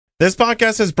This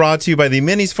podcast is brought to you by the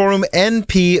Minis Forum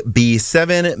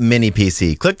NPB7 Mini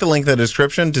PC. Click the link in the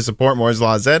description to support Moore's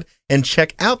Law Z and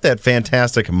check out that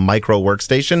fantastic micro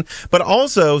workstation. But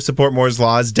also support Moore's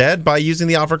Law is Dead by using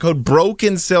the offer code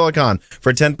BROKENSILICON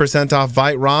for 10% off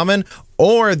Vite Ramen,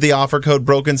 or the offer code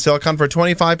BROKENSILICON for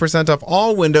 25% off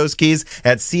all Windows keys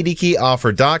at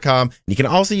cdkeyoffer.com. You can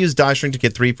also use DieShrink to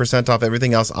get 3% off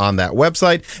everything else on that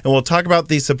website. And we'll talk about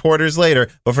these supporters later.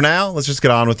 But for now, let's just get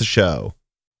on with the show.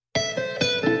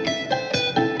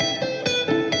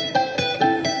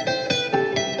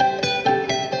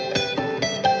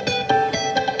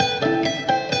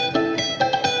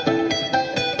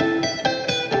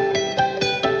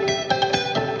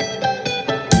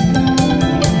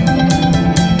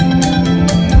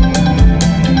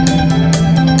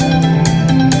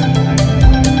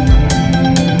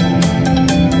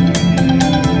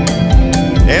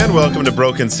 Welcome to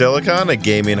Broken Silicon, a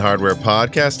gaming hardware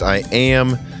podcast. I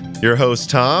am your host,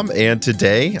 Tom, and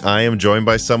today I am joined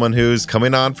by someone who's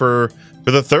coming on for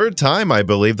the third time, I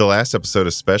believe. The last episode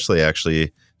especially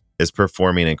actually is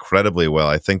performing incredibly well.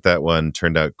 I think that one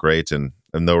turned out great, and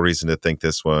no reason to think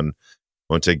this one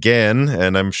won't again.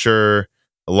 And I'm sure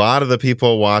a lot of the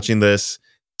people watching this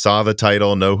saw the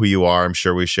title, know who you are. I'm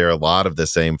sure we share a lot of the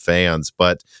same fans,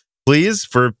 but please,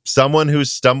 for someone who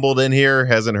stumbled in here,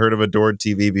 hasn't heard of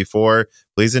AdoredTV before,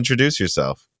 please introduce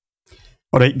yourself.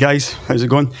 All right, guys, how's it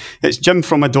going? It's Jim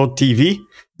from AdoredTV.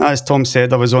 As Tom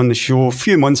said, I was on the show a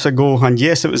few months ago, and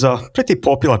yes, it was a pretty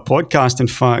popular podcast. In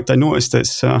fact, I noticed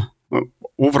it's over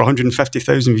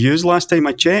 150,000 views last time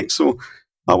I checked, so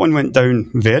that one went down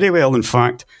very well, in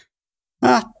fact.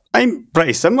 I'm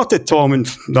pretty similar to Tom in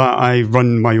that I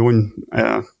run my own,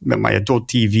 my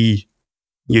AdoredTV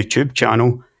YouTube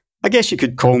channel. I guess you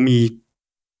could call me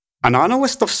an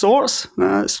analyst of sorts.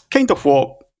 It's kind of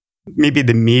what maybe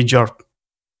the major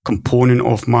component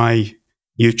of my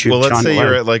YouTube channel. Well, let's say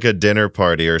you're at like a dinner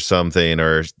party or something,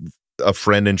 or a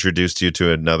friend introduced you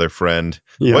to another friend.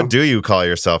 Yeah. What do you call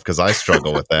yourself? Because I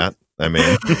struggle with that. I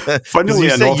mean, funnily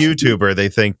you enough, say YouTuber, they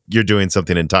think you're doing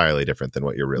something entirely different than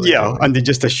what you're really doing. And they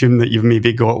just assume that you've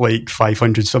maybe got like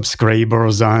 500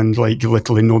 subscribers and like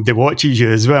literally nobody watches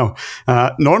you as well.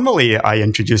 Normally, I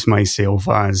introduce myself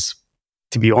as,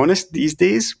 to be honest, these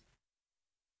days,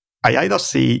 I either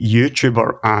say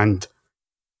YouTuber and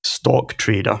stock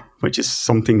trader, which is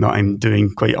something that I'm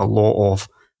doing quite a lot of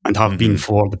and have been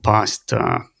for the past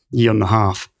year and a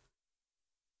half,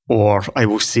 or I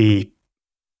will say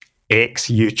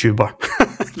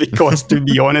ex-YouTuber, because to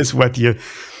be honest with you,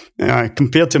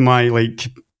 compared to my like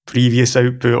previous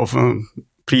output of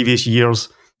previous years,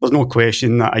 there's no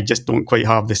question that I just don't quite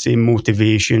have the same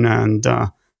motivation. And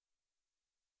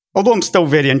although I'm still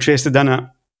very interested in it,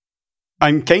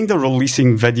 I'm kind of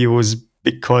releasing videos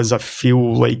because I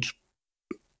feel like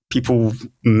people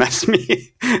miss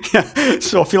me.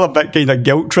 So I feel a bit kind of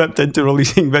guilt-tripped into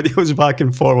releasing videos back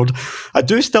and forward. I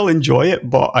do still enjoy it,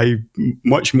 but I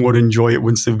much more enjoy it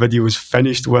once the video is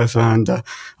finished with and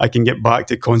I can get back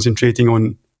to concentrating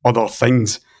on other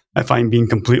things, if I'm being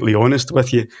completely honest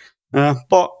with you.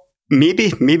 But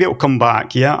maybe it'll come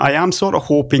back. Yeah, I am sort of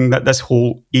hoping that this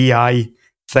whole AI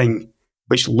thing,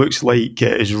 which looks like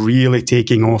it is really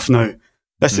taking off now,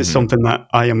 this is something that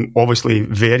I am obviously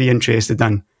very interested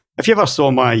in. If you ever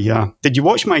saw my, did you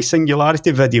watch my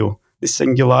Singularity video? The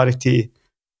Singularity,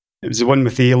 it was the one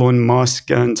with Elon Musk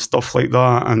and stuff like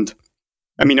that. And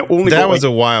I mean, it only that was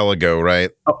a while ago, right?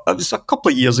 It was a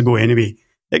couple of years ago anyway.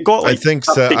 It got like, I think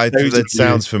so. It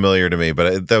sounds familiar to me,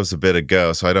 but that was a bit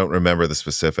ago, so I don't remember the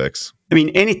specifics. I mean,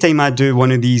 anytime I do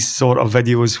one of these sort of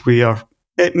videos where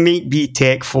it might be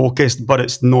tech focused, but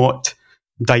it's not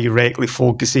directly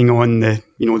focusing on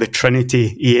the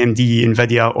Trinity, AMD,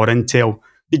 Nvidia, or Intel.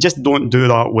 They just don't do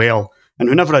that well. And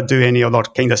whenever I do any other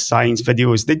kind of science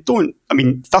videos, they don't,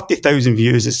 30,000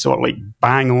 views is sort of like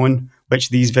bang on,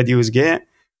 which these videos get.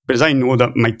 Whereas I know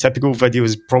that my typical video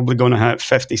is probably going to hit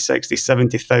 50, 60,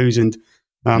 70,000.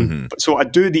 So I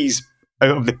do these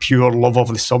out of the pure love of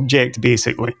the subject,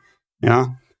 basically. Yeah.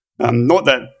 Not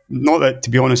that, to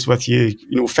be honest with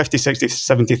you, 50, 60,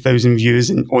 70,000 views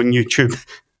on YouTube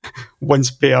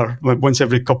once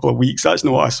every couple of weeks, that's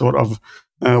not a sort of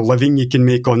living you can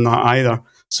make on that either.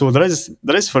 So there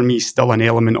is for me still an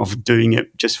element of doing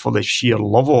it just for the sheer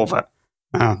love of it.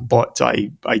 But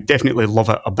I definitely love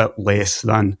it a bit less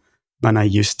than I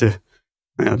used to.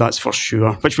 That's for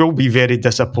sure. Which will be very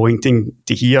disappointing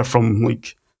to hear from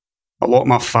like a lot of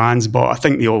my fans, but I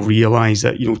think they all realise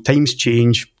that times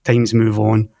change, times move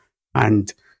on,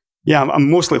 and yeah, I'm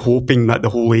mostly hoping that the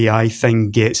whole AI thing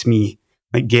gets me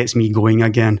going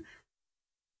again.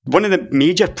 one of the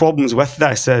major problems with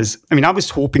this is, I mean, I was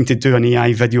hoping to do an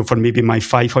AI video for maybe my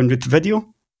 500th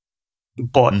video,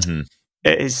 but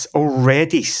it is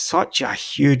already such a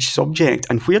huge subject.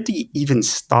 And where do you even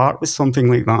start with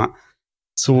something like that?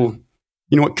 So,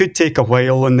 it could take a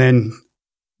while, and then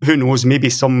who knows, maybe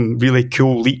some really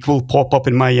cool leak will pop up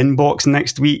in my inbox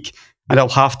next week, and I'll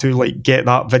have to get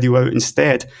that video out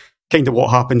instead. Kind of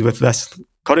what happened with this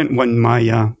current one, my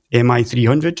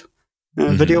MI300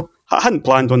 video. I hadn't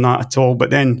planned on that at all, but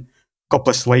then a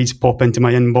couple of slides pop into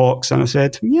my inbox, and I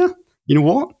said, yeah, you know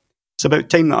what? It's about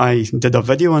time that I did a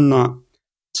video on that.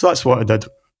 So that's what I did.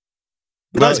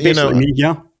 Well, that's basically me,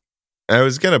 yeah. I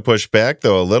was going to push back,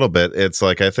 though, a little bit. It's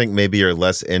like, I think maybe you're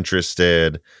less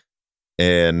interested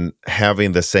in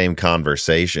having the same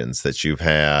conversations that you've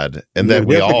had and that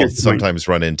we all sometimes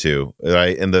run into,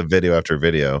 right, in the video after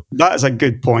video. That is a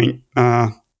good point.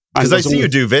 Because I see you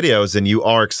do videos and you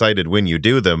are excited when you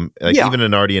do them, even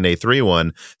an RDNA 3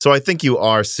 one. So I think you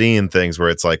are seeing things where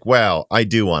it's like, well, I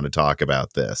do want to talk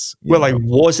about this. Well, I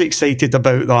was excited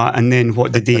about that. And then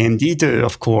what did AMD do?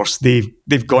 Of course,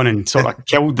 they've gone and sort of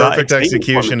killed that. Perfect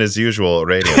execution as usual at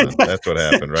Radeon. That's what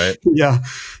happened, right? Yeah,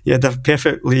 they're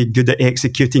perfectly good at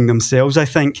executing themselves, I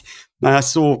think.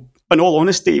 So in all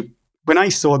honesty, when I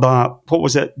saw that, what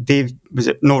was it?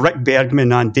 Rick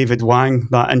Bergman and David Wang,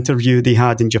 that interview they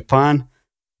had in Japan,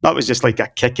 that was just like a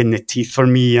kick in the teeth for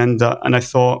me. And I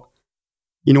thought,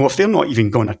 if they're not even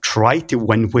going to try to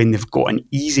win when they've got an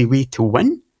easy way to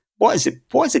win, what is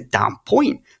the damn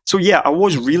point? So yeah, I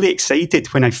was really excited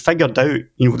when I figured out,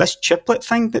 this chiplet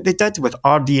thing that they did with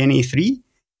RDNA 3,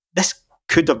 this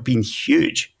could have been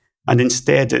huge. And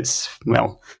instead it's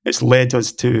led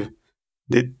us to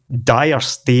the dire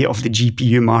state of the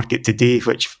GPU market today,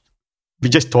 which we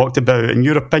just talked about. In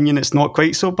your opinion, it's not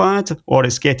quite so bad, or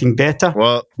it's getting better?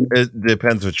 Well, it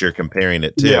depends what you're comparing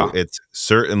it to. Yeah. It's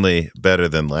certainly better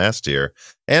than last year,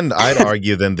 and I'd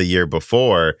argue than the year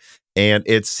before. And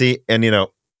it's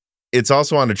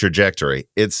also on a trajectory.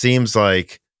 It seems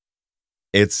like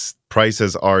its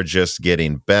prices are just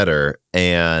getting better,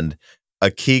 and a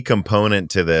key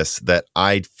component to this that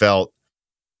I felt,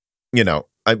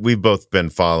 we've both been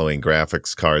following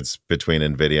graphics cards between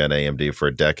Nvidia and AMD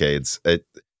for decades.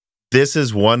 This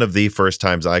is one of the first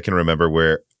times I can remember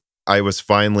where I was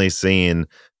finally seeing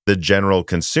the general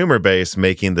consumer base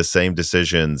making the same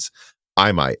decisions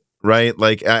I might, right?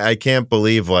 Like, I can't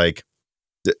believe, I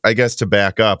guess to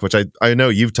back up, which I know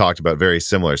you've talked about very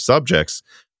similar subjects,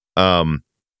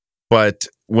 but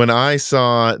when I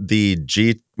saw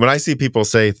when I see people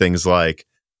say things like,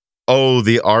 oh,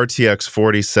 the RTX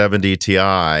 4070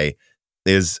 Ti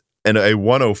is a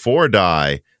 104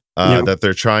 die that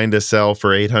they're trying to sell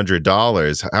for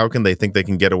 $800. How can they think they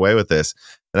can get away with this?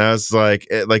 And I was like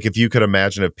if you could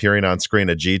imagine appearing on screen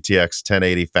a GTX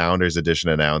 1080 Founders Edition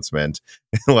announcement,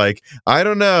 I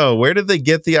don't know, where did they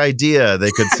get the idea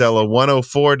they could sell a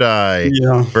 104 die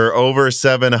for over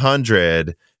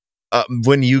 700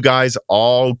 when you guys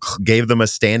all gave them a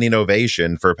standing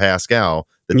ovation for Pascal?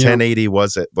 The 1080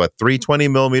 was at 320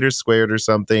 millimeters squared or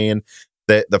something.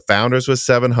 The Founders was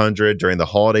 700 during the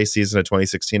holiday season of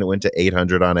 2016. It went to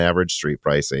 800 on average street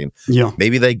pricing. Yeah,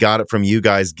 maybe they got it from you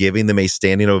guys giving them a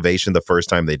standing ovation the first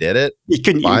time they did it. You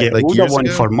couldn't even get hold of one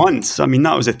for months. I mean,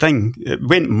 that was the thing. It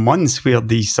went months where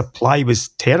the supply was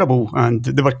terrible, and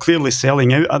they were clearly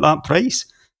selling out at that price.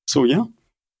 So yeah.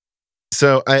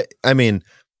 So I mean,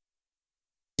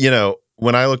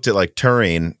 when I looked at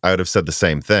Turing, I would have said the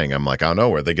same thing. I'm like, I don't know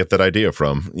where they get that idea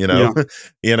from,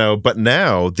 but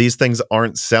now these things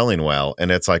aren't selling well. And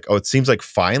it's like, it seems like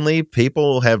finally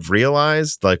people have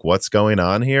realized what's going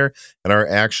on here and are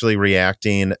actually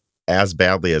reacting as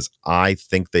badly as I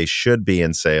think they should be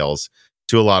in sales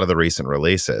to a lot of the recent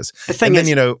releases. The thing is,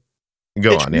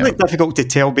 it's really difficult to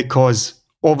tell because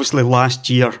obviously last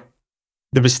year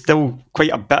there was still quite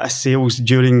a bit of sales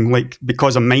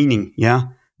because of mining, yeah?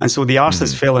 And so the arse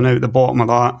is falling out the bottom of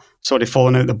that.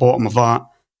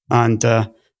 And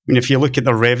if you look at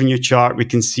the revenue chart, we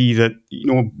can see that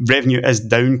revenue is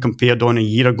down compared on a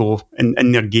year ago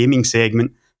in their gaming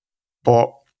segment.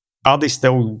 But are they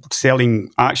still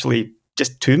selling actually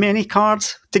just too many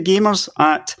cards to gamers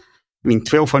at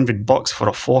 $1,200 for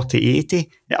a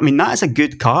 4080? I mean, that is a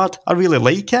good card. I really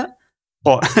like it,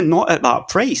 but not at that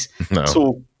price. No.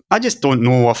 So I just don't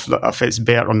know if it's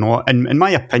better or not. In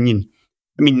my opinion,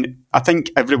 I think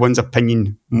everyone's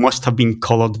opinion must have been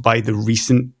coloured by the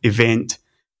recent event,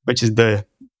 which is the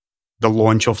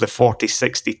launch of the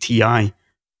 4060 Ti.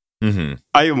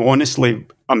 Mm-hmm.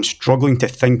 I'm struggling to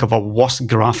think of a worse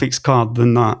graphics card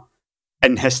than that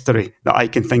in history that I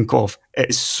can think of. It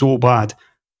is so bad.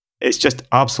 it's just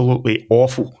absolutely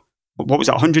awful. What was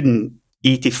it,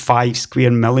 185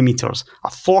 square millimeters, a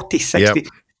 4060.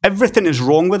 Yep. Everything is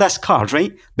wrong with this card,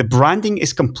 right? The branding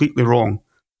is completely wrong.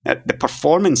 The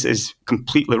performance is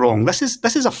completely wrong. This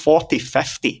is a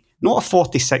 4050, not a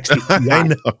 4060 Ti. I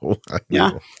know.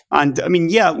 Yeah. And I mean,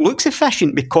 yeah, it looks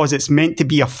efficient because it's meant to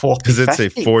be a 4050. Because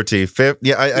it's a 4050.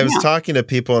 Yeah, I was Yeah. talking to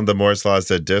people in the Moore's Law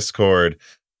Discord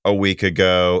a week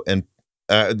ago, and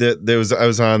I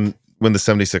was on when the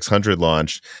 7600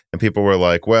 launched, and people were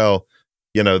like, well,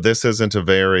 this isn't a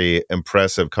very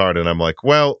impressive card. And I'm like,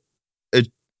 well, it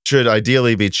should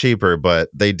ideally be cheaper, but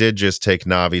they did just take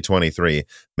Navi 23,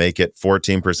 make it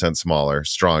 14% smaller,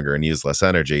 stronger, and use less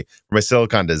energy. From a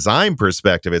silicon design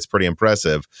perspective, it's pretty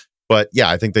impressive. But yeah,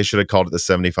 I think they should have called it the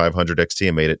 7500 XT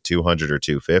and made it 200 or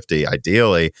 250,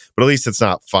 ideally. But at least it's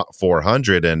not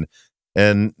 400.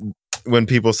 And when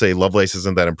people say Lovelace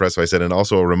isn't that impressive, I said, and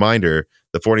also a reminder,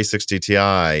 the 4060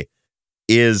 Ti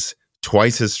is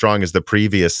twice as strong as the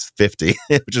previous 50,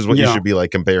 which is what you should be like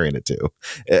comparing it to.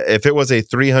 If it was a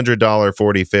 $300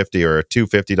 4050 or a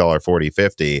 $250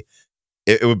 4050,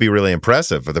 it would be really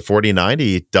impressive. For the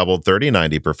 4090 doubled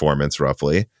 3090 performance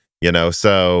roughly,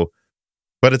 so,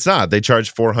 but it's not. They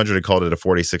charged $400 and called it a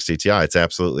 4060 Ti. It's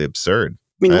absolutely absurd.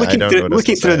 I mean,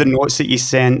 looking through the notes that you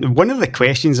sent, one of the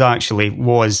questions actually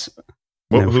was...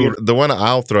 the one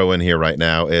I'll throw in here right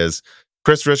now is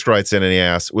Chris Rich writes in and he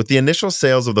asks, with the initial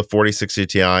sales of the 4060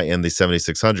 Ti and the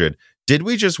 7600, did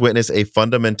we just witness a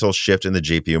fundamental shift in the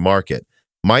GPU market?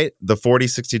 Might the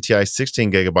 4060 Ti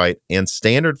 16 gigabyte and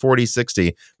standard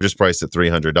 4060, which is priced at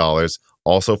 $300,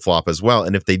 also flop as well?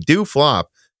 And if they do flop,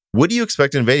 would you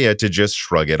expect Nvidia to just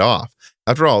shrug it off?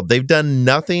 After all, they've done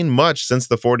nothing much since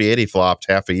the 4080 flopped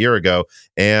half a year ago,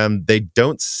 and they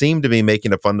don't seem to be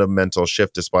making a fundamental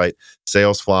shift despite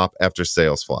sales flop after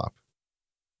sales flop.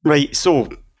 Right, so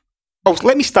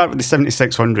let me start with the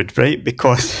 7600, right?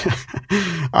 Because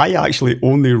I actually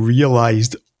only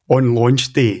realised on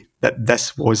launch day that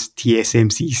this was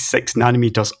TSMC 6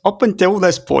 nanometers. Up until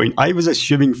this point, I was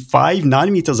assuming 5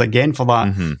 nanometers again for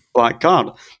that card.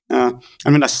 And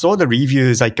when I saw the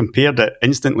reviews, I compared it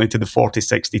instantly to the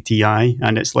 4060 Ti,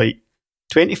 and it's like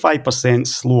 25%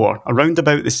 slower, around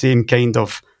about the same kind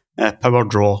of power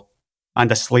draw,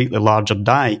 and a slightly larger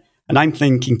die. And I'm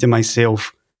thinking to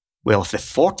myself, well, if the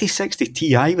 4060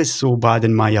 Ti was so bad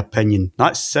in my opinion,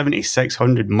 that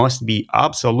 7600 must be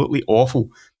absolutely awful.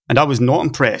 And I was not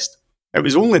impressed. It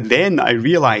was only then that I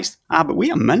realised, but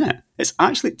wait a minute, it's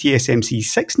actually TSMC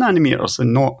 6 nanometers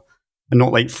and not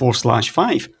like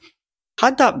 4/5.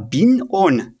 Had that been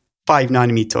on 5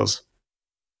 nanometers,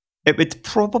 it would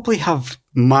probably have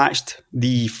matched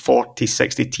the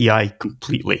 4060 Ti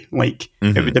completely. Like,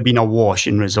 it would have been a wash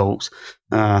in results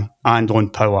and on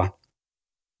power.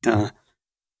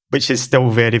 Which is still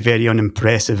very, very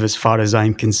unimpressive as far as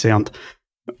I'm concerned.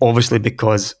 Obviously,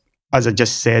 because, as I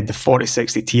just said, the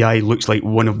 4060 Ti looks like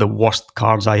one of the worst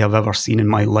cards I have ever seen in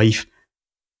my life.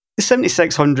 The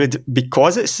 7600,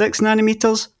 because it's 6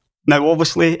 nanometers, now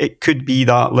obviously it could be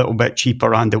that little bit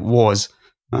cheaper, and it was.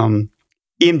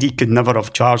 AMD could never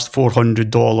have charged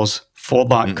 $400 for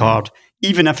that card.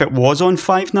 Even if it was on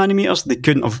 5 nanometers, they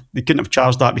couldn't have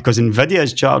charged that, because Nvidia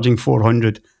is charging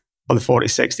 $400 for the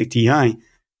 4060 Ti.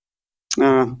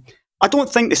 I don't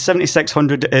think the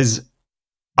 7600 is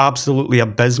absolutely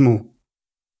abysmal,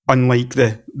 unlike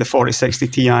the 4060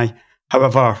 Ti.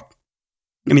 However,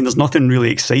 I mean, there's nothing really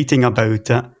exciting about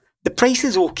it. The price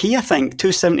is okay, I think,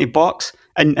 $270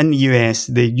 in the US.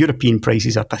 The European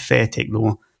prices are pathetic,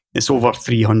 though. It's over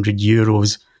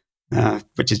 €300,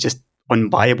 which is just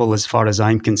unbuyable as far as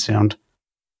I'm concerned.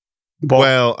 But,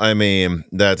 well, I mean,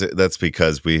 that's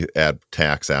because we add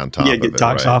tax on top of it. Yeah, get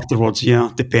tax afterwards,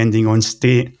 depending on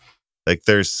state. Like,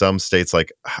 there's some states,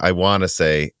 like, I want to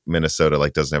say Minnesota,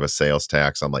 like, doesn't have a sales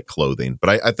tax on, like, clothing.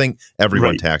 But I think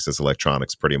everyone taxes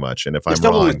electronics pretty much. And if I'm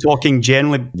still wrong... only talking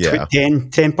generally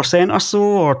 10% or so,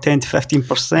 or 10 to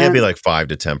 15%. It'd be like 5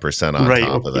 to 10% on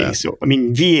top of that. So, I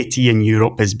mean, VAT in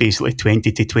Europe is basically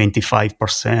 20 to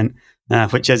 25%.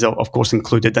 Which is, of course,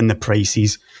 included in the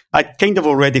prices. I kind of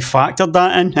already factored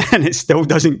that in, and it still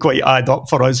doesn't quite add up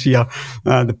for us here.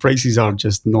 The prices are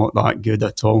just not that good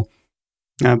at all.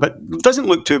 But it doesn't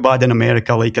look too bad in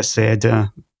America, like I said.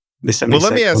 The 7600. Well,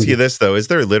 let me ask you this, though. Is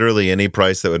there literally any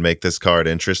price that would make this card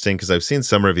interesting? Because I've seen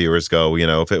some reviewers go,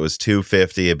 if it was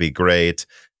 $250, it'd be great.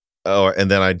 And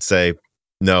then I'd say,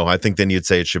 no, I think then you'd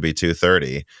say it should be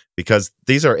 $230, because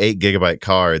these are 8 gigabyte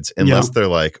cards. Unless they're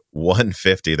like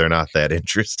 $150, they're not that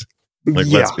interesting. Like,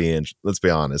 Yeah. let's be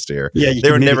honest here. Yeah, you They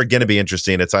could were maybe. never going to be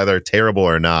interesting. It's either terrible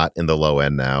or not in the low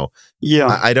end now.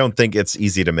 Yeah. I don't think it's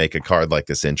easy to make a card like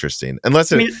this interesting,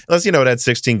 unless I mean, you know, it had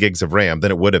 16 gigs of RAM. Then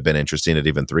it would have been interesting at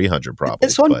even 300 probably.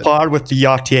 it's on But par with the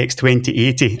RTX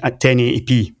 2080 at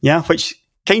 1080p, yeah, which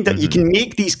kind of, you can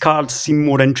make these cards seem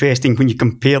more interesting when you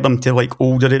compare them to like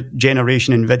older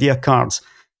generation Nvidia cards.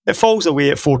 It falls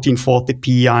away at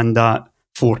 1440p and at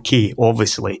 4K,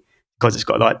 obviously, because it's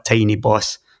got that tiny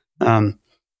bus.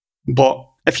 But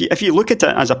if you look at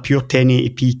it as a pure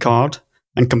 1080p card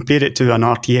and compare it to an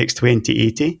RTX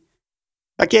 2080,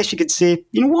 I guess you could say,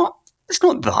 you know what? It's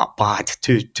not that bad.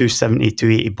 270,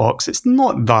 280 bucks. It's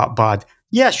not that bad.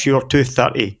 Yeah, sure,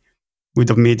 230 would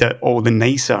have made it all the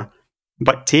nicer.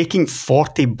 But taking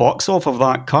 40 bucks off of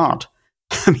that card,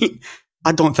 I mean,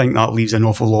 I don't think that leaves an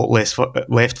awful lot left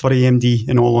for AMD,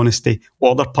 in all honesty,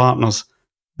 or their partners.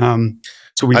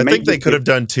 I think they could have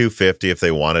done 250 if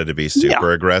they wanted to be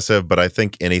super aggressive, but I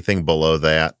think anything below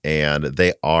that, and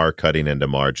they are cutting into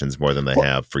margins more than they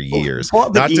have for years.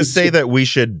 Not to say that we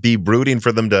should be rooting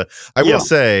for them to. I will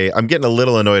say, I'm getting a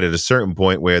little annoyed at a certain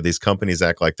point where these companies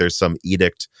act like there's some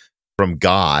edict from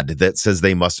God that says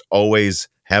they must always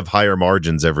have higher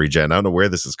margins every gen. I don't know where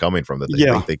this is coming from, that they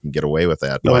think they can get away with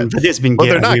that. Well, Nvidia's been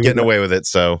they're not getting away with it,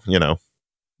 so, you know.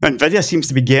 Nvidia seems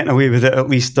to be getting away with it, at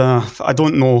least. I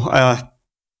don't know.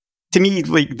 To me,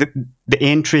 like the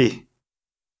entry,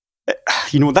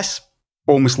 you know, this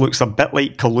almost looks a bit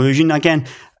like collusion again.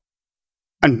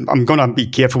 And I'm going to be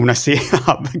careful when I say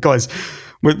that, because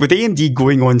with AMD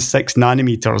going on 6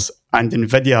 nanometers and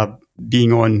Nvidia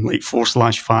being on like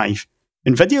 4/5,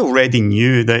 Nvidia already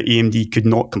knew that AMD could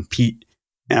not compete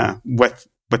with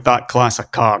that class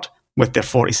of card with their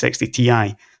 4060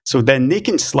 Ti. So then they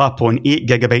can slap on 8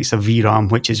 gigabytes of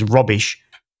VRAM, which is rubbish,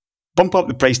 bump up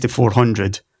the price to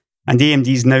 400, and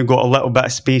AMD's now got a little bit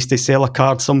of space to sell a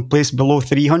card someplace below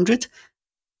 300.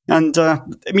 And I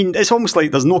mean, it's almost like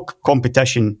there's no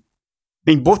competition.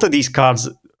 I mean, both of these cards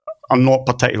are not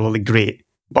particularly great,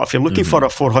 but if you're looking for a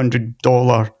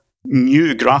 $400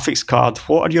 new graphics card,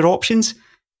 what are your options?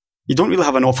 You don't really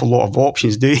have an awful lot of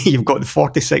options, do you? You've got the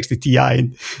 4060 Ti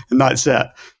and that's it.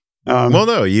 Well,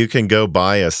 no, you can go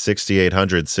buy a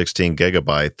 6800 16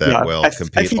 gigabyte that will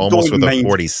compete almost with a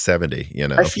 4070, you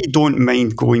know. If you don't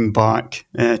mind going back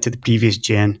to the previous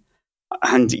gen.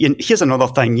 And here's another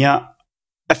thing,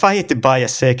 if I had to buy a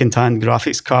second-hand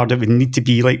graphics card, it would need to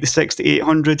be like the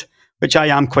 6800, which I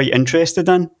am quite interested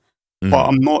in. But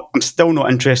I'm still not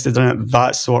interested in it at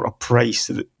that sort of price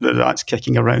that's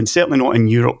kicking around. Certainly not in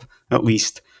Europe, at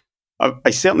least.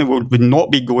 I certainly would not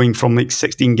be going from like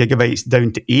 16 gigabytes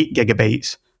down to 8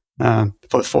 gigabytes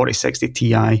for the 4060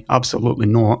 Ti. Absolutely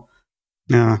not.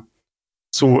 The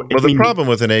problem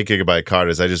with an 8 gigabyte card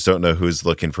is I just don't know who's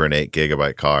looking for an 8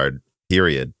 gigabyte card,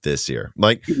 period, this year.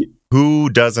 Like,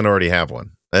 who doesn't already have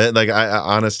one? Like,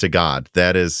 honest to God,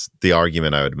 that is the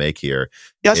argument I would make here.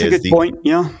 Yeah, that's a good point,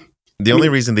 yeah. The only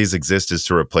reason these exist is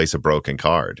to replace a broken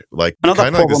card. Like, kind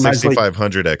of like the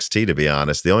 6500 XT, to be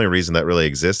honest. The only reason that really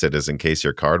existed is in case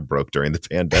your card broke during the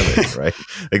pandemic, right?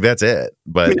 Like, that's it.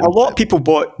 But I mean, a lot of people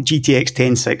bought GTX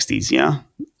 1060s,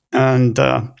 and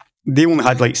they only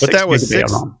had like 6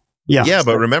 gigabyte RAM. Yeah,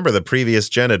 but remember the previous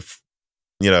gen had,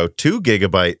 2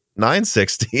 gigabyte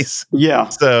 960s. Yeah.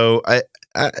 So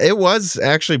it was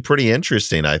actually pretty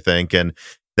interesting, I think. And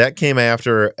that came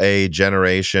after a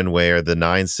generation where the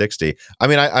 960, I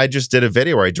mean, I just did a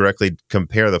video where I directly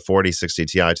compare the 4060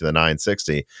 Ti to the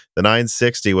 960. The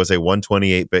 960 was a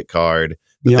 128-bit card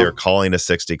that they're calling a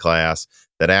 60 class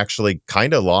that actually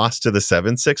kind of lost to the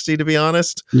 760, to be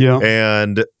honest. Yeah.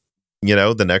 And,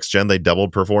 the next gen, they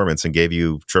doubled performance and gave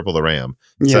you triple the RAM.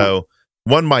 Yeah. So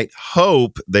one might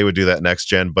hope they would do that next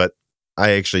gen, but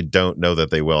I actually don't know that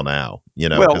they will now,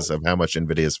 because of how much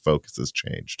NVIDIA's focus has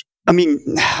changed. I mean,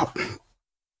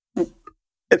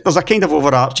 there's a kind of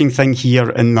overarching thing here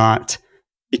in that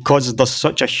because there's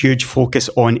such a huge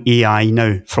focus on AI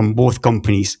now from both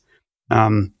companies,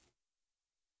 the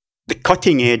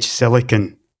cutting edge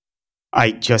silicon,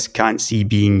 I just can't see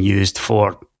being used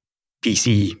for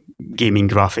PC gaming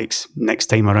graphics next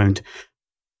time around.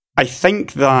 I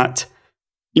think that,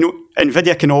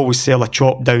 NVIDIA can always sell a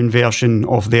chopped down version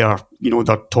of their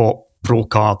top pro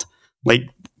card, like,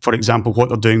 for example, what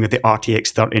they're doing with the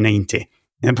RTX 3090,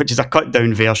 which is a cut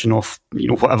down version of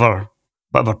whatever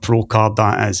pro card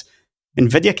that is.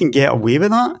 NVIDIA can get away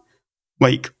with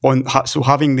that, so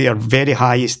having their very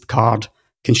highest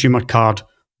consumer card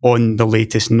on the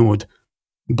latest node,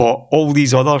 but all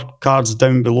these other cards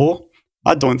down below,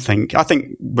 I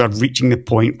think we're reaching the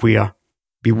point where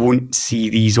we won't see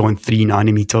these on 3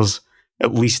 nanometers,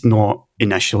 at least not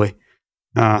initially.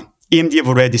 AMD have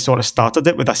already sort of started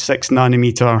it with a 6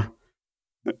 nanometer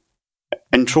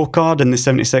intro card in the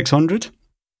 7600.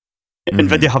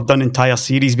 Nvidia have done entire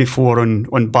series before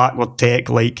on backward tech,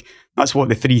 like that's what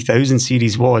the 3000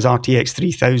 series was. RTX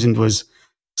 3000 was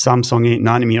Samsung 8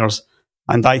 nanometers.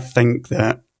 And I think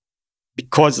that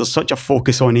because there's such a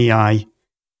focus on AI,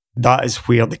 that is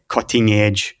where the cutting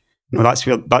edge, that's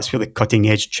where the cutting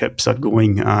edge chips are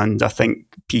going. And I think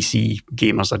PC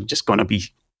gamers are just going to be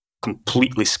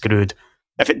completely screwed.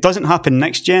 If it doesn't happen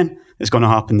next gen, it's going to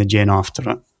happen the gen after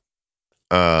it.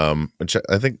 Which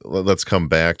I think let's come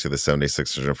back to the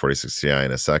 7600 46 Ti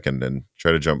in a second and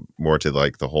try to jump more to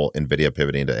like the whole Nvidia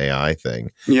pivoting to AI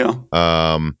thing. Yeah.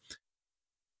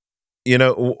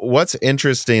 What's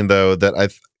interesting though,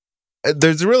 that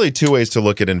there's really two ways to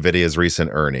look at Nvidia's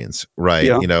recent earnings, right?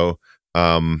 Yeah.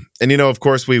 Of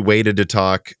course we waited to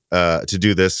talk to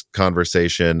do this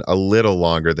conversation a little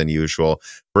longer than usual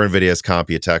for Nvidia's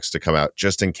Computex to come out,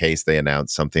 just in case they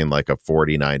announce something like a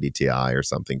 4090 Ti or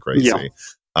something crazy. Yeah.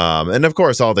 And of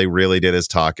course all they really did is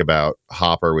talk about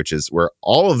Hopper, which is where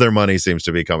all of their money seems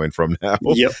to be coming from now.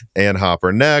 Yep. And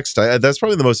Hopper Next. That's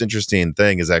probably the most interesting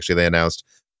thing, is actually they announced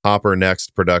Hopper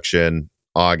Next production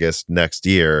August next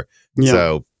year. Yeah.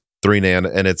 So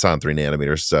and it's on 3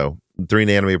 nanometers. So 3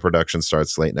 nanometer production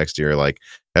starts late next year, like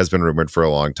has been rumored for a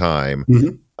long time.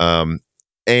 Mm-hmm.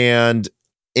 And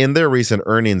in their recent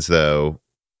earnings, though,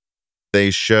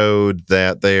 they showed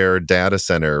that their data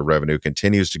center revenue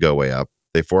continues to go way up.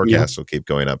 They forecast will keep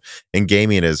going up, and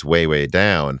gaming is way, way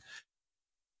down.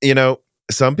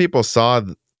 Some people saw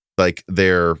like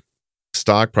their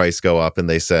stock price go up and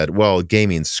they said, well,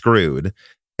 gaming's screwed.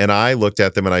 And I looked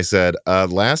at them and I said,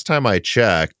 last time I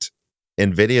checked,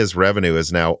 Nvidia's revenue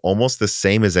is now almost the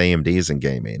same as AMD's in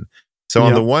gaming. So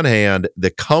on the one hand,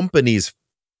 the company's,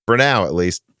 for now at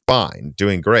least, fine,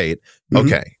 doing great. Mm-hmm.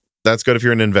 Okay, that's good if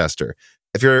you're an investor.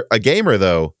 If you're a gamer,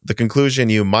 though, the conclusion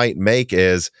you might make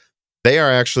is they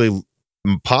are actually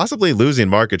possibly losing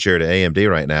market share to AMD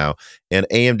right now. And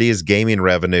AMD's gaming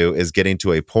revenue is getting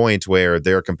to a point where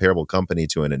they're a comparable company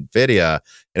to an Nvidia.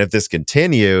 And if this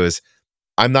continues,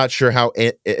 I'm not sure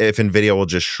if Nvidia will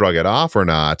just shrug it off or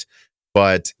not.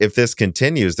 But if this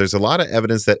continues, there's a lot of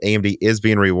evidence that AMD is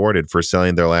being rewarded for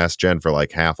selling their last gen for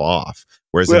like half off,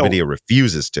 whereas Nvidia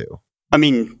refuses to. I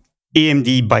mean,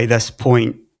 AMD by this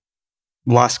point,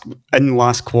 last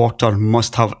quarter,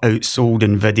 must have outsold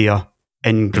Nvidia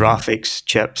in graphics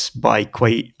chips by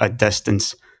quite a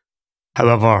distance.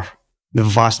 However, the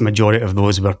vast majority of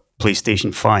those were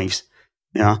PlayStation 5s.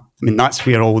 Yeah, I mean, that's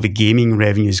where all the gaming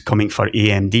revenue is coming for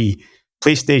AMD.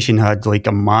 PlayStation had like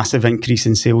a massive increase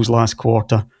in sales last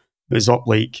quarter. It was up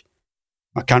like,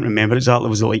 I can't remember exactly,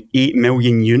 was it like 8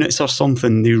 million units or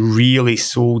something? They really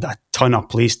sold a ton of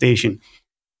PlayStation.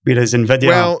 Whereas Nvidia...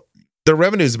 Well, the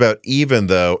revenue is about even,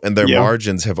 though, and their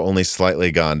margins have only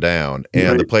slightly gone down.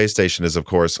 And the PlayStation is, of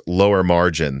course, lower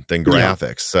margin than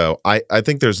graphics. So I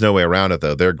think there's no way around it,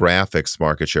 though. Their graphics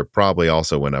market share probably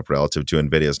also went up relative to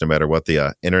Nvidia's, no matter what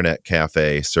the Internet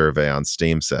Cafe survey on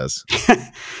Steam says.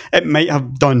 It might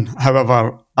have done.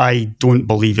 However, I don't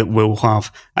believe it will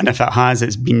have. And if it has,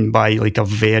 it's been by like a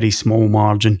very small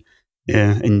margin,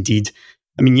 indeed.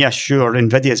 I mean, yeah, sure,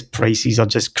 Nvidia's prices are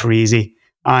just crazy.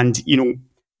 And,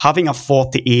 having a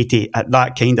 4080 at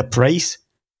that kind of price,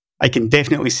 I can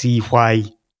definitely see why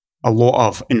a lot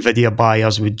of Nvidia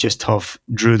buyers would just have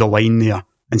drew the line there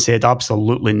and said,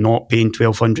 absolutely not paying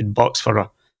 $1,200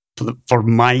 for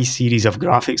my series of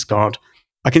graphics card.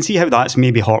 I can see how that's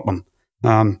maybe hurt them.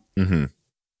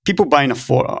 People buying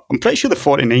I'm pretty sure the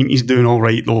 4090 is doing all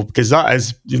right though, because that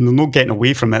is, no getting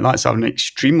away from it. That's an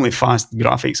extremely fast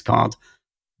graphics card.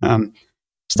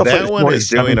 Stuff that like one is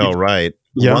doing all right.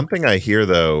 Yeah. One thing I hear,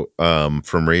 though,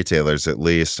 from retailers, at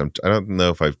least, I don't know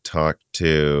if I've talked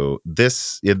to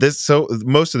this. So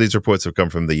most of these reports have come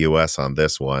from the U.S. on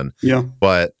this one. Yeah.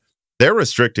 But they're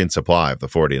restricting supply of the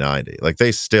 4090. Like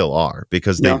they still are,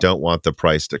 because they don't want the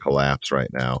price to collapse right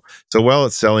now. So while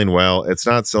it's selling well, it's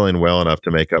not selling well enough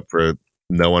to make up for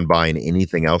no one buying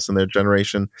anything else in their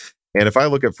generation. And if I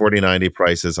look at 4090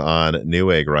 prices on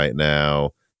Newegg right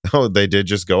now, they did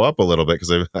just go up a little bit,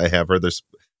 because I have heard there's...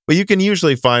 But you can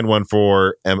usually find one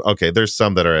for... Okay, there's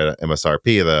some that are at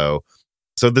MSRP, though.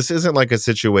 So this isn't like a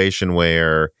situation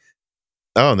where...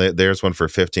 Oh, there's one for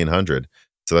 $1,500.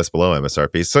 So that's below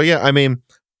MSRP. So yeah, I mean,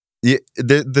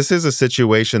 this is a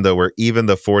situation, though, where even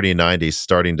the 4090 is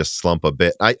starting to slump a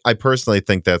bit. I personally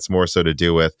think that's more so to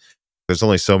do with there's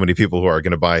only so many people who are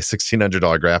going to buy a $1,600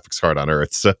 graphics card on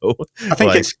Earth. So I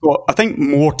think I think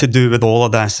more to do with all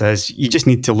of this is you just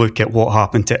need to look at what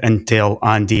happened to Intel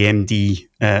and AMD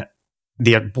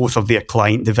both of their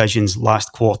client divisions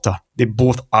last quarter. They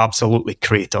both absolutely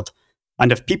cratered.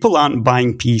 And if people aren't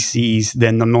buying PCs,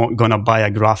 then they're not going to buy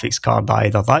a graphics card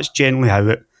either. That's generally how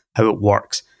it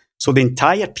works. So the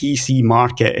entire PC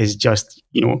market is just,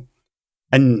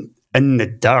 in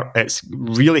the dirt. It's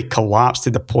really collapsed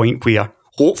to the point where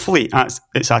hopefully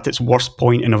it's at its worst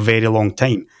point in a very long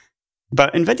time.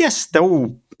 But Nvidia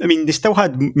still, they still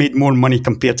had made more money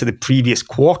compared to the previous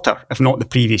quarter, if not the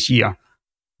previous year.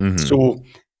 Mm-hmm. So,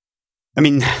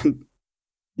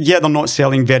 yeah, they're not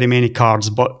selling very many cards,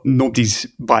 but nobody's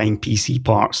buying PC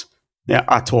parts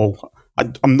at all.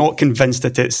 I'm not convinced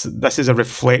that this is a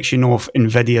reflection of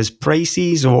Nvidia's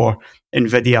prices or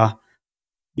Nvidia,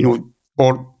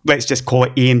 or let's just call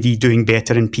it AMD doing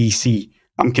better in PC.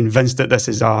 I'm convinced that this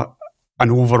is an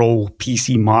overall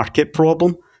PC market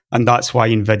problem, and that's why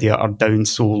Nvidia are down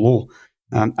so low.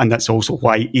 And that's also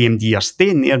why AMD are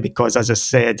staying there, because, as I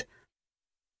said,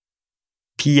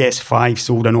 PS5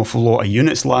 sold an awful lot of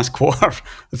units last quarter.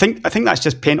 I think that's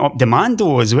just pent-up demand,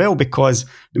 though, as well, because,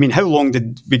 how long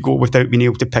did we go without being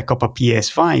able to pick up a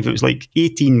PS5? It was like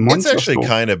 18 months It's actually or so.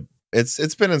 kind of,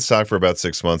 it's been in stock for about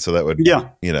 6 months, so that would,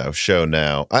 show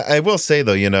now. I will say,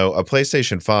 though, a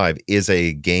PlayStation 5 is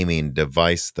a gaming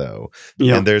device, though,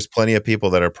 and there's plenty of people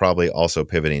that are probably also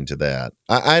pivoting to that.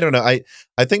 I don't know.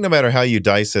 I think no matter how you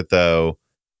dice it, though,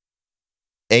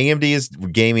 AMD's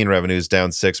gaming revenue is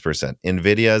down 6%.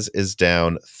 Nvidia's is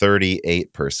down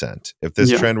 38%. If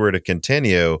this trend were to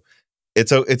continue,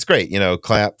 it's great.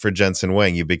 Clap for Jensen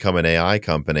Huang. You become an AI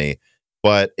company,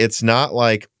 but it's not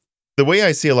like the way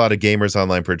I see a lot of gamers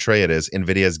online portray it is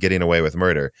Nvidia's getting away with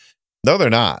murder. No, they're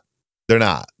not. They're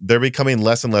not. They're becoming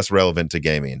less and less relevant to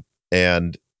gaming,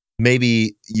 and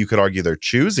maybe you could argue they're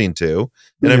choosing to,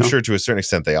 and I'm sure to a certain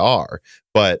extent they are.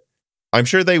 But I'm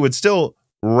sure they would still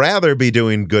rather be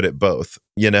doing good at both,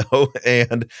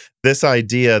 and this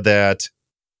idea that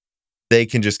they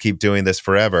can just keep doing this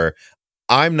forever,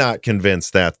 I'm not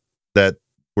convinced that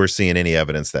we're seeing any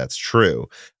evidence that's true.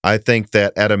 I think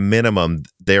that at a minimum,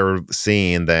 they're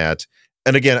seeing that,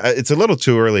 and again, it's a little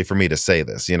too early for me to say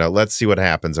this, let's see what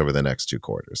happens over the next 2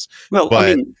 quarters. Well,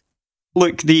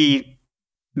 look, the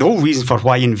whole reason for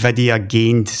why Nvidia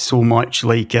gained so much,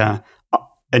 like,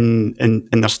 in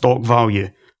their stock value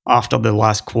after the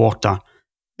last quarter,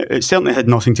 it certainly had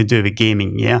nothing to do with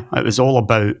gaming. It was all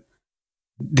about,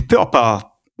 they put up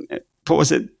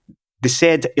they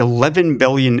said 11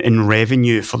 billion in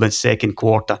revenue for the second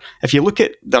quarter. If you look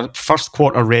at their first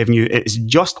quarter revenue, it's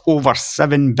just over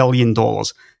 $7 billion.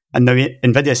 And now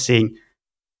Nvidia is saying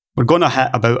we're going to hit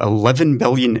about $11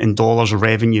 billion in dollars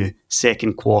revenue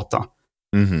second quarter.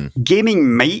 Mm-hmm.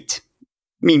 Gaming might,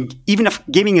 even if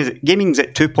gaming's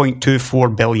at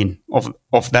 2.24 billion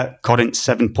of that current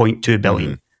 7.2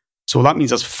 billion. Mm-hmm. So that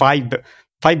means there's 5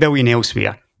 billion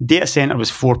elsewhere. Data center was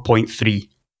 4.3.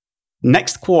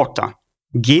 Next quarter,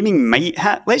 gaming might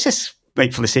hit, let's just,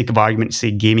 like, for the sake of argument,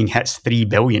 say gaming hits 3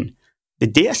 billion. The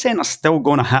data center's still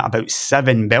going to hit about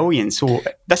 7 billion. So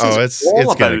this is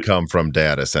it's going to come from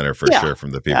data center for sure,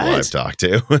 from the people I've talked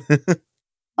to.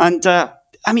 And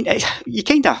you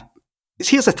kind of,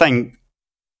 here's the thing.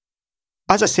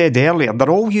 As I said earlier,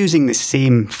 they're all using the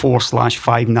same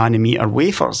 4/5 nanometer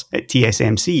wafers at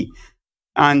TSMC.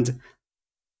 And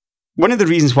one of the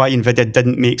reasons why Nvidia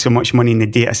didn't make so much money in the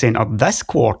data center this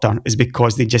quarter is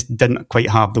because they just didn't quite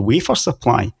have the wafer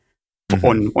supply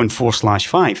on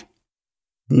 4/5.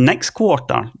 Next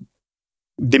quarter,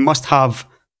 they must have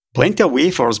plenty of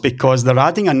wafers because they're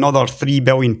adding another 3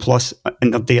 billion plus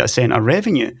in their data center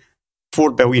revenue,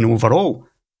 4 billion overall.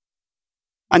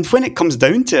 And when it comes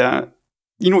down to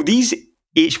it, these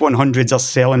H100s are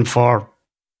selling for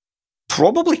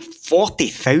probably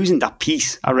 40,000 a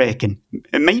piece, I reckon.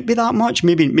 It might be that much,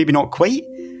 maybe not quite.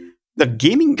 Their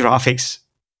gaming graphics,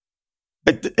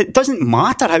 it doesn't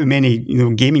matter how many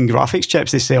gaming graphics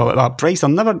chips they sell at that price. They're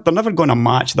never going to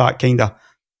match that kind of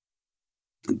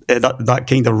that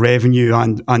kind of revenue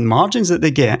and margins that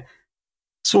they get.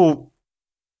 So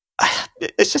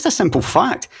it's just a simple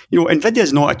fact. Nvidia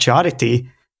is not a charity.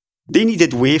 They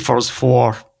needed wafers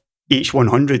for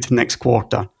H100 next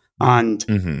quarter. And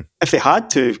if they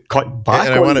had to cut back,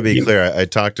 and I want to be clear, I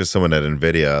talked to someone at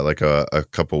Nvidia like a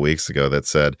couple weeks ago that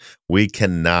said we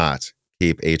cannot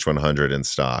keep H100 in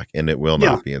stock, and it will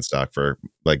not be in stock for,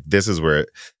 like, this is where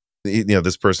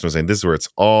this person was saying this is where it's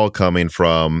all coming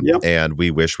from, and we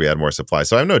wish we had more supply.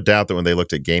 So I have no doubt that when they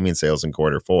looked at gaming sales in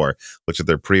quarter 4, looked at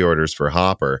their pre-orders for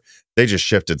Hopper, they just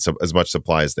shifted as much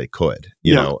supply as they could,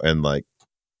 you know, and like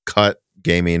cut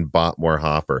gaming, bought more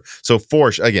Hopper. So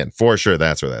for sure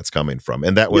that's where that's coming from,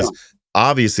 and that was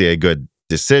obviously a good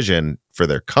decision for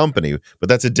their company, but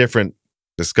that's a different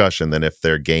discussion than if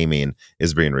their gaming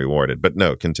is being rewarded. But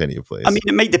no, continue, please. I mean,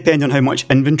 it might depend on how much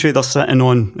inventory they're sitting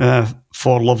on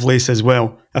for Lovelace as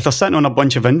well. If they're sitting on a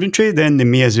bunch of inventory, then they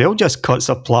may as well just cut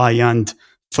supply and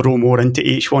throw more into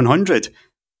H100.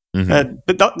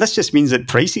 But this just means that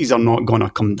prices are not going to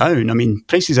come down. I mean,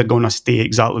 prices are going to stay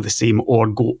exactly the same or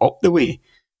go up the way.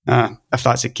 If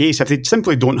that's the case, if they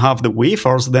simply don't have the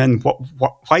wafers, then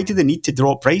why do they need to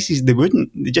drop prices?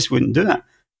 They just wouldn't do it.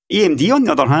 AMD, on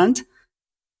the other hand,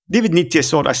 they would need to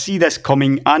sort of see this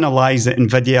coming, analyse that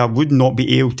Nvidia would not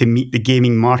be able to meet the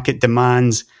gaming market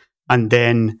demands, and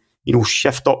then,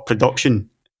 shift up production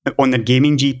on their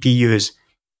gaming GPUs,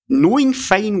 knowing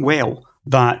fine well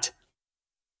that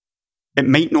it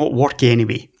might not work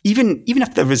anyway. Even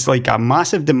if there was like a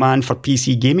massive demand for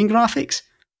PC gaming graphics,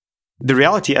 the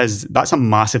reality is that's a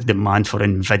massive demand for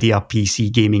Nvidia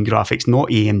PC gaming graphics, not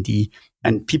AMD.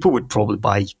 And people would probably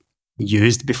buy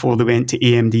used before they went to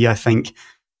AMD, I think.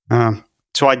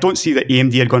 So I don't see that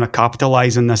AMD are going to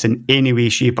capitalise on this in any way,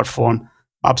 shape or form.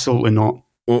 Absolutely not.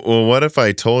 Well, what if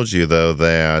I told you, though,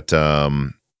 that,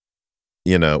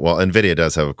 NVIDIA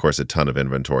does have, of course, a ton of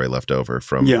inventory left over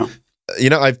from... Yeah.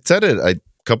 I've said it I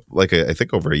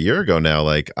think over a year ago now,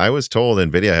 I was told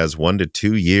NVIDIA has 1 to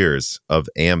 2 years of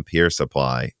Ampere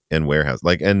supply in warehouse.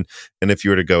 And if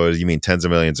you were to go, you mean tens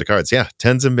of millions of cards? Yeah,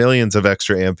 tens of millions of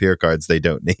extra Ampere cards they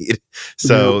don't need.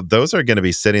 So those are going to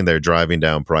be sitting there driving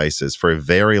down prices for a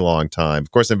very long time.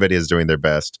 Of course, NVIDIA is doing their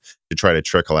best to try to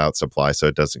trickle out supply so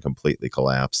it doesn't completely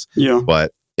collapse. Yeah.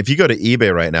 But if you go to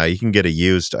eBay right now, you can get a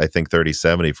used, I think,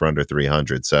 3070 for under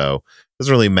 $300. So it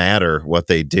doesn't really matter what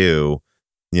they do.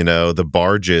 The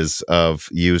barges of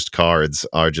used cards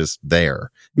are just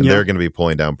there. And they're going to be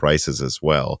pulling down prices as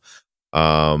well,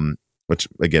 which,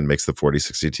 again, makes the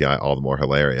 4060 Ti all the more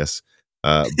hilarious.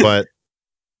 But,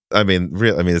 I mean,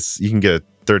 you can get a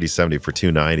 3070 for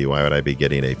 $290. Why would I be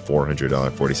getting a $400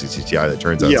 4060 Ti that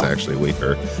turns out it's actually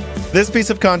weaker? This piece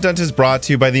of content is brought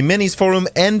to you by the Minis Forum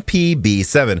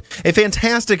NPB7, a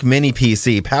fantastic mini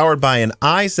PC powered by an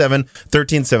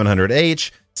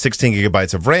i7-13700H, 16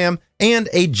 gigabytes of RAM, and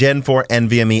a Gen 4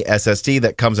 NVMe SSD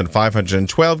that comes in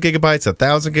 512 gigabytes,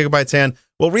 1,000 gigabytes, and,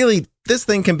 well, really, this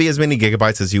thing can be as many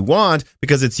gigabytes as you want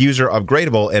because it's user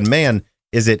upgradable, and man,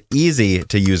 is it easy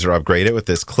to user upgrade it with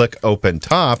this click open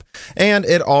top, and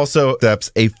it also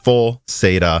accepts a full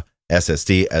SATA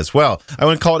SSD as well. I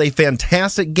wouldn't call it a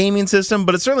fantastic gaming system,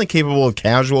 but it's certainly capable of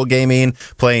casual gaming,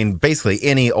 playing basically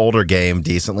any older game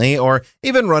decently, or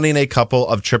even running a couple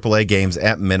of AAA games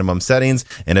at minimum settings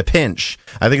in a pinch.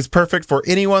 I think it's perfect for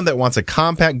anyone that wants a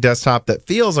compact desktop that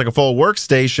feels like a full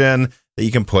workstation that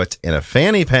you can put in a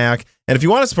fanny pack. And if you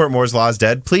want to support Moore's Law is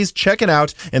Dead, please check it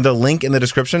out in the link in the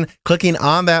description. Clicking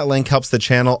on that link helps the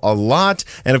channel a lot.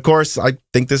 And of course, I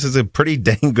think this is a pretty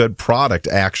dang good product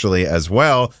actually as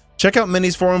well. Check out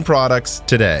Minis Forum products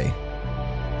today.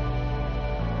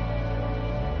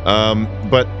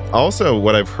 But also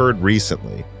what I've heard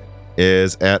recently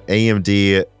is at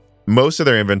AMD, most of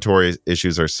their inventory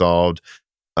issues are solved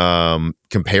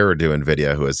compared to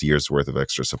Nvidia, who has years worth of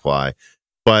extra supply.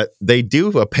 But they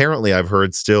do apparently, I've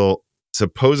heard, still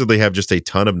supposedly have just a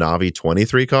ton of Navi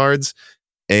 23 cards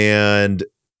and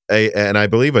I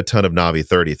believe a ton of Navi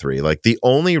 33. The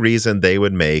only reason they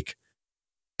would make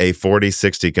a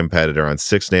 4060 competitor on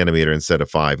 6 nanometer instead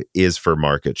of 5 is for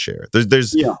market share.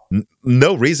 There's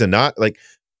no reason not.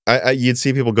 You'd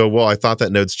see people go, well, I thought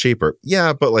that node's cheaper.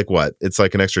 Yeah, but what? It's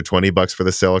an extra $20 for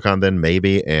the silicon then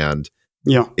maybe. And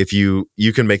if you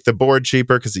can make the board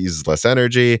cheaper because it uses less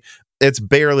energy, it's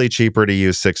barely cheaper to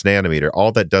use 6 nanometer.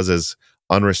 All that does is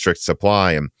unrestricted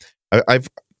supply. And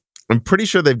I'm pretty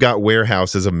sure they've got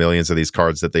warehouses of millions of these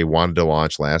cards that they wanted to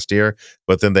launch last year,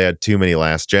 but then they had too many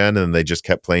last gen and they just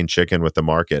kept playing chicken with the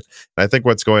market. And I think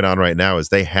what's going on right now is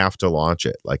they have to launch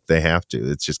it. They have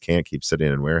to. It just can't keep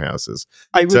sitting in warehouses.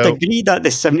 I would agree that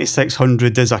the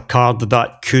 7600 is a card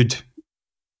that could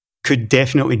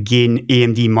definitely gain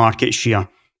AMD market share.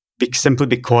 Simply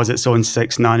because it's on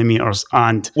 6 nanometers.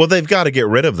 And well, they've got to get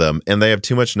rid of them, and they have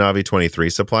too much Navi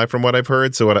 23 supply from what I've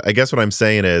heard. So I guess what I'm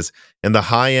saying is, in the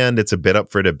high end, it's a bit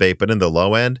up for debate, but in the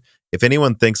low end, if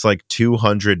anyone thinks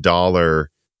 $200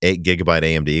 8 gigabyte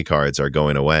AMD cards are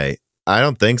going away, I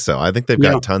don't think so. I think they've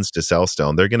got tons to sell still,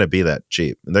 and they're going to be that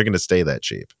cheap, and they're going to stay that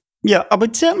cheap. Yeah, I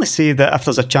would certainly say that if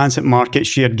there's a chance at market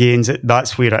share gains,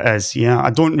 that's where it is. Yeah,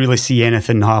 I don't really see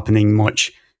anything happening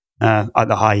much at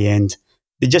the high end.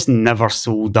 They just never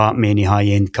sold that many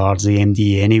high-end cards,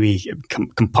 AMD, anyway,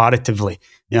 comparatively.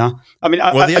 Yeah, I mean, the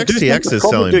XTX is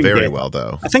selling very well,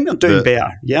 though. I think they're doing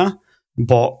better,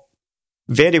 but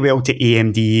very well to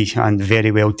AMD and very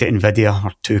well to Nvidia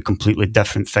are two completely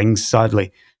different things,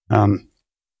 sadly.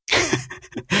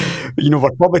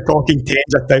 We're probably talking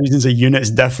tens of thousands of units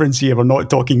difference here. We're not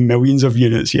talking millions of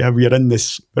units. Yeah, we're in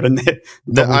the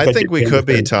No, double I digit. think we could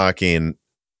be talking.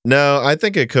 No, I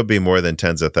think it could be more than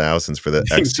tens of thousands for the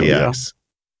I think so, yeah. XTX.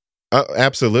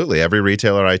 Absolutely. Every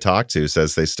retailer I talk to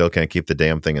says they still can't keep the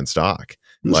damn thing in stock.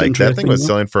 That's Like that thing was interesting,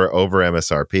 selling for over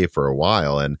MSRP for a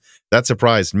while, and that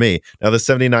surprised me. Now the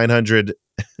 7900,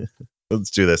 let's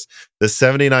do this. The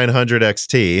 7900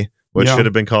 XT, which Yeah. should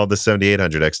have been called the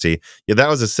 7800 XT. Yeah, that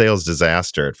was a sales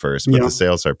disaster at first, but Yeah. the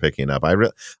sales are picking up.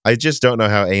 I just don't know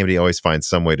how AMD always finds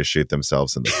some way to shoot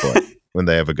themselves in the foot when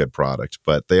they have a good product,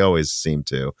 but they always seem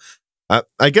to.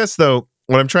 I guess though,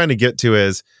 what I'm trying to get to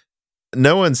is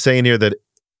no one's saying here that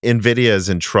Nvidia is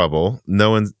in trouble. No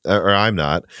one, or I'm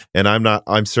not, and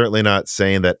I'm certainly not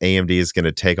saying that AMD is going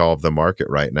to take all of the market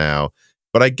right now.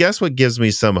 But I guess what gives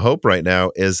me some hope right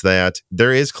now is that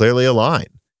there is clearly a line.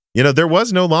 There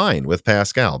was no line with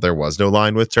Pascal. There was no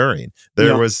line with Turing.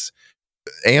 There was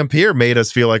Ampere made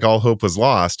us feel like all hope was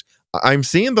lost. I'm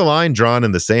seeing the line drawn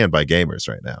in the sand by gamers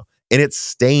right now, and it's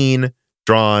staying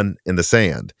drawn in the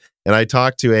sand. And I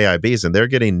talked to AIBs, and they're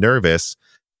getting nervous.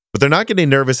 But they're not getting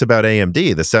nervous about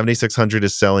AMD. The 7600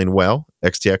 is selling well.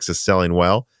 XTX is selling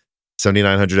well.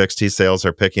 7900 XT sales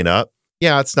are picking up.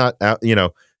 Yeah, it's not,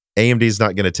 AMD is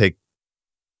not going to take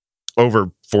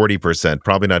over 40%,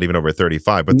 probably not even over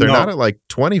 35, but they're not at like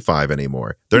 25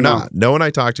 anymore. They're not. No one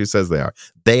I talk to says they are.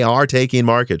 They are taking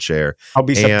market share. I'll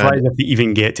be surprised if they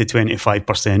even get to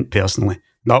 25% personally.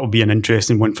 That would be an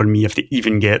interesting one for me if they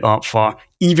even get that far,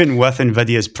 even with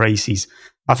Nvidia's prices.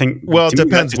 I think. Well, it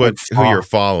depends who you're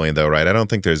following, though, right? I don't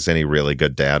think there's any really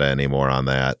good data anymore on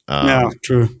that. Yeah,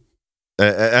 true.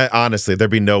 Honestly,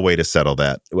 there'd be no way to settle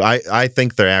that. I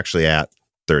think they're actually at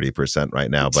 30% right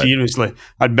now. But seriously,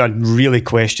 I'd really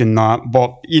question that.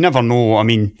 But you never know. I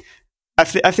mean,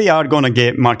 if they are going to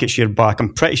get market share back,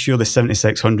 I'm pretty sure the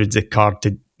 7600 is the card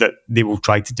that they will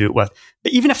try to do it with.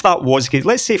 But even if that was the case,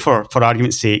 let's say for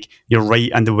argument's sake, you're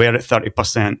right and they were at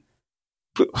 30%.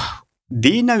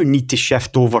 They now need to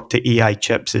shift over to AI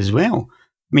chips as well.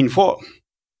 I mean, what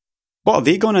are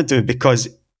they going to do? Because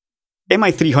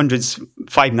MI300's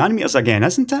 5 nanometers again,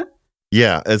 isn't it?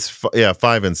 Yeah, it's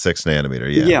 5 and 6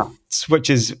 nanometer. Yeah, which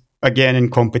is again in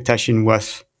competition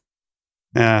with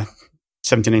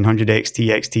 7900 XT,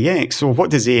 XTX. So what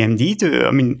does AMD do?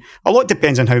 I mean, a lot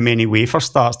depends on how many wafer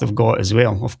starts they've got as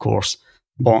well, of course.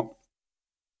 But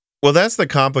well, that's the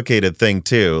complicated thing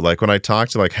too. Like when I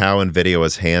talked to like how Nvidia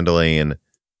was handling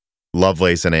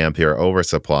Lovelace and Ampere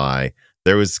oversupply,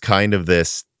 there was kind of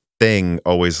this thing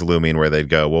always looming where they'd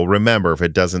go, well, remember, if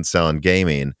it doesn't sell in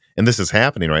gaming, and this is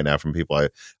happening right now from people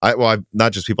I've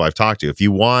not just people I've talked to. If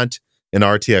you want an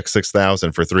RTX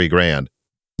 6000 for $3,000,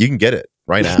 you can get it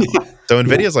right now. So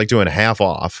Nvidia's like doing half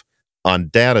off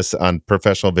on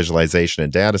professional visualization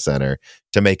and data center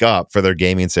to make up for their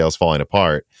gaming sales falling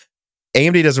apart.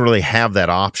 AMD doesn't really have that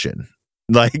option,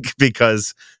 like,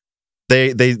 because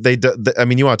they I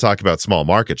mean, you want to talk about small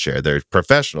market share, their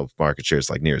professional market share is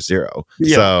like near zero.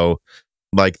 So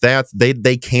like that,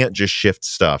 they can't just shift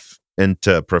stuff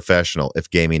into professional if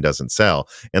gaming doesn't sell,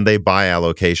 and they buy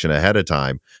allocation ahead of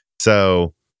time.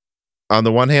 So on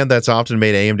the one hand, that's often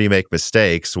made AMD make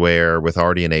mistakes where with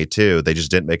RDNA 2, they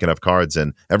just didn't make enough cards,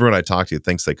 and everyone I talk to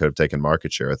thinks they could have taken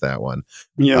market share with that one.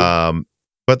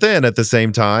 But then at the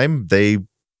same time, they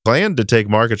planned to take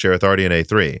market share with RDNA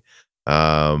 3.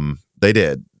 They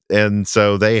did. And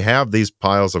so they have these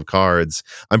piles of cards.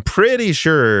 I'm pretty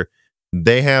sure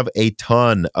they have a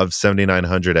ton of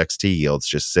 7900 XT yields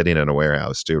just sitting in a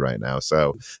warehouse too right now.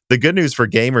 So the good news for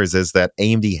gamers is that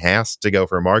AMD has to go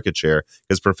for market share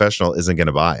because professional isn't going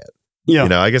to buy it.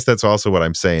 I guess that's also what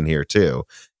I'm saying here too,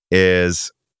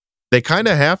 is they kind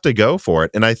of have to go for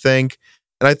it. And I think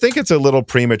it's a little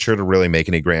premature to really make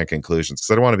any grand conclusions,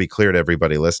 because I don't want to be clear to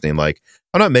everybody listening. Like,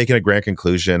 I'm not making a grand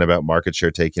conclusion about market share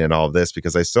taking and all of this,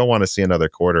 because I still want to see another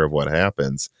quarter of what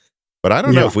happens. But I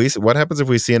don't know what happens if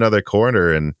we see another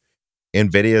quarter and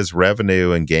Nvidia's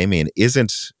revenue in gaming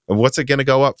what's it going to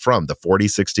go up from? The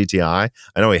 4060 Ti? I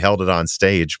know he held it on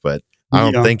stage, but I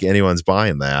don't think anyone's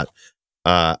buying that.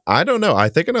 I don't know. I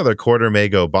think another quarter may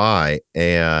go by,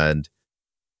 and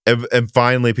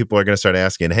finally people are going to start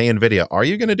asking, hey, Nvidia, are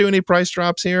you going to do any price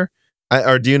drops here?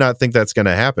 Or do you not think that's going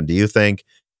to happen? Do you think,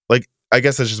 like, I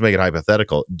guess let's just make it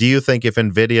hypothetical. Do you think if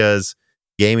Nvidia's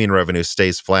gaming revenue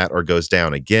stays flat or goes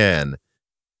down again,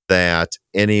 that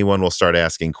anyone will start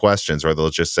asking questions, or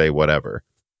they'll just say whatever?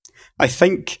 I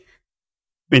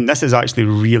mean, this is actually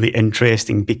really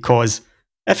interesting, because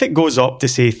if it goes up to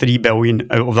say 3 billion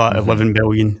out of that 11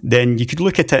 billion, then you could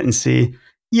look at it and say,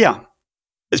 yeah,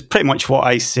 it's pretty much what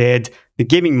I said. the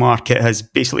gaming market has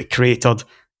basically cratered.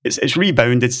 It's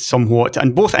rebounded somewhat,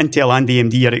 and both Intel and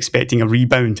AMD are expecting a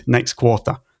rebound next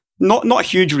quarter. Not a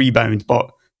huge rebound,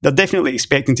 but they're definitely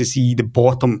expecting to see the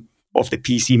bottom of the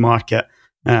PC market.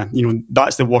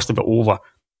 That's the worst of it over.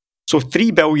 So 3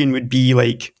 billion would be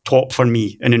like top for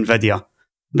me in Nvidia.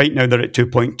 Right now they're at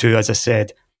 2.2, as I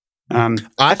said.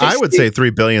 I would say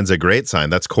 3 billion is a great sign.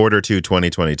 That's Q2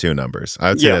 2022 numbers. I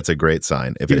would say that's a great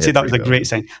sign. You would say that was a great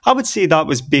sign. I would say that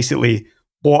was basically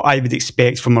what I would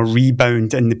expect from a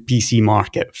rebound in the PC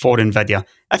market for Nvidia.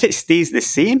 If it stays the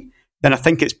same, then I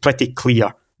think it's pretty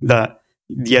clear that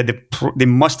they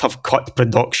must have cut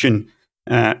production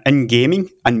in gaming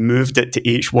and moved it to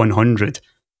H100.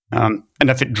 And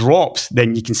if it drops,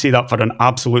 then you can say that for an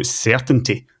absolute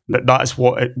certainty that is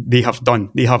what they have done.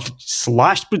 They have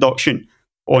slashed production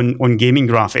on gaming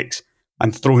graphics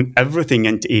and thrown everything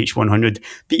into H100.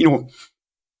 But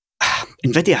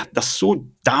Nvidia, they're so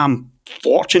damn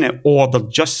fortunate, or they're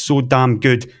just so damn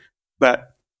good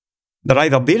that they're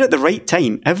either there at the right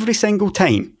time every single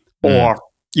time, or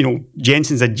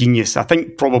Jensen's a genius. I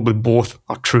think probably both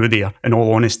are true there, in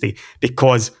all honesty,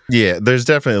 because there's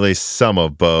definitely some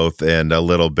of both and a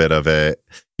little bit of it.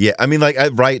 Yeah, I mean, like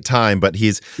at right time, but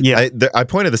I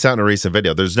pointed this out in a recent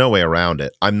video. There's no way around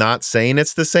it. I'm not saying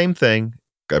it's the same thing.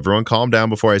 Everyone calm down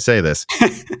before I say this.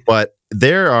 But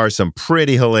there are some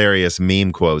pretty hilarious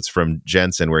meme quotes from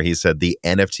Jensen where he said the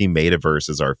NFT metaverse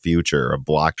is our future, of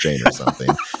blockchain or something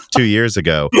 2 years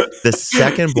ago. The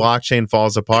second blockchain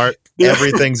falls apart,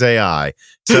 everything's AI.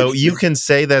 So you can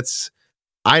say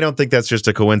I don't think that's just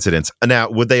a coincidence. Now,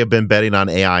 would they have been betting on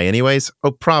AI anyways? Oh,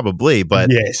 probably.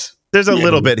 But yes. There's a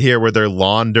little bit here where they're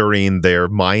laundering their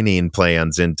mining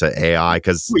plans into AI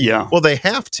because, they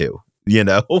have to,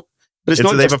 But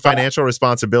they have a financial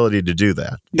responsibility to do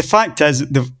that. The fact is,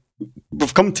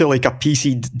 we've come to like a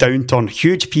PC downturn,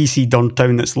 huge PC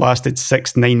downturn that's lasted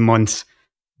 6-9 months.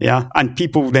 Yeah. And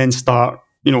people then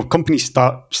companies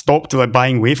stopped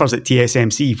buying wafers at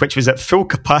TSMC, which was at full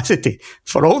capacity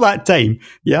for all that time.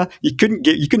 Yeah. You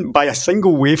couldn't buy a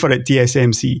single wafer at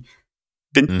TSMC.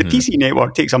 The PC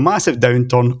network takes a massive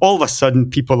downturn. All of a sudden,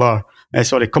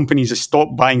 companies have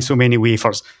stopped buying so many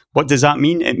wafers. What does that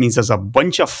mean? It means there's a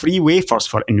bunch of free wafers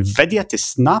for Nvidia to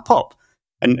snap up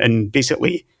and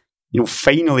basically,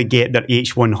 finally get their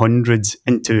H100s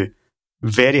into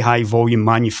very high volume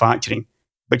manufacturing,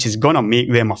 which is going to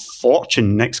make them a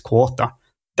fortune next quarter.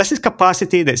 This is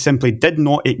capacity that simply did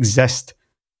not exist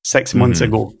 6 months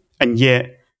ago. And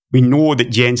yet, we know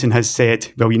that Jensen has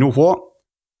said, well, you know what?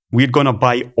 We're going to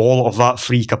buy all of that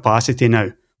free capacity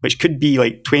now, which could be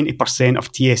like 20% of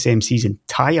TSMC's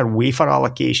entire wafer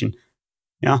allocation.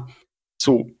 Yeah.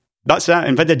 So that's that.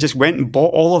 Nvidia just went and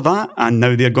bought all of that, and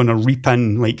now they're going to reap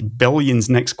in like billions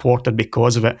next quarter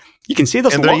because of it. You can see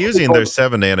they're using their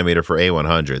 7 nanometer for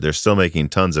A100. They're still making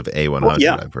tons of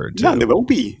A100, I've heard too. Yeah, they will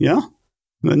be. Yeah.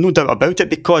 No doubt about it,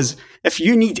 because if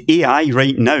you need AI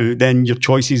right now, then your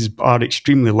choices are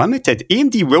extremely limited.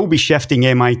 AMD will be shifting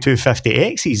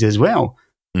MI250Xs as well,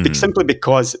 simply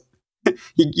because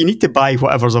you need to buy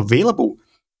whatever's available.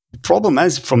 The problem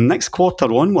is, from next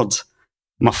quarter onwards,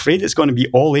 I'm afraid it's going to be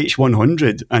all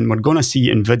H100, and we're going to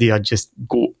see Nvidia just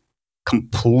go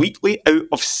completely out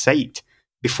of sight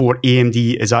before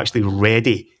AMD is actually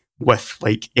ready with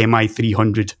like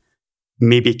MI300,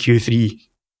 maybe Q3.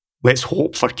 Let's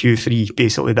hope for Q3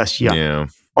 basically this year. Yeah.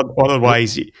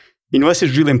 Otherwise, this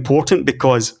is really important,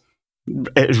 because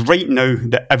it is right now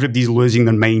that everybody's losing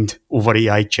their mind over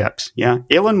AI chips. Yeah.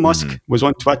 Elon Musk was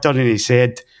on Twitter and he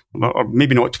said, or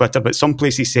maybe not Twitter, but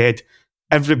someplace he said,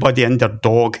 everybody and their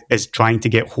dog is trying to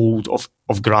get hold of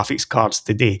graphics cards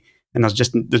today. And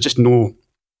there's no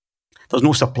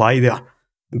supply there.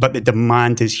 But the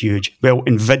demand is huge. Well,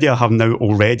 Nvidia have now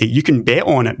already. You can bet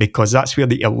on it, because that's where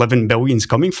the 11 billion is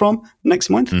coming from next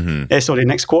month.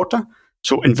 Next quarter.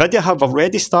 So Nvidia have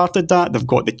already started that. They've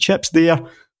got the chips there.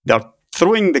 They're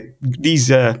throwing these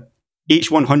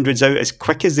H100s out as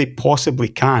quick as they possibly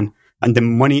can, and the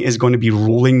money is going to be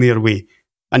rolling their way.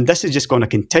 And this is just going to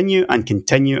continue and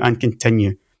continue and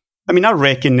continue. I mean, I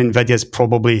reckon Nvidia's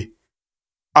probably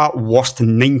at worst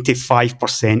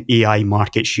 95% AI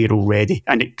market share already,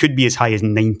 and it could be as high as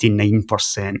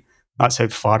 99%. That's how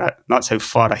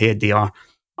far ahead they are.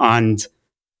 And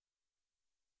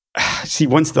see,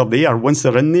 once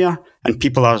they're in there, and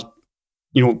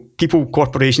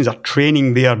corporations are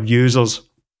training their users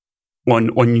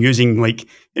on using like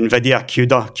Nvidia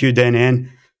QDNN,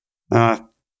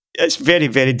 it's very,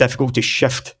 very difficult to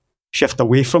shift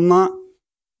away from that.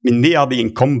 I mean, they are the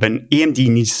incumbent. AMD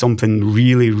needs something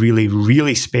really, really,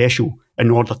 really special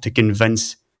in order to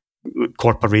convince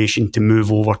corporation to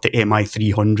move over to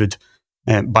MI300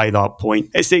 by that point.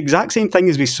 It's the exact same thing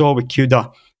as we saw with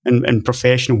CUDA and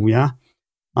Professional, yeah?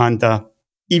 And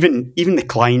even the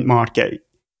client market,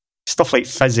 stuff like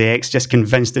PhysX just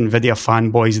convinced NVIDIA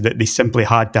fanboys that they simply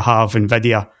had to have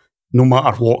NVIDIA no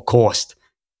matter what cost.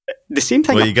 The same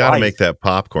thing. Well, you got to make that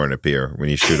popcorn appear when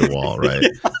you shoot a wall, right?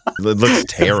 It looks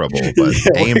terrible, but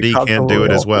AMD can't do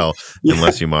it as well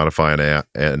unless you modify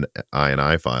an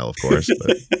INI file, of course.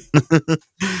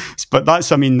 But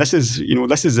that's, I mean, this is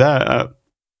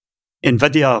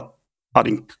NVIDIA are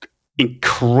in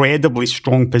incredibly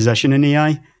strong position in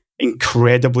AI,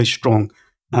 incredibly strong,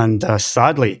 and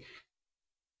sadly,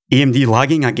 AMD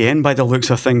lagging again by the looks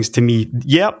of things to me.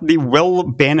 Yeah, they will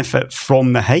benefit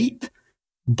from the hype,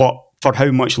 but for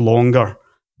how much longer?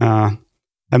 How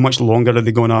much longer are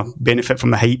they going to benefit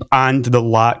from the hype and the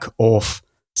lack of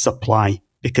supply?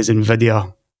 Because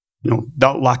NVIDIA,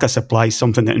 that lack of supply is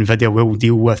something that NVIDIA will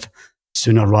deal with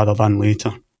sooner rather than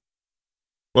later.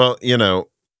 Well,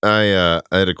 I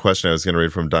had a question I was going to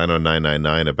read from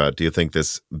Dino999 about, do you think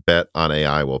this bet on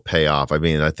AI will pay off? I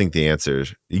mean, I think the answer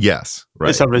is yes, right?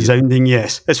 It's a resounding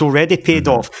yes. It's already paid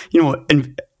off.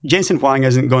 And Jensen Huang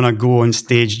isn't going to go on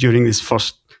stage during this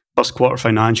first quarter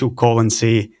financial call and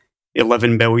say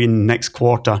 11 billion next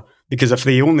quarter, because if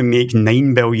they only make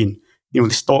 9 billion, the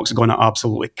stock's going to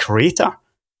absolutely crater.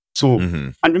 So,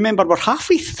 and remember, we're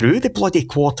halfway through the bloody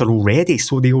quarter already,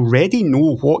 so they already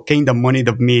know what kind of money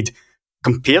they've made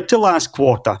compared to last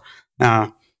quarter,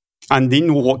 and they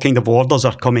know what kind of orders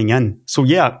are coming in. So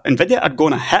yeah, NVIDIA are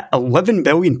going to hit $11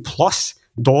 billion plus.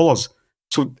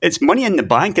 So it's money in the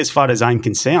bank as far as I'm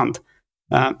concerned.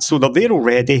 So they're there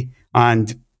already,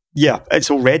 and yeah,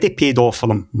 it's already paid off for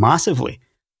them massively.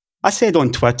 I said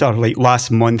on Twitter, like last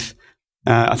month,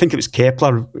 I think it was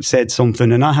Kepler said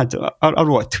something, and I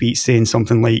wrote a tweet saying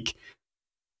something like,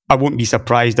 I won't be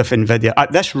surprised if NVIDIA,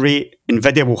 at this rate,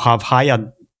 NVIDIA will have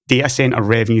higher data center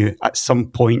revenue at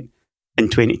some point in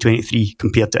 2023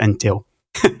 compared to Intel.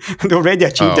 They already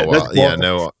achieved it this quarter.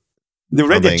 Yeah, they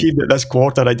already achieved it this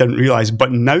quarter, I didn't realize.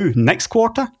 But now, next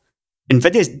quarter,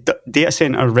 NVIDIA's data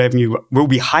center revenue will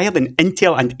be higher than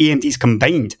Intel and AMD's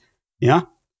combined. Yeah?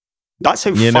 That's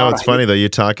how far it's funny, though, you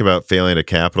talk about failing to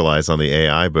capitalize on the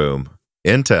AI boom.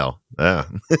 Intel, yeah.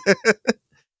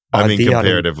 I mean,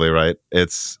 comparatively, right?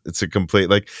 It's a complete,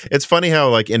 it's funny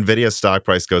how Nvidia's stock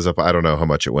price goes up. I don't know how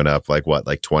much it went up, 20,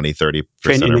 30%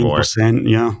 or more. 29%,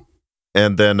 yeah.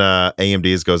 And then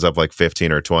AMD's goes up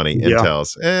 15 or 20. Yeah.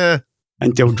 Intel's,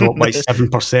 Intel dropped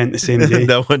 7% the same day.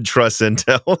 No one trusts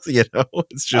Intel,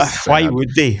 It's just why would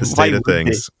they? The state of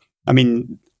things. I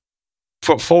mean,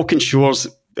 for Falcon Shores,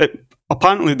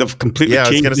 apparently they've completely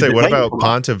changed. Yeah, I was going to say, what about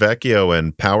Ponte Vecchio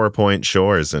and PowerPoint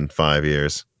Shores in 5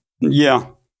 years? Yeah.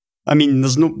 I mean,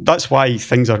 that's why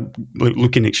things are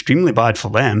looking extremely bad for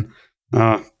them.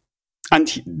 And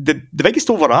the biggest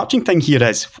overarching thing here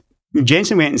is,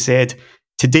 Jensen went and said,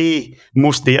 today,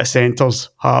 most data centers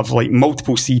have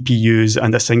multiple CPUs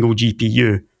and a single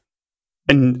GPU.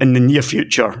 In the near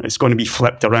future, it's going to be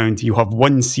flipped around. You have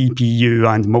one CPU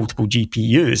and multiple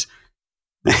GPUs.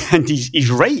 And he's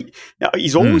right.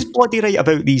 He's always bloody right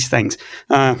about these things.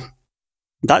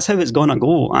 That's how it's going to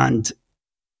go. And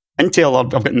Intel,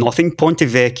 I've got nothing. Ponte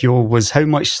Vecchio was how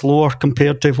much slower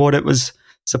compared to what it was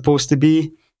supposed to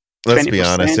be? Let's be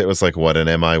honest, it was an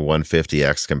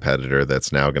MI150X competitor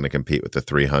that's now going to compete with the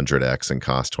 300X and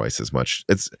cost twice as much.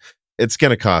 It's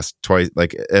going to cost twice,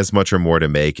 as much or more to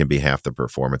make and be half the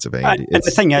performance of AMD. And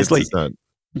the thing is,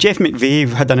 Jeff McVeigh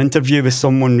had an interview with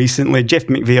someone recently, Jeff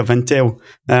McVeigh of Intel,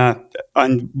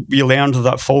 and we learned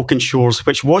that Falcon Shores,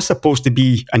 which was supposed to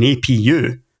be an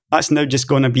APU, that's now just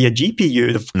going to be a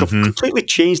GPU. They've completely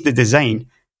changed the design.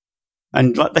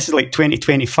 And this is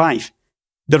 2025.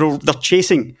 They're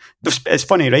chasing. It's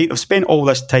funny, right? They've spent all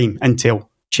this time, Intel,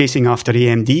 chasing after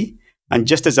AMD. And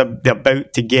just as they're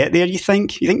about to get there, you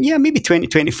think, yeah, maybe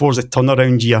 2024 is a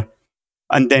turnaround year.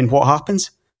 And then what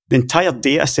happens? The entire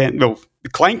data center, the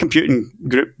client computing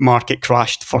group market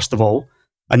crashed, first of all.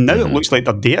 And now it looks like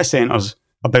their data center's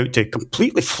about to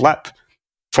completely flip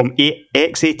from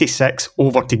x86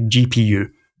 over to GPU.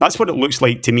 That's what it looks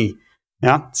like to me.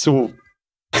 Yeah. So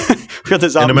where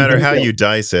does that? And no matter how you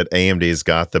dice it, AMD's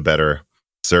got the better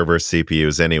server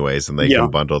CPUs anyways, and they can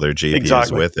bundle their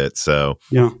GPUs with it. So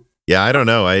yeah, I don't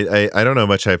know. I don't know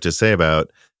much I have to say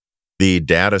about the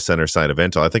data center side of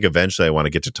Intel. I think eventually I want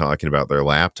to get to talking about their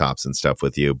laptops and stuff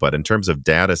with you. But in terms of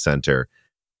data center,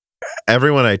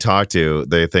 everyone I talk to,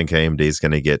 they think AMD is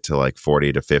going to get to like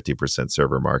 40 to 50%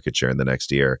 server market share in the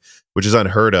next year, which is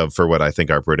unheard of for what I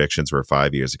think our predictions were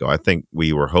 5 years ago. I think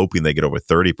we were hoping they get over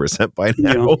 30% by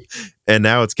now. Yeah. And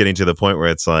now it's getting to the point where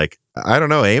it's like, I don't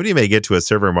know, AMD may get to a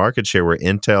server market share where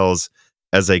Intel's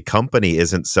as a company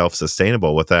isn't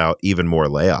self-sustainable without even more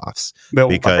layoffs, Well,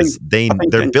 because I think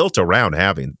they're built around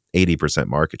having 80%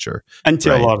 market share.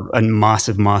 Intel are in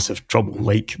massive, massive trouble.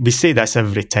 Like, we say this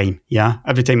every time, yeah?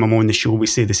 Every time I'm on the show, we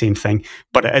say the same thing,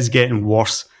 but it is getting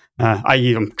worse. I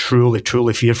am truly,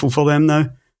 truly fearful for them now,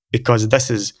 because this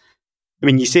is, I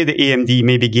mean, you say the AMD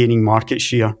may be gaining market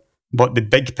share, but the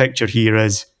big picture here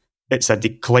is it's a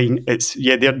decline.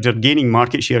 They're gaining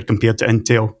market share compared to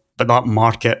Intel, but that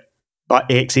market, that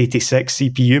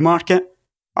x86 CPU market,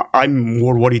 I'm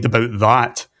more worried about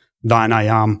that than I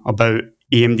am about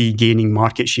AMD gaining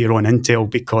market share on Intel,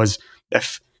 because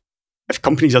if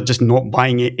companies are just not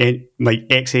buying it like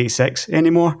x86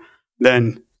 anymore,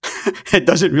 then it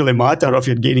doesn't really matter if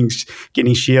you're gaining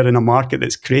share in a market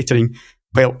that's cratering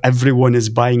while everyone is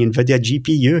buying Nvidia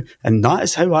GPU. And that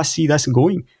is how I see this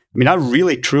going. I mean, I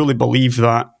really truly believe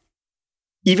that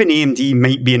even AMD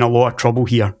might be in a lot of trouble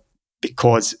here,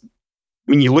 because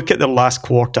when you look at their last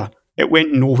quarter, it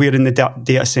went nowhere in the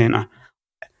data center.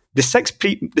 The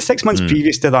 6 months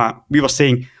previous to that, we were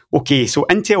saying, okay, so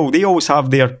Intel, they always have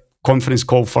their conference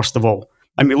call first of all.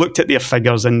 And we looked at their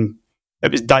figures and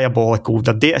it was diabolical.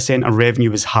 Their data center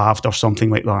revenue was halved or something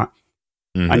like that.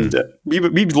 Mm-hmm. And we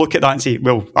would look at that and say,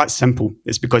 well, that's simple.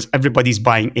 It's because everybody's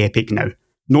buying EPYC now.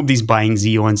 Nobody's buying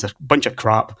Xeons, a bunch of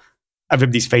crap.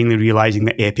 Everybody's finally realizing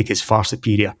that EPYC is far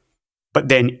superior. But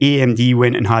then AMD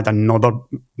went and had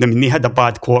they had a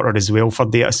bad quarter as well for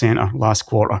data center last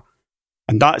quarter.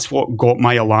 And that's what got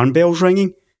my alarm bells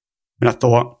ringing. And I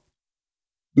thought,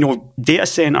 data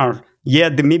center, yeah,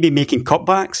 they may be making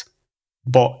cutbacks,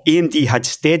 but AMD had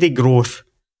steady growth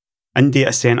in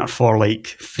data center for like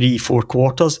 3-4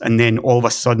 quarters, and then all of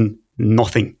a sudden,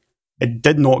 nothing. It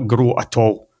did not grow at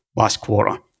all last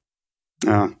quarter.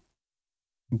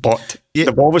 But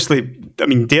they've obviously,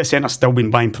 data center's still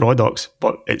been buying products,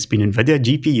 but it's been Nvidia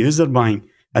GPUs they're buying.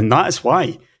 And that is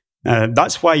why.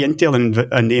 That's why Intel and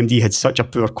AMD had such a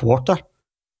poor quarter,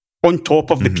 on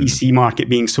top of the PC market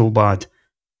being so bad.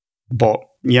 But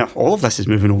yeah, all of this is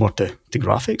moving over to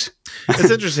graphics. It's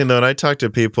interesting though, and I talked to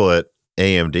people at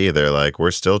AMD, they're like,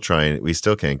 we still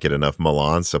can't get enough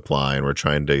Milan supply, and we're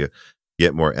trying to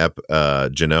get more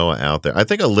Genoa out there. I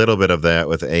think a little bit of that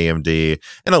with AMD,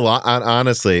 and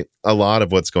honestly, a lot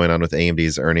of what's going on with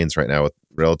AMD's earnings right now with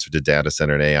relative to data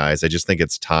center and AIs, I just think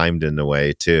it's timed in a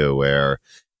way too, where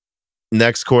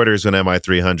next quarter is when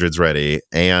MI300's ready,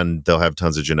 and they'll have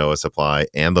tons of Genoa supply,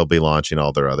 and they'll be launching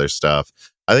all their other stuff.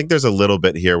 I think there's a little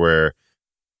bit here where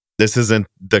this isn't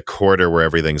the quarter where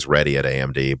everything's ready at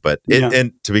AMD, but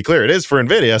and to be clear, it is for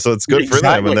Nvidia, so it's good for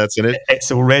them, and that's in it.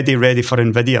 It's already ready for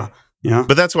Nvidia. Yeah,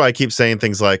 but that's why I keep saying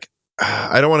things like,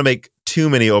 I don't want to make too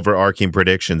many overarching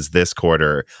predictions this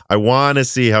quarter. I want to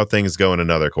see how things go in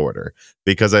another quarter,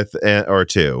 because or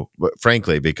two, but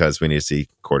frankly, because we need to see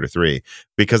quarter 3,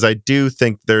 because I do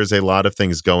think there's a lot of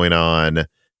things going on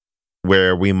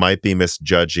where we might be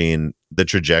misjudging the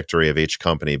trajectory of each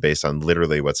company based on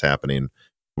literally what's happening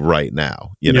right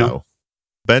now. You know,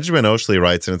 Benjamin Oshley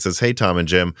writes and it says, "Hey, Tom and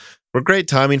Jim, we're great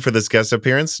timing for this guest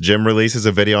appearance. Jim releases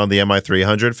a video on the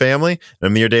MI300 family, and a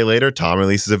mere day later, Tom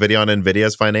releases a video on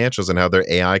Nvidia's financials and how their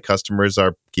AI customers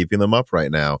are keeping them up right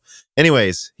now.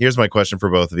 Anyways, here's my question for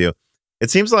both of you. It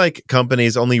seems like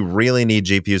companies only really need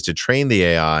GPUs to train the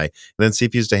AI and then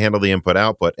CPUs to handle the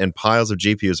input-output, and piles of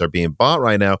GPUs are being bought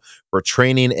right now for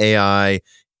training AI.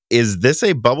 Is this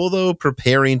a bubble, though,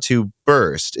 preparing to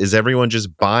burst? Is everyone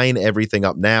just buying everything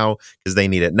up now because they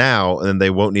need it now, and then they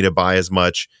won't need to buy as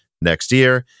much next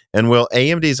year? And will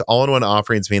AMD's all-in-one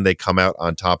offerings mean they come out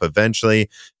on top eventually?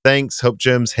 Thanks. Hope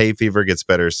Jim's hay fever gets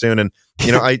better soon." And,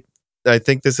 I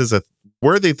think this is a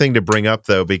worthy thing to bring up,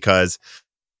 though, because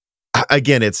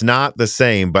again, it's not the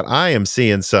same, but I am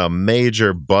seeing some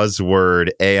major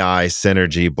buzzword AI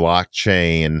synergy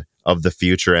blockchain of the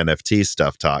future NFT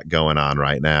stuff talk going on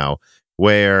right now,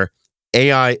 where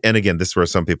AI, and again, this is where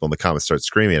some people in the comments start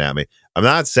screaming at me. I'm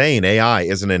not saying AI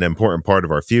isn't an important part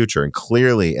of our future, and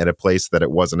clearly at a place that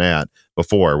it wasn't at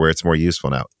before, where it's more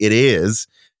useful now. It is,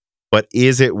 but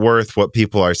is it worth what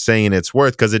people are saying it's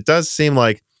worth? Because it does seem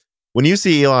like when you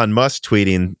see Elon Musk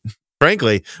tweeting,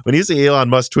 frankly, when you see Elon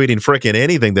Musk tweeting frickin'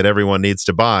 anything that everyone needs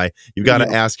to buy, you've got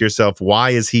to ask yourself,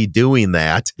 why is he doing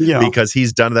that? Because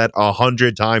he's done that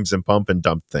 100 times in pump and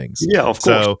dump things. Yeah, of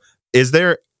course. So is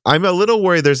there I'm a little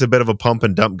worried there's a bit of a pump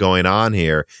and dump going on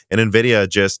here, and Nvidia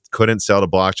just couldn't sell to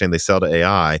blockchain. They sell to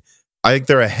AI. I think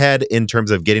they're ahead in terms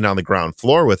of getting on the ground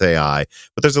floor with AI,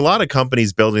 but there's a lot of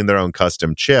companies building their own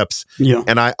custom chips. Yeah.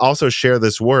 And I also share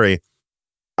this worry.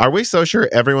 Are we so sure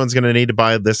everyone's going to need to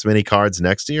buy this many cards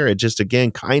next year? It just,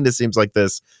 again, kind of seems like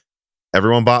this.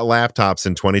 Everyone bought laptops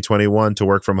in 2021 to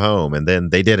work from home, and then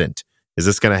they didn't. Is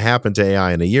this going to happen to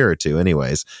AI in a year or two?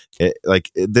 Anyways,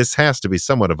 this has to be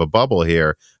somewhat of a bubble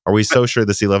here. Are we so sure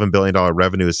this $11 billion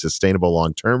revenue is sustainable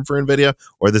long term for Nvidia,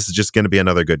 or this is just going to be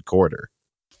another good quarter?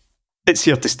 It's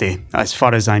here to stay, as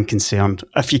far as I'm concerned.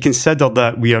 If you consider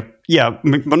that we're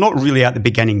not really at the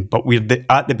beginning, but we're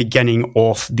at the beginning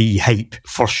of the hype,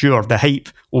 for sure. The hype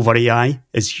over AI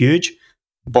is huge,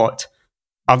 but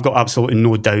I've got absolutely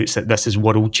no doubts that this is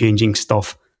world-changing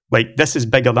stuff. Like, this is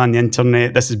bigger than the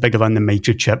internet. This is bigger than the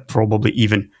microchip, probably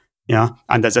even. Yeah.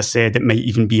 And as I said, it might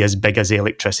even be as big as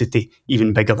electricity,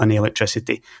 even bigger than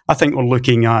electricity. I think we're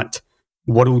looking at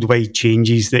worldwide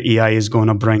changes that AI is going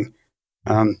to bring.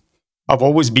 I've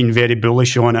always been very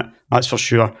bullish on it, that's for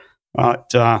sure.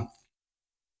 But I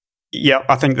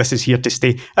think this is here to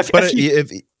stay.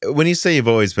 When you say you've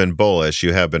always been bullish,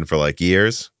 you have been for like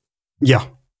years? Yeah.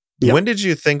 When did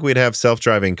you think we'd have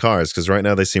self-driving cars? Because right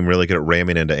now they seem really good at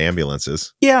ramming into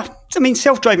ambulances. Yeah, I mean,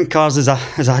 self-driving cars is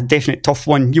a definite tough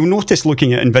one. You'll notice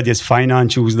looking at Nvidia's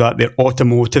financials that their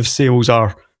automotive sales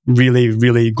are really,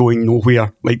 really going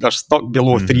nowhere. Like, they're stuck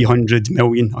below 300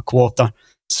 million a quarter.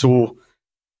 So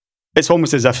it's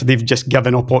almost as if they've just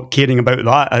given up caring about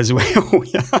that as well.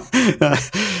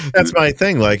 That's my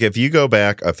thing. Like, if you go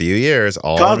back a few years,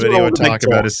 all Nvidia would talk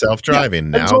about is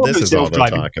self-driving. Now this is all they're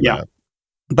talking about.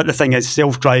 But the thing is,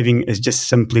 self-driving is just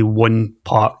simply one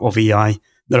part of AI.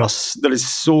 There is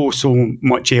so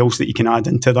much else that you can add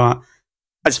into that.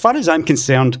 As far as I'm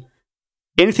concerned,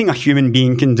 anything a human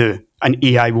being can do, an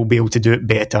AI will be able to do it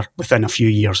better within a few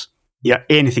years. Yeah,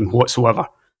 anything whatsoever.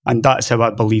 And that's how I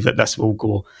believe that this will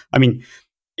go. I mean,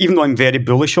 even though I'm very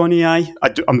bullish on AI,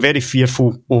 I'm very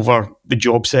fearful over the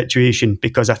job situation,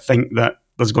 because I think that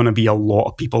there's going to be a lot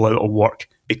of people out of work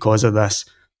because of this.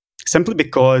 Simply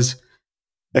because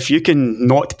if you can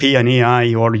not pay an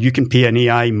AI, or you can pay an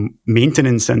AI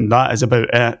maintenance and that is about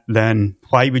it, then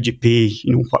why would you pay,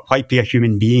 why pay a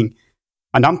human being?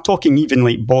 And I'm talking even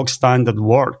like bog standard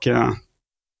work,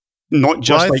 not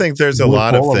just I think there's a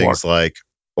lot of things like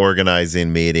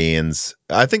organizing meetings.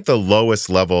 I think the lowest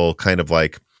level, kind of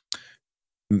like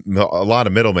a lot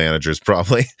of middle managers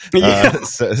probably,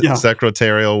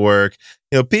 secretarial work,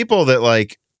 people that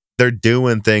like, they're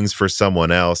doing things for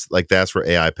someone else, like that's where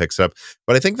AI picks up.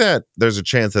 But I think that there's a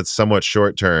chance that's somewhat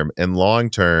short term, and long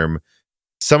term,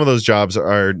 some of those jobs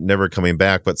are never coming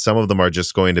back, but some of them are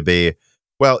just going to be,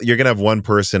 well, you're going to have one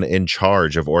person in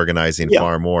charge of organizing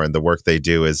far more, and the work they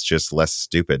do is just less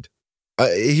stupid.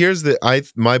 Here's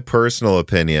my personal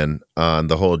opinion on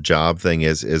the whole job thing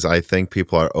is I think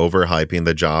people are overhyping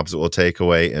the jobs it will take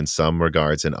away in some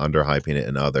regards and underhyping it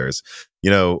in others.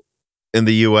 In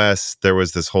the US, there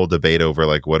was this whole debate over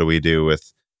like, what do we do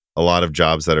with a lot of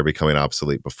jobs that are becoming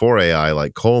obsolete before AI,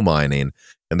 like coal mining.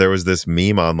 And there was this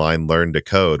meme online, learn to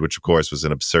code, which of course was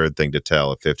an absurd thing to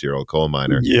tell a 50-year-old coal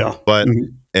miner. Yeah. But,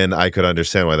 and I could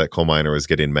understand why that coal miner was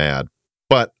getting mad.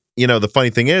 But, the funny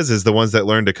thing is the ones that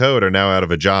learn to code are now out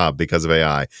of a job because of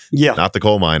AI. Yeah. Not the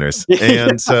coal miners.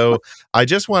 And so I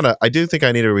do think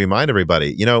I need to remind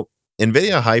everybody,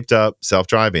 NVIDIA hyped up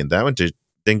self-driving. That one didn't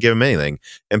give them anything.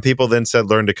 And people then said,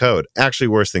 learn to code. Actually,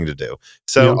 worst thing to do.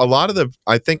 So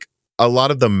I think a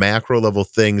lot of the macro level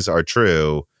things are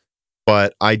true,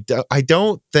 but I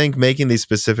don't think making these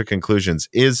specific conclusions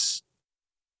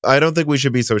I don't think we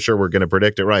should be so sure we're going to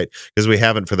predict it right, because we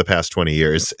haven't for the past 20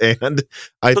 years. And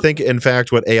I think, in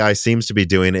fact, what AI seems to be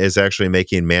doing is actually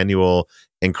making manual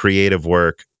and creative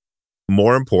work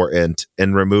more important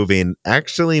and removing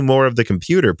actually more of the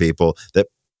computer people that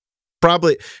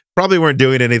probably weren't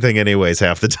doing anything anyways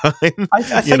half the time. I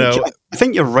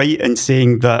think you're right in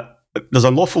saying that there's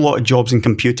an awful lot of jobs in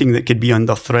computing that could be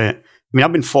under threat. I mean,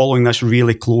 I've been following this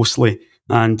really closely,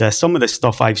 and some of the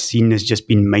stuff I've seen has just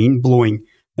been mind-blowing.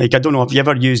 Like, I don't know, have you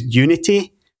ever used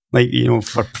Unity? Like,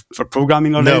 for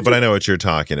programming or anything? No, but I know what you're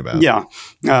talking about. Yeah.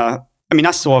 I mean,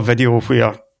 I saw a video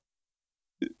where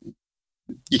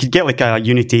you could get like a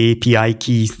Unity API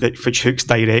key which hooks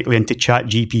directly into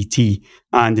ChatGPT,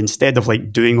 and instead of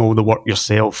like doing all the work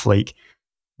yourself, like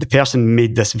the person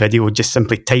made this video just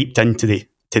simply typed into the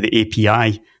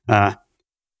API,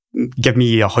 give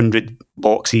me 100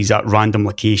 boxes at random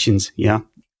locations,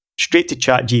 straight to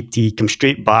ChatGPT, come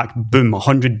straight back, boom,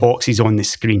 100 boxes on the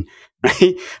screen,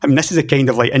 right? I mean, this is the kind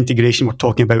of like integration we're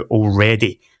talking about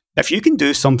already. If you can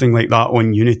do something like that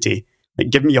on Unity, like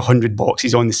give me 100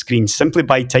 boxes on the screen simply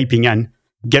by typing in,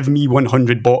 give me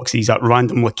 100 boxes at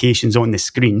random locations on the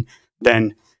screen,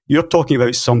 then you're talking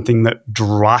about something that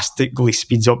drastically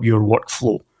speeds up your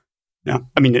workflow. Yeah.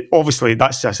 I mean, obviously,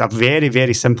 that's just a very,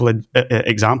 very simple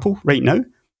example right now.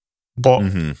 But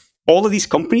all of these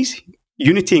companies,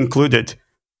 Unity included,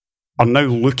 are now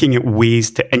looking at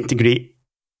ways to integrate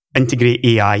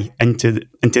AI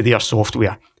into their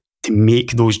software to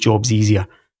make those jobs easier.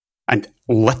 And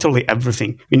literally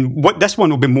everything. I mean, this one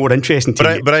will be more interesting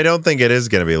to you. But I don't think it is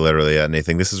going to be literally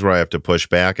anything. This is where I have to push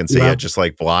back and say, yeah, just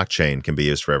like blockchain can be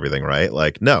used for everything, right?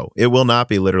 Like, no, it will not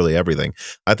be literally everything.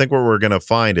 I think what we're going to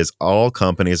find is all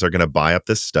companies are going to buy up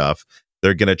this stuff.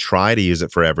 They're going to try to use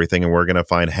it for everything, and we're going to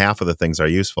find half of the things are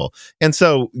useful. And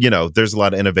so, there's a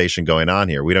lot of innovation going on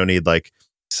here. We don't need like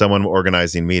someone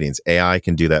organizing meetings. AI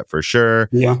can do that for sure.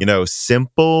 Yeah.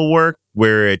 Simple work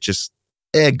where it just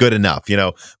good enough,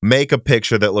 make a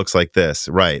picture that looks like this.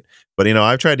 Right. But,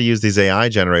 I've tried to use these AI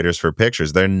generators for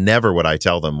pictures. They're never what I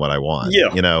tell them what I want,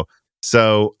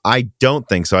 So I don't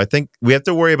think so. I think we have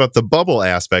to worry about the bubble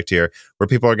aspect here where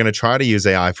people are going to try to use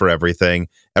AI for everything.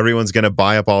 Everyone's going to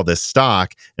buy up all this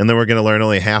stock. And then we're going to learn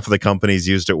only half of the companies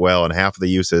used it well and half of the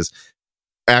uses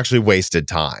actually wasted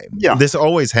time. Yeah. This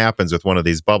always happens with one of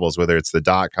these bubbles, whether it's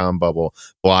the .com bubble,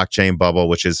 blockchain bubble,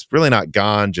 which is really not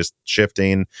gone, just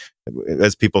shifting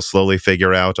as people slowly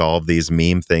figure out all of these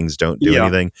meme things don't do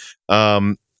anything.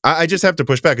 I just have to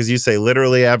push back because you say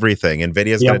literally everything.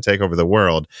 Nvidia's going to take over the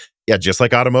world. Yeah, just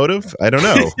like automotive. I don't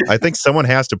know. I think someone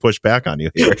has to push back on you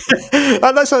here.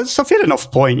 That's a fair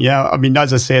enough point. Yeah. I mean,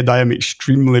 as I said, I am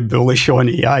extremely bullish on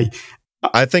AI.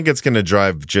 I think it's going to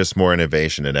drive just more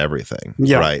innovation in everything,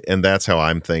 right? And that's how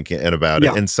I'm thinking about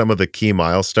it. And some of the key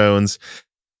milestones,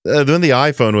 when the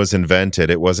iPhone was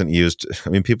invented, it wasn't used. I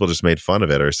mean, people just made fun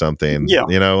of it or something. Yeah.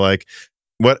 Like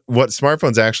what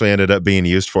smartphones actually ended up being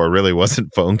used for really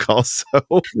wasn't phone calls.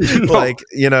 So,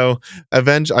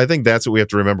 eventually, I think that's what we have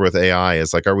to remember with AI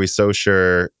is like, are we so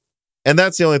sure? And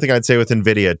that's the only thing I'd say with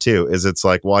Nvidia too, is it's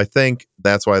like, well, I think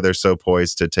that's why they're so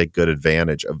poised to take good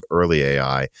advantage of early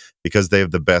AI because they have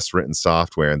the best written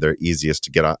software and they're easiest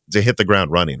to hit the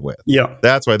ground running with. Yeah.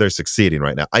 That's why they're succeeding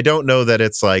right now. I don't know that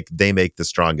it's like they make the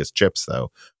strongest chips though,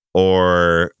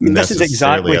 or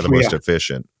necessarily are the most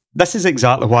efficient. This is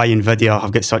exactly why Nvidia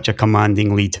have got such a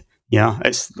commanding lead. Yeah.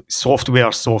 It's software.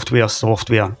 It's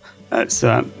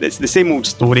the same old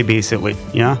story basically.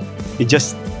 Yeah. They're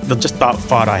just that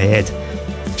far ahead.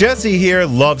 Jessie here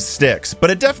loves sticks, but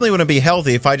it definitely wouldn't be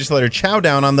healthy if I just let her chow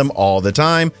down on them all the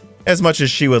time, as much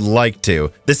as she would like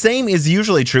to. The same is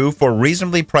usually true for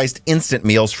reasonably priced instant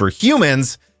meals for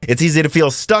humans. It's easy to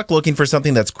feel stuck looking for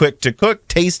something that's quick to cook,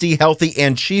 tasty, healthy,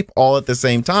 and cheap all at the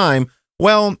same time.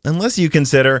 Well, unless you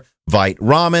consider Vite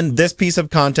Ramen. This piece of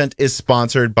content is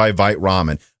sponsored by Vite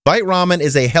Ramen. Vite Ramen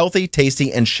is a healthy,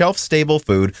 tasty, and shelf-stable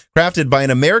food crafted by an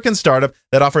American startup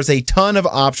that offers a ton of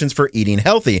options for eating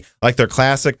healthy, like their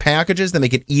classic packages that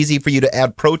make it easy for you to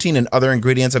add protein and other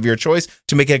ingredients of your choice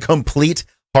to make a complete,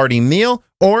 hearty meal,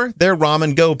 or their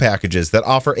Ramen Go packages that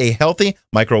offer a healthy,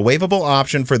 microwavable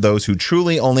option for those who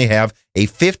truly only have a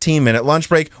 15-minute lunch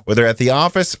break, whether at the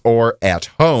office or at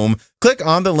home. Click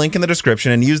on the link in the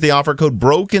description and use the offer code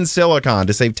BROKENSILICON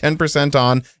to save 10%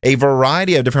 on a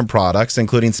variety of different products,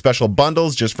 including special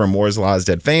bundles just for Moore's Law's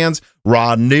Dead fans,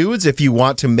 raw nudes if you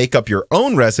want to make up your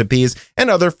own recipes,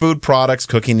 and other food products,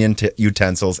 cooking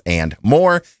utensils, and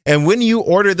more. And when you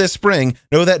order this spring,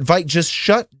 know that Vite just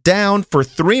shut down for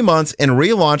 3 months and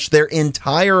relaunched their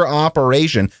entire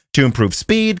operation to improve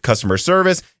speed, customer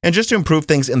service, and just to improve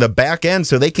things in the back end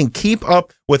so they can keep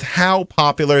up with how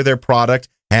popular their product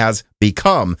has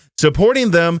become.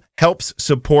 Supporting them helps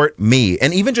support me,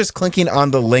 and even just clicking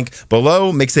on the link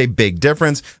below makes a big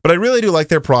difference. But I really do like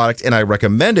their product and I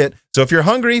recommend it. So if you're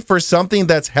hungry for something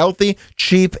that's healthy,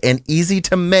 cheap, and easy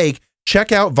to make,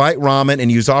 check out Vite Ramen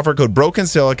and use offer code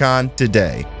BROKENSILICON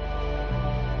today.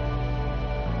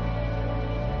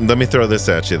 Let me throw this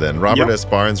at you then. Robert S.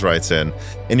 Barnes writes in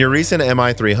your recent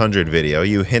MI300 video,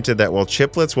 you hinted that while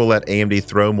chiplets will let AMD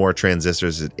throw more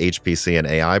transistors at HPC and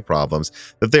AI problems,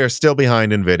 that they are still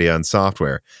behind Nvidia on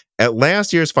software. At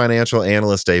last year's Financial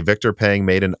Analyst Day, Victor Peng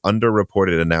made an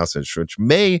underreported announcement, which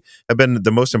may have been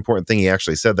the most important thing he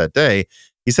actually said that day.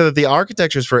 He said that the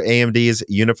architectures for AMD's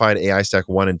Unified AI Stack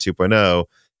 1 and 2.0.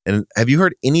 And have you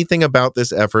heard anything about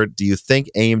this effort? Do you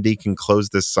think AMD can close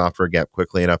this software gap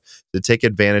quickly enough to take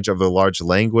advantage of the large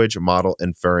language model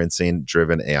inferencing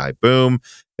driven AI boom?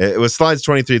 It was slides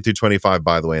 23 through 25,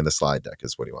 by the way, in the slide deck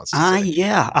is what he wants to say.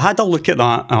 Yeah. I had a look at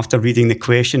that after reading the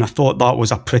question. I thought that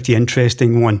was a pretty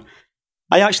interesting one.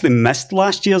 I actually missed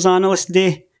last year's Analyst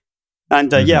Day.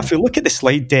 And if we look at the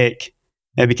slide deck,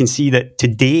 we can see that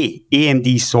today,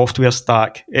 AMD's software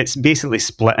stack, it's basically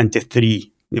split into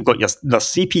three. You've got their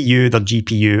CPU, their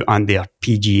GPU, and their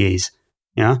PGAs.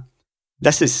 Yeah,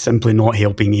 this is simply not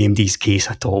helping AMD's case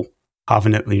at all,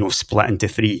 having it split into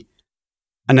three.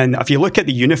 And then if you look at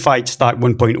the unified stack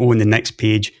 1.0 on the next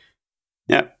page,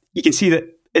 you can see that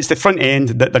it's the front end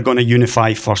that they're going to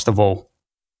unify first of all.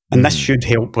 And this should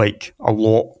help like a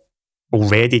lot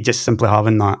already, just simply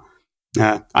having that.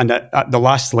 And the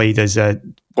last slide is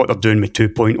what they're doing with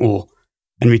 2.0.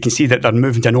 And we can see that they're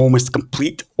moving to an almost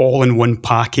complete all-in-one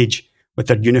package with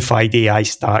their unified AI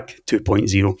stack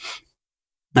 2.0.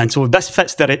 And so this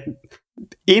fits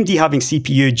AMD having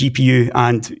CPU, GPU,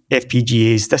 and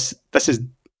FPGAs. This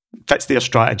fits their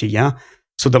strategy, yeah?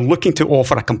 So they're looking to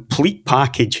offer a complete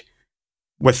package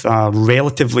with a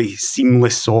relatively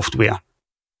seamless software.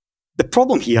 The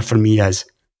problem here for me is,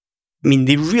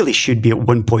 they really should be at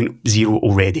 1.0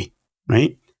 already,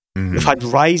 right? We've had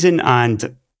Ryzen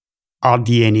and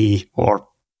RDNA or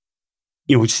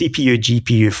CPU,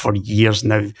 GPU for years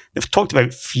now. They've talked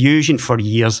about Fusion for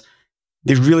years.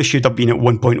 They really should have been at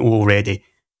 1.0 already,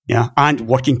 yeah, and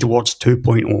working towards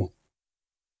 2.0.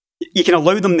 You can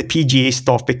allow them the PGA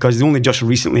stuff because they only just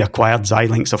recently acquired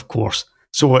Xilinx, of course.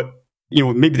 So,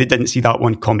 maybe they didn't see that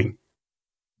one coming.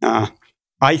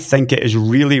 I think it is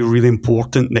really, really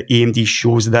important that AMD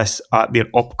shows this at their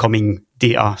upcoming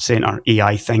data center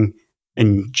AI thing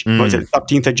in, what is it,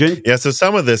 13th of June? Yeah, so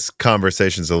some of this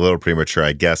conversation is a little premature,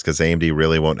 I guess, because AMD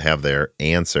really won't have their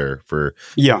answer for...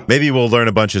 Yeah. Maybe we'll learn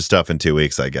a bunch of stuff in 2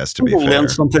 weeks, I guess, to be fair. We'll learn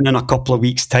something in a couple of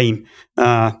weeks' time.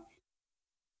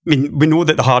 We know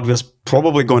that the hardware's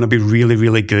probably going to be really,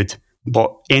 really good,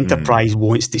 but enterprise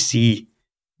wants to see,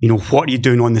 what are you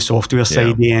doing on the software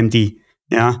side, AMD?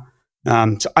 Yeah.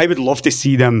 So I would love to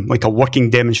see them like a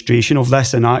working demonstration of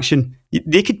this in action.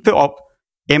 They could put up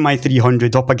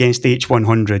MI300 up against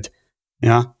H100.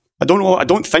 Yeah. I don't know. I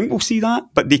don't think we'll see that,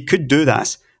 but they could do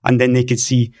this. And then they could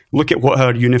see, look at what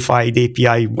our unified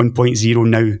API 1.0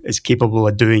 now is capable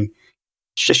of doing.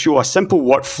 Just show a simple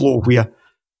workflow where,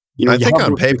 I think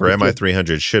on paper,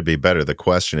 MI300 should be better. The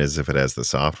question is if it has the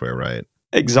software right.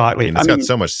 Exactly. It's got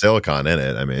so much silicon in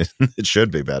it. It should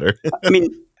be better.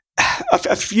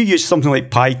 If you use something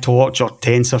like PyTorch or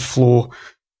TensorFlow,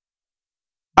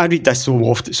 I read this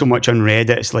so much on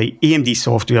Reddit, it's like AMD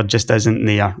software just isn't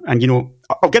there. And,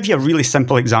 I'll give you a really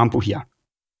simple example here.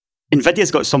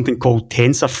 Nvidia's got something called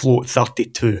TensorFlow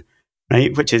 32,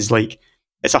 right? Which is like,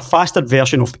 it's a faster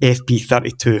version of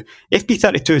FP32.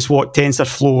 FP32 is what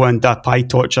TensorFlow and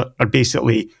PyTorch are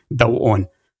basically built on.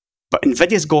 But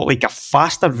Nvidia's got like a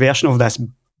faster version of this,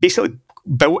 basically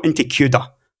built into CUDA,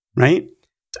 right?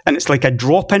 And it's like a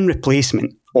drop-in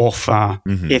replacement of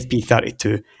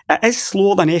FP32. It is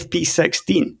slower than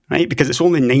FP16, right? Because it's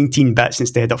only 19 bits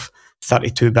instead of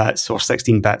 32 bits or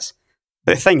 16 bits.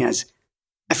 But the thing is,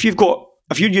 if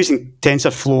you're using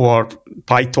TensorFlow or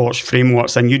PyTorch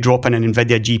frameworks and you drop in an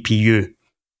NVIDIA GPU,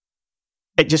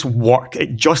 it just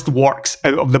works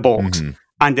out of the box,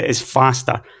 and it is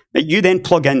faster. You then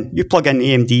plug in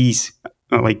AMD's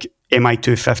like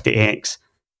MI250X.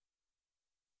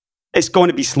 It's going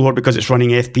to be slower because it's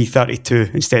running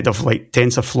FP32 instead of like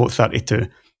TensorFlow 32,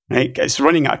 right? It's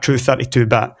running at a true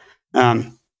 32-bit.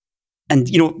 And,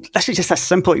 this is just a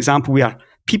simple example where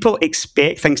people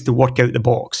expect things to work out the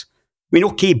box.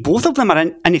 Okay, both of them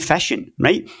are inefficient,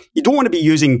 right? You don't want to be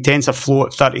using TensorFlow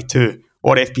at 32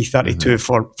 or FP32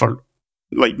 for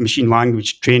like machine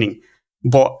language training.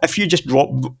 But if you just drop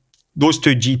those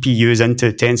two GPUs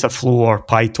into TensorFlow or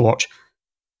PyTorch,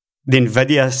 the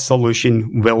NVIDIA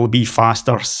solution will be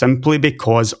faster simply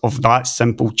because of that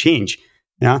simple change.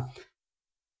 Yeah.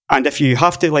 And if you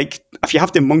have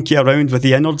to monkey around with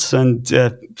the innards and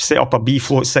set up a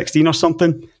bfloat 16 or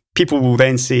something, people will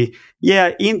then say, yeah,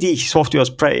 the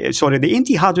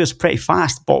AMD hardware is pretty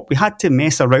fast, but we had to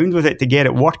mess around with it to get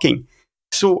it working.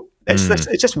 So it's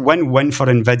just win-win for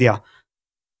NVIDIA.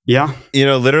 Yeah.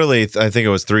 Literally, I think it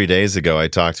was 3 days ago, I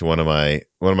talked to one of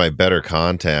my better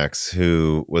contacts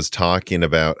who was talking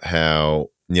about how,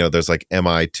 there's like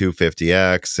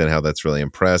MI250X and how that's really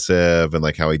impressive and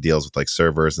like how he deals with like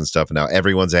servers and stuff. And now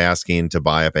everyone's asking to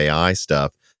buy up AI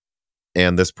stuff.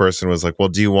 And this person was like, well,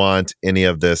 do you want any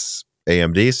of this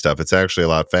AMD stuff? It's actually a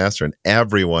lot faster. And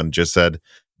everyone just said,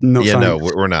 no,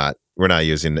 we're not. We're not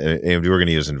using AMD. We're going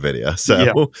to use Nvidia.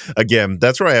 So again,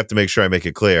 that's where I have to make sure I make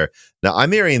it clear. Now,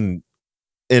 I'm hearing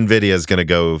Nvidia is going to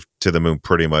go to the moon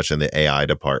pretty much in the AI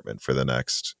department for the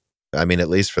next, at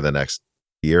least for the next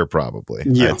year, probably.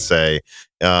 I'd say.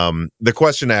 The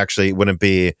question actually wouldn't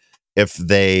be, if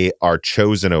they are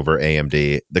chosen over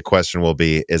AMD, the question will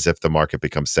be is if the market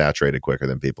becomes saturated quicker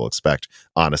than people expect.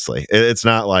 Honestly, it's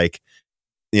not like,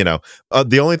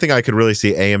 the only thing I could really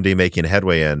see AMD making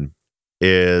headway in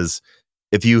is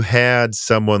if you had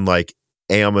someone like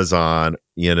Amazon,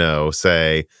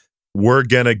 say, we're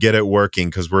going to get it working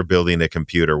because we're building a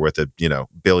computer with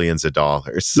billions of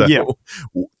dollars. So Yeah.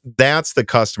 that's the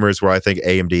customers where I think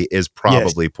AMD is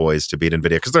probably poised to beat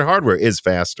Nvidia because their hardware is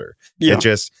faster. Yeah. It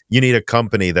just, you need a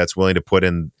company that's willing to put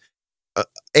in,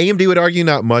 AMD would argue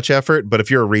not much effort, but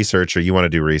if you're a researcher, you want to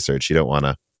do research. You don't want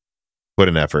to put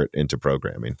an effort into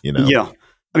programming, Yeah.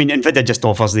 I mean, Nvidia just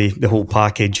offers the whole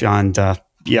package, and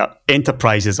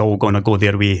enterprise is all going to go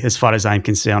their way as far as I'm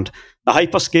concerned. The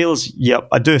hyperscales,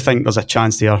 I do think there's a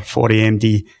chance there for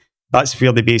AMD. That's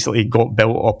where they basically got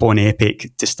built up on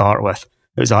Epic to start with.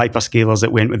 It was the hyperscalers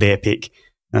that went with Epic.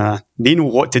 They know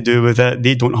what to do with it.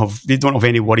 They don't have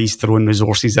any worries throwing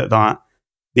resources at that.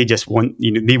 They just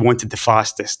they wanted the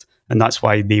fastest, and that's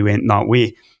why they went that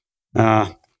way.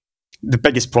 The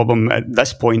biggest problem at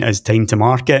this point is time to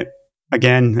market.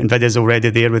 Again, Nvidia's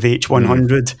already there with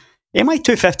H100.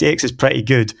 MI250X is pretty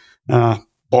good,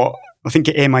 but I think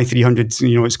at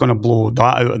MI300, it's going to blow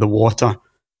that out of the water.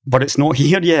 But it's not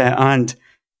here yet, and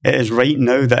it is right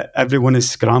now that everyone is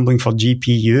scrambling for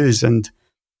GPUs, and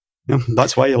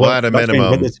that's why at a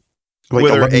minimum,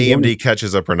 whether AMD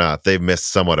catches up or not, they've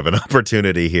missed somewhat of an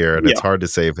opportunity here, and it's hard to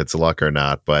say if it's luck or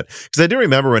not. But because I do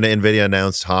remember when Nvidia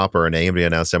announced Hopper and AMD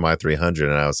announced MI300,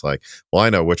 and I was like, well, I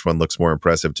know which one looks more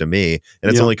impressive to me, and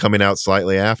it's only coming out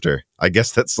slightly after. I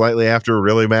guess that slightly after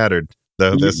really mattered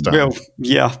though this time. Well,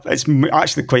 it's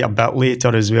actually quite a bit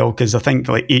later as well, because I think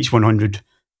like H100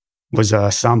 was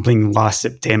sampling last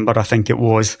September, I think it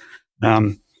was.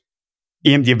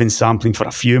 AMD have been sampling for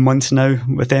a few months now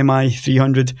with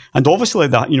MI300. And obviously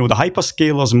the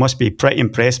hyperscalers must be pretty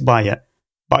impressed by it.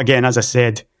 But again, as I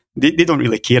said, they don't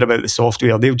really care about the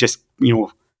software. They'll just,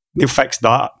 they'll fix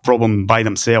that problem by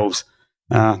themselves.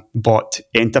 But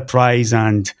enterprise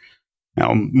and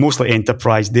mostly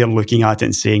enterprise, they're looking at it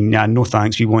and saying, nah, no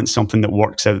thanks. We want something that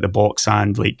works out of the box,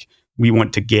 and we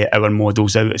want to get our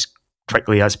models out as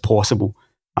quickly as possible.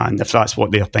 And if that's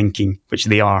what they're thinking, which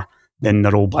they are, then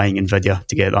they're all buying Nvidia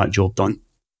to get that job done.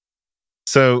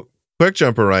 So Quick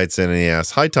Jumper writes in and he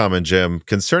asks, hi, Tom and Jim.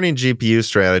 Concerning GPU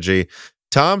strategy,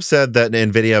 Tom said that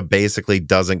Nvidia basically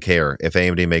doesn't care if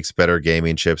AMD makes better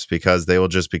gaming chips because they will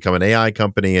just become an AI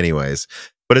company anyways.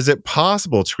 But is it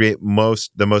possible to create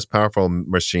the most powerful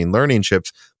machine learning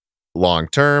chips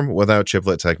long-term without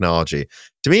chiplet technology?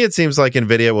 To me, it seems like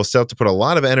Nvidia will still have to put a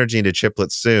lot of energy into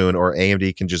chiplets soon, or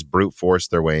AMD can just brute force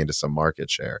their way into some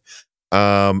market share.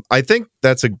 I think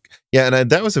that's and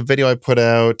that was a video I put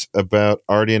out about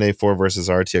RDNA 4 versus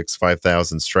RTX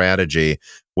 5000 strategy,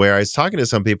 where I was talking to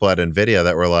some people at Nvidia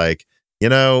that were like,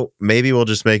 maybe we'll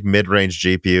just make mid-range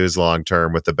GPUs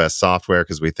long-term with the best software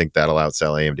because we think that'll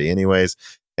outsell AMD anyways.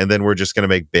 And then we're just going to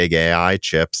make big AI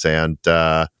chips. And,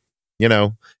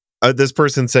 this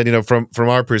person said, from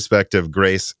our perspective,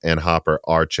 Grace and Hopper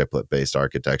are chiplet-based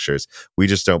architectures. We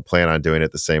just don't plan on doing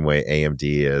it the same way AMD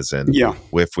is. And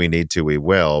if we need to, we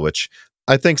will, which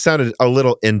I think sounded a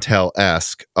little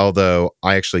Intel-esque, although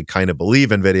I actually kind of believe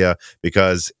NVIDIA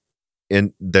because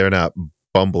they're not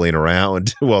bumbling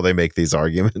around while they make these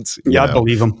arguments. I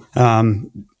believe them.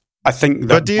 I think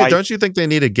that... But don't you think they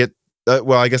need to get...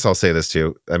 well, I guess I'll say this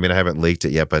too. I mean, I haven't leaked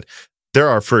it yet, but there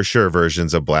are for sure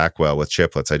versions of Blackwell with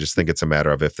chiplets. I just think it's a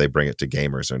matter of if they bring it to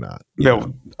gamers or not.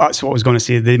 Well, that's what I was going to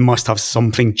say. They must have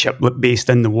something chiplet-based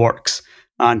in the works,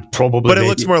 and probably... But it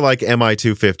looks more like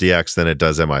MI250X than it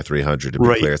does MI300, to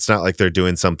be clear. It's not like they're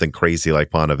doing something crazy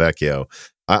like Ponte Vecchio.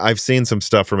 I've seen some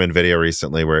stuff from NVIDIA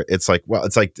recently where it's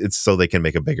so they can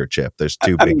make a bigger chip. There's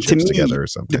two big chips together or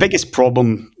something. The biggest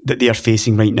problem that they are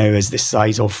facing right now is the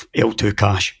size of L2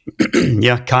 cache.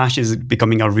 Cache is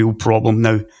becoming a real problem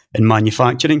now in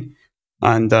manufacturing,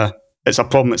 and it's a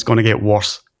problem that's going to get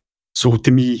worse. So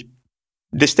to me,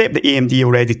 the step that AMD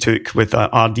already took with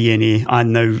RDNA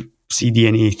and now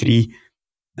CDNA 3,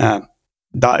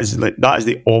 that is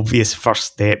the obvious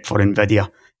first step for NVIDIA.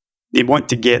 They want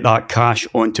to get that cache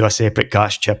onto a separate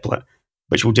cache chiplet,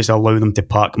 which will just allow them to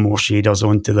pack more shaders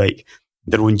onto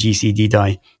their own GCD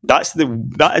die. That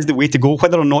is the way to go.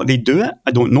 Whether or not they do it,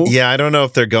 I don't know. Yeah, I don't know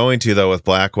if they're going to, though, with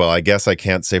Blackwell. I guess I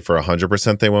can't say for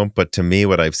 100% they won't, but to me,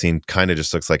 what I've seen kind of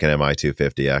just looks like an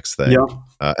MI250X thing.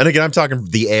 Yeah. And again, I'm talking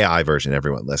the AI version,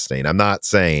 everyone listening. I'm not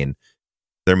saying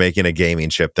they're making a gaming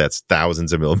chip that's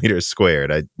thousands of millimeters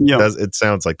squared. It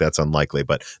sounds like that's unlikely,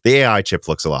 but the AI chip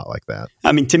looks a lot like that.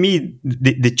 I mean, to me,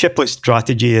 the chiplet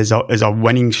strategy is a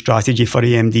winning strategy for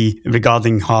AMD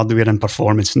regarding hardware and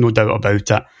performance, no doubt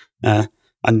about it.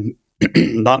 And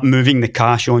that moving the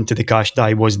cache onto the cache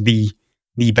die was the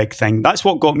big thing. That's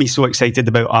what got me so excited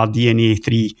about RDNA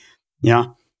 3. Yeah,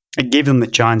 it gave them the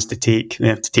chance to take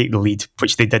the lead,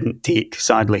 which they didn't take,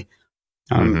 sadly.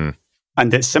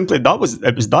 And it's simply it was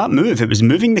that move. It was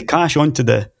moving the cache onto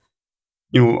the,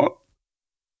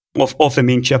 off the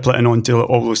main chiplet and onto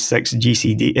all those 6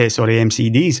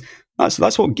 MCDs.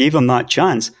 That's what gave them that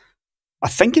chance. I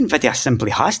think Nvidia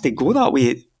simply has to go that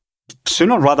way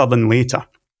sooner rather than later.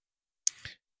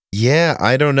 Yeah,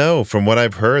 I don't know. From what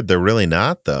I've heard, they're really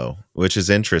not, though, which is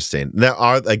interesting.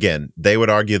 Now, again, they would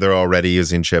argue they're already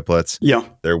using chiplets. Yeah.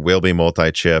 There will be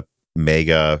multi-chip,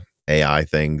 mega AI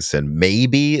things, and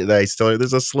maybe there's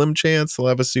a slim chance they'll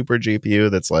have a super GPU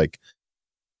that's like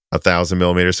 1,000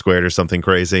 millimeters squared or something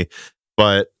crazy.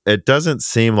 But it doesn't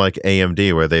seem like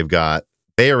AMD, where they've got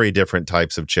very different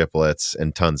types of chiplets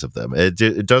and tons of them.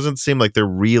 It doesn't seem like they're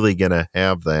really going to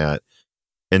have that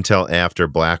until after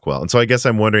Blackwell. And so I guess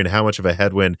I'm wondering how much of a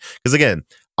headwind, because again,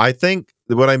 I think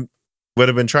what I've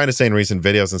been trying to say in recent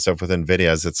videos and stuff with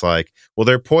Nvidia is it's like, well,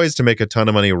 they're poised to make a ton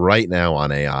of money right now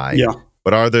on AI. Yeah.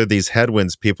 But are there these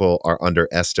headwinds people are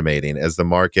underestimating as the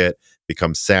market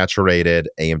becomes saturated?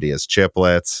 AMD has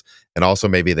chiplets, and also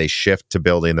maybe they shift to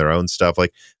building their own stuff.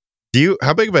 Like,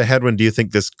 how big of a headwind do you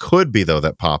think this could be, though,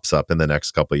 that pops up in the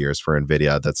next couple of years for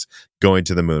Nvidia that's going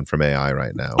to the moon from AI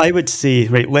right now? I would say,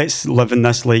 right, let's live in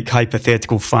this like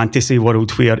hypothetical fantasy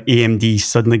world where AMD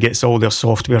suddenly gets all their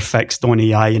software fixed on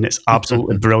AI and it's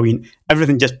absolutely brilliant.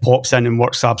 Everything just pops in and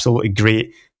works absolutely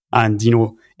great. And,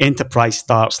 enterprise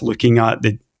starts looking at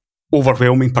the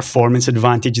overwhelming performance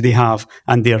advantage they have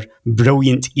and their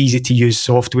brilliant, easy-to-use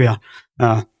software.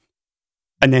 And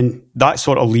then that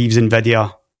sort of leaves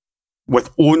Nvidia with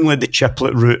only the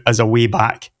chiplet route as a way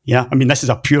back. Yeah, I mean, this is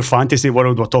a pure fantasy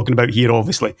world we're talking about here,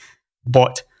 obviously.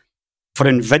 But for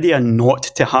Nvidia not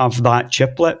to have that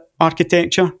chiplet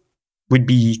architecture would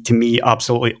be, to me,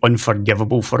 absolutely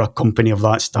unforgivable for a company of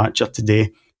that stature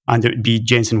today. And it would be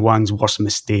Jensen Huang's worst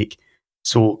mistake.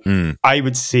 So I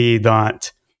would say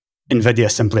that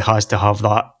Nvidia simply has to have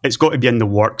that. It's got to be in the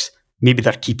works. Maybe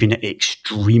they're keeping it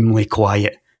extremely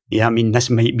quiet. Yeah, I mean,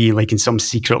 this might be like in some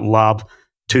secret lab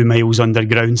 2 miles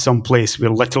underground someplace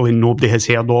where literally nobody has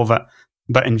heard of it.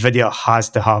 But Nvidia has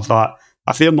to have that.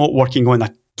 If they're not working on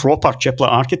a proper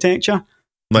chiplet architecture,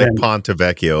 like Ponte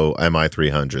Vecchio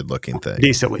MI300 looking thing.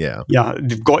 Basically. Yeah,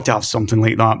 they've got to have something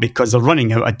like that because they're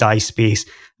running out of die space.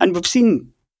 And we've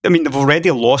seen, I mean, they've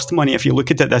already lost money. If you look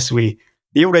at it this way,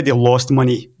 they already lost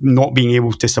money not being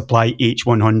able to supply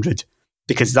H100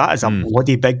 because that is a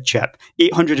bloody big chip.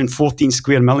 814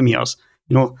 square millimeters.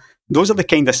 Those are the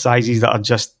kind of sizes that are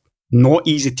just not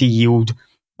easy to yield,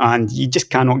 and you just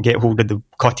cannot get hold of the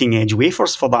cutting edge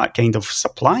wafers for that kind of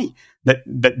supply. That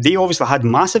they obviously had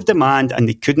massive demand and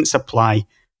they couldn't supply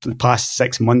for the past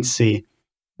 6 months, say.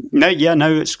 Now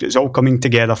it's all coming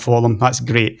together for them. That's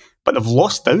great. But they've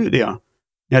lost out there.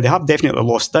 Yeah, they have definitely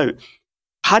lost out.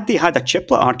 Had they had a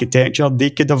chiplet architecture,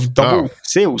 they could have doubled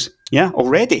sales. Yeah,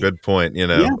 already. Good point,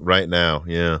 right now.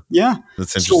 Yeah. Yeah.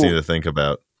 That's interesting to think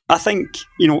about. I think,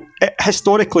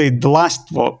 historically, the last,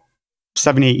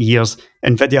 7-8 years,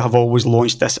 Nvidia have always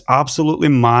launched this absolutely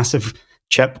massive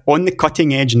chip on the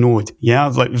cutting edge node. Yeah,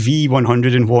 like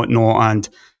V100 and whatnot. And,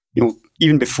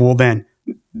 even before then,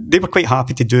 they were quite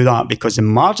happy to do that because the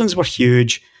margins were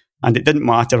huge and it didn't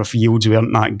matter if yields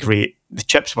weren't that great. The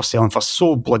chips were selling for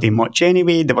so bloody much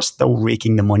anyway, they were still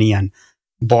raking the money in.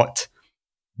 But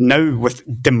now with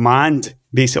demand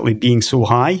basically being so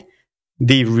high,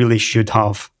 they really should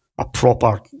have a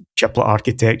proper chiplet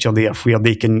architecture there where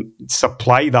they can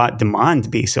supply that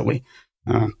demand basically.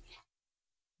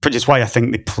 Which is why I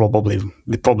think they probably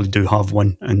do have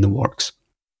one in the works.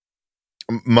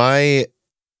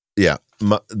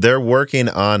 They're working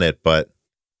on it, but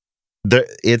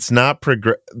it's not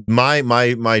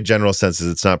my general sense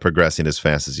is it's not progressing as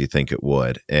fast as you think it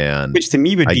would, and which to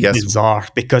me would be bizarre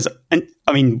because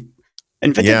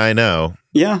Nvidia, yeah, I know.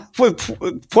 Yeah, what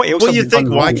else? Well, you think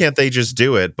why can't they just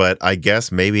do it? But I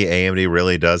guess maybe AMD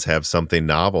really does have something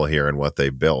novel here in what they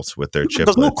built with their chiplets.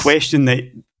 There's no question that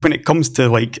when it comes to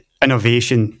like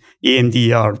innovation,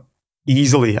 AMD are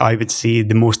easily, I would say,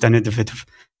 the most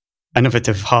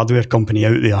innovative hardware company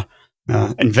out there.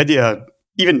 Nvidia,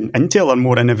 even Intel are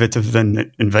more innovative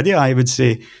than Nvidia, I would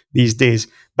say, these days.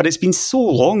 But it's been so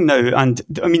long now, and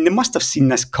I mean, they must have seen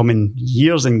this coming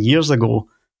years and years ago.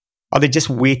 Are they just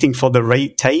waiting for the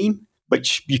right time?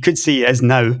 which you could say is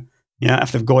now. Yeah,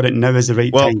 if they've got it now is the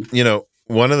right Well, time.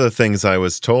 one of the things I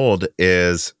was told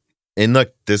is, and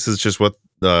look, this is just what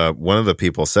one of the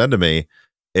people said to me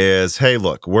is, hey,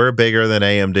 look, we're bigger than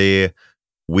AMD.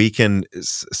 We can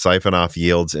siphon off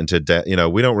yields into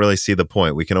we don't really see the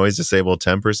point. We can always disable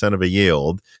 10% of a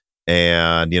yield,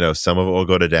 and some of it will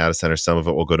go to data center, some of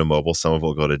it will go to mobile, some of it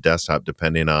will go to desktop,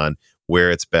 depending on where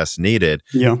it's best needed.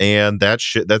 Yeah. And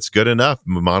that's good enough.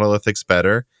 Monolithic's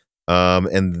better.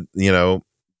 And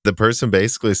the person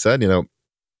basically said,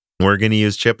 we're going to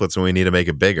use chiplets when we need to make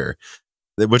it bigger,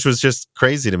 which was just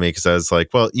crazy to me, because I was like,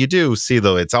 well, you do see,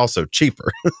 though, it's also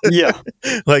cheaper. Yeah.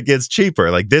 Like, it's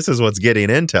cheaper. Like, this is what's getting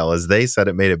Intel, is they said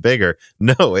it made it bigger.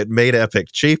 No, it made Epic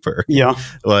cheaper. Yeah.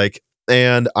 Like,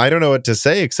 and I don't know what to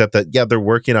say except that, yeah, they're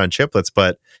working on chiplets,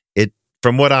 but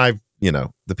from what I've,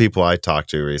 the people I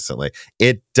talked to recently,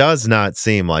 it does not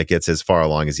seem like it's as far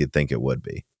along as you'd think it would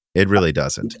be. It really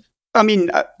doesn't. I mean,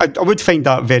 I would find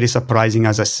that very surprising,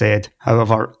 as I said.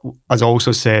 However, as I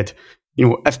also said,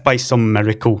 if by some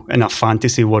miracle in a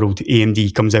fantasy world,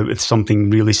 AMD comes out with something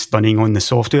really stunning on the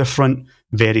software front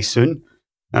very soon,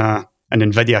 and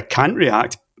Nvidia can't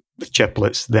react with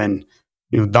chiplets, then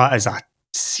that is a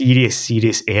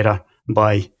serious error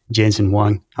by Jensen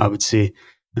Huang, I would say.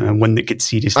 One that could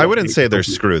seriously... I wouldn't say they're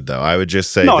screwed, though. I would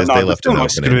just say they left an opening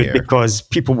screwed here. Because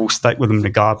people will stick with them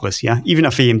regardless, yeah? Even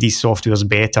if AMD's software is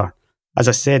better. As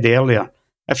I said earlier,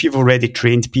 if you've already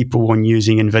trained people on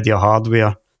using NVIDIA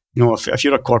hardware, if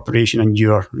you're a corporation and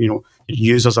your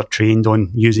users are trained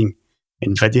on using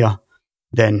NVIDIA,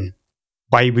 then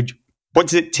what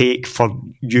does it take for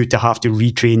you to have to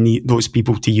retrain those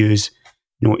people to use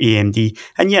AMD?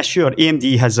 And yeah, sure,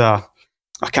 AMD has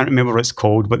I can't remember what it's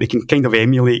called, but they can kind of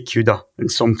emulate CUDA in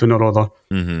something or other.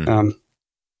 Mm-hmm.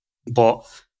 But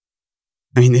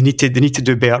I mean, they need to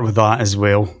do better with that as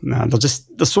well. There's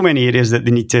so many areas that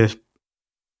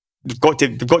they've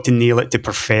got to nail it to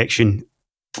perfection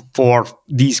for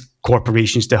these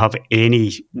corporations to have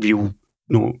any real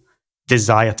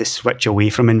desire to switch away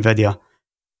from NVIDIA.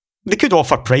 They could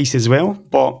offer price as well,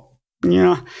 but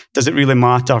does it really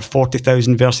matter?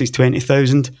 40,000 versus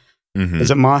 20,000? Mm-hmm.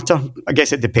 Does it matter? I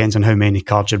guess it depends on how many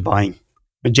cards you're buying.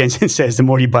 But Jensen says the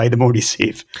more you buy, the more you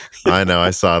save. I know. I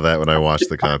saw that when I watched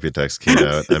the Computex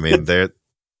keynote. I mean,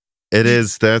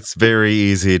 that's very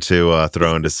easy to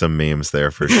throw into some memes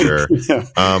there for sure.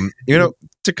 Yeah.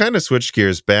 To kind of switch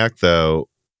gears back, though,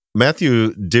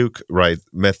 Matthias Duke writes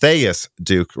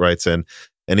in,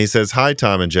 and he says, "Hi,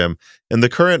 Tom and Jim. In the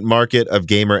current market of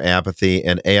gamer apathy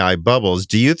and AI bubbles,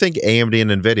 do you think AMD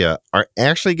and Nvidia are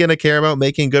actually going to care about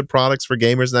making good products for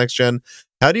gamers next gen?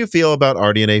 How do you feel about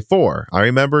RDNA 4? I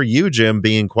remember you, Jim,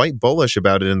 being quite bullish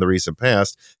about it in the recent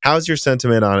past. How's your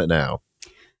sentiment on it now?"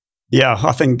 Yeah,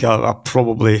 I think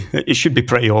it should be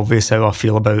pretty obvious how I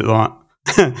feel about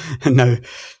that. Now,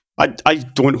 I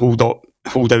don't hold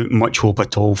out much hope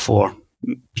at all for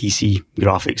PC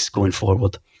graphics going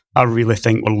forward. I really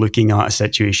think we're looking at a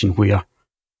situation where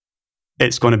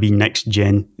it's going to be next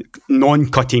gen,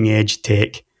 non-cutting edge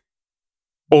tech,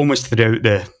 almost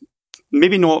throughout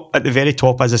maybe not at the very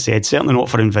top, as I said, certainly not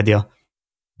for Nvidia.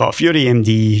 But if you're AMD,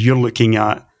 you're looking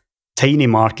at tiny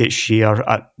market share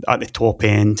at the top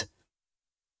end.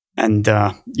 And,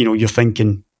 you're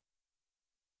thinking,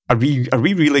 are we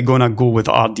really going to go with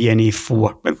RDNA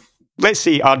 4? Well, let's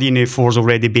say RDNA 4 is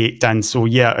already baked in. So,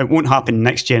 yeah, it won't happen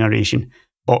next generation.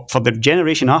 But for the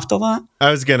generation after that?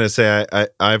 I was going to say,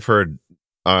 I've heard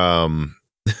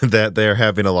that they're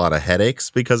having a lot of headaches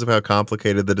because of how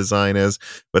complicated the design is,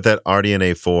 but that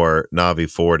RDNA 4 Navi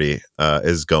 40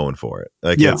 is going for it.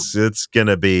 Like, yeah. It's going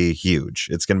to be huge.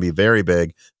 It's going to be very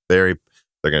big, they're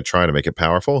going to try to make it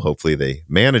powerful. Hopefully they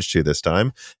manage to this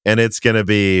time. And it's going to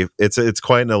be, it's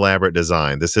quite an elaborate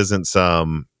design. This isn't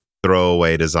some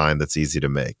throwaway design that's easy to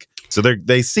make. So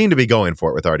they seem to be going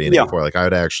for it with RDNA 4. Like, I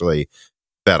would actually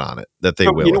bet on it that they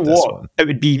will. You know with this one. It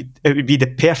would be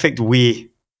the perfect way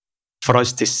for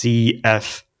us to see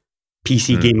if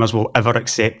PC gamers will ever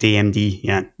accept AMD.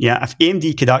 Yeah. If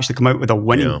AMD could actually come out with a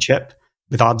winning chip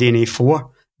with RDNA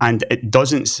 4 and it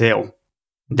doesn't sell,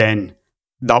 then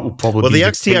that will probably be...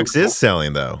 Well, the XTX is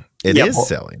selling, though. It is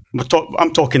selling.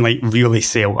 I'm talking like really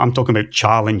sell. I'm talking about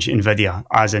challenge NVIDIA,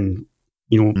 as in,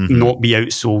 not be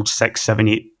outsold 6, 7,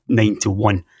 8, 9 to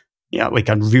 1. Yeah, like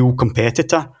a real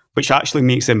competitor, which actually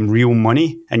makes them real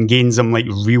money and gains them like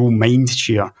real mind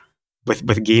share with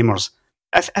gamers.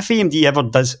 If AMD ever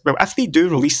does... Well, if they do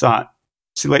release that,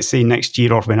 so let's say next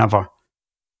year or whenever,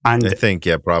 and I think,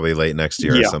 probably late next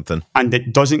year or something, and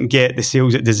it doesn't get the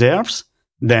sales it deserves,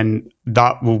 then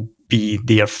that will be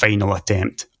their final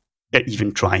attempt at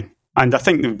even trying. And I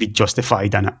think they would be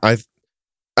justified in it.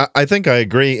 I think I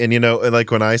agree. And,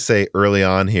 like when I say early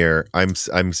on here, I'm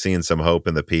seeing some hope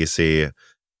in the PC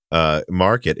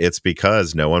market. It's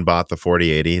because no one bought the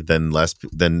 4080, then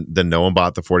no one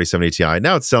bought the 4070 Ti.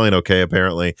 Now it's selling okay,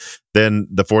 apparently. Then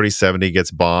the 4070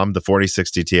 gets bombed, the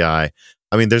 4060 Ti. I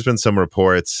mean, there's been some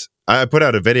reports. I put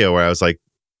out a video where I was like,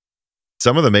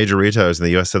 some of the major retailers in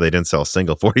the US said they didn't sell a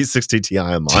single 4060 Ti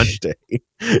on launch day,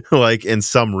 like in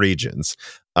some regions.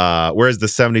 Whereas the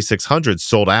 7600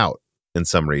 sold out in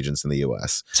some regions in the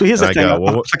US. So here's the thing.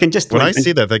 If I can just when I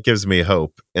see that gives me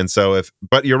hope. And so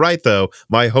but you're right though,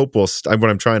 my hope will, what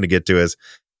I'm trying to get to is,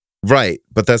 right,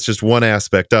 but that's just one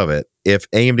aspect of it. If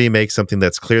AMD makes something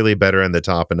that's clearly better in the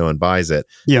top and no one buys it,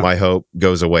 my hope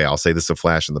goes away. I'll say this is a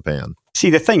flash in the pan. See,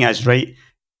 the thing is, right,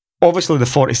 obviously the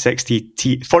 4060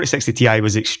 Ti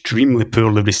was extremely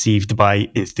poorly received by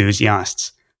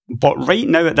enthusiasts. But right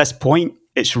now at this point,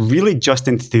 it's really just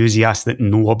enthusiasts that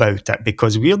know about it,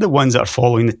 because we're the ones that are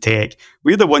following the tech.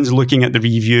 We're the ones looking at the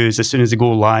reviews as soon as they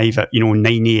go live at 9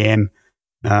 a.m.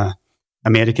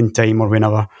 American time or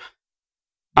whenever.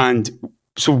 And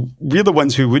so we're the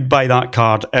ones who would buy that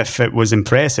card if it was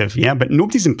impressive, yeah. But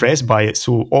nobody's impressed by it,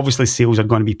 so obviously sales are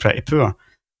going to be pretty poor.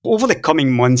 Over the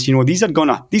coming months, these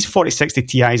 4060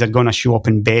 Ti's are gonna show up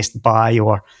in Best Buy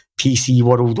or PC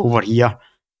World over here.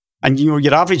 And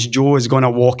your average Joe is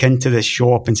gonna walk into this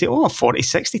shop and say, "Oh, a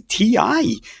 4060 Ti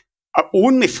at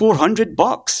only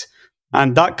 $400."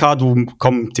 And that card will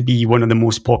come to be one of the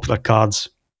most popular cards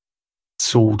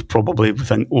sold probably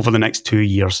over the next 2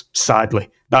 years. Sadly.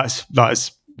 That's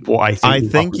what I think. I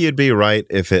think you'd be right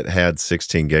if it had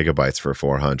 16 gigabytes for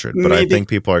 400. But I think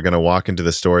people are gonna walk into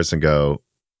the stores and go,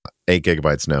 8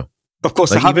 gigabytes, no. Of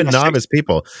course, like even novice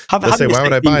people, they'll say, why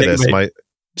would I buy this?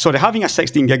 Having a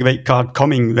 16 gigabyte card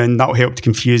coming, then that'll help to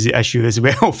confuse the issue as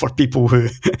well for people who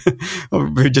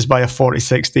just buy a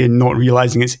 4060 and not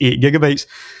realizing it's 8 gigabytes.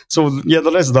 So yeah,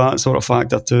 there is that sort of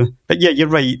factor too. But yeah, you're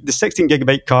right. The 16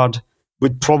 gigabyte card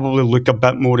would probably look a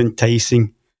bit more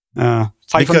enticing.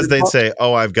 Because they'd say,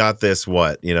 oh, I've got this,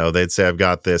 they'd say, I've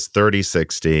got this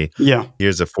 3060. Yeah.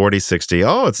 Here's a 4060.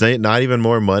 Oh, it's not even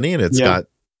more money, and it's got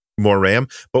more RAM.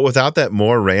 But without that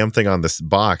more RAM thing on this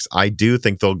box, I do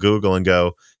think they'll Google and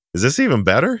go, is this even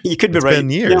better? You could be right. It's been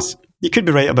years. Yeah, you could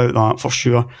be right about that for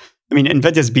sure. I mean,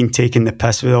 Nvidia's been taking the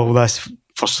piss with all this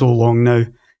for so long now.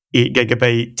 8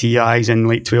 gigabyte TIs and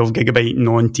like 12 gigabyte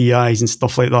non-TIs and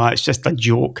stuff like that. It's just a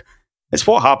joke. It's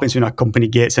what happens when a company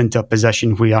gets into a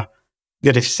position where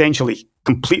they're essentially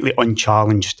completely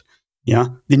unchallenged. Yeah,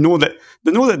 they know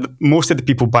that most of the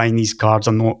people buying these cards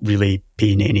are not really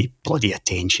paying any bloody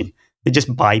attention. They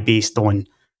just buy based on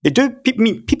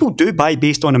people do buy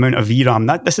based on amount of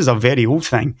VRAM. This is a very old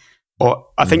thing, but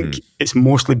I think it's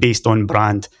mostly based on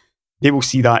brand. They will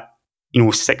see that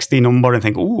 60 number and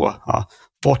think, oh, a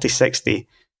 4060,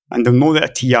 and they'll know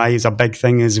that a TI is a big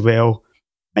thing as well.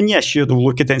 And yeah, sure, they'll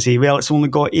look at it and say, well, it's only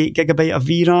got 8 gigabyte of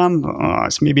VRAM.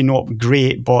 It's maybe not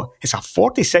great, but it's a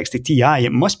 4060 Ti.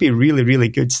 It must be really, really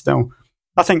good still.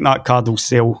 I think that card will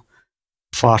sell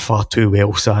far, far too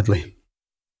well, sadly.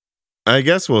 I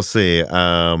guess we'll see.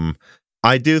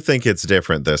 I do think it's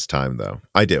different this time, though.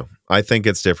 I do. I think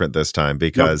it's different this time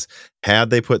because had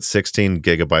they put 16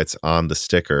 gigabytes on the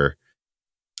sticker,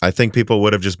 I think people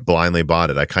would have just blindly bought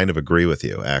it. I kind of agree with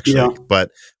you, actually. Yeah. But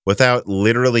without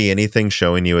literally anything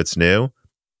showing you it's new,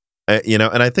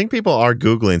 and I think people are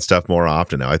Googling stuff more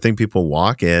often now. I think people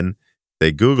walk in,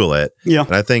 they Google it. Yeah.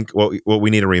 And I think what we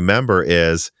need to remember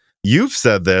is, you've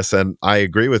said this, and I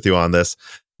agree with you on this,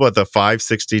 what the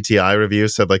 560 Ti review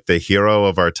said, like the hero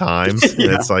of our times.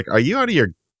 And it's like, are you out of your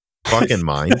fucking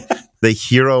mind? The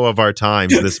hero of our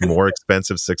times, this more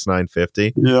expensive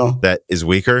 6950 that is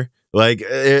weaker. Like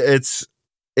that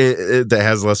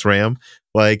has less RAM,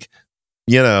 but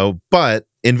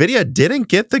Nvidia didn't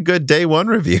get the good day one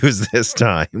reviews this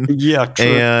time. Yeah, true.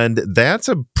 And that's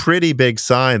a pretty big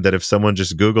sign that if someone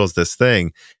just Googles this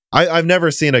thing, I've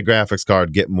never seen a graphics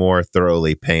card get more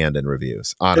thoroughly panned in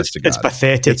reviews. Honest to God, it's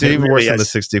pathetic. It's even worse than the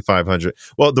 6500.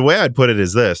 Well, the way I'd put it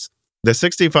is this: the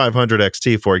 6500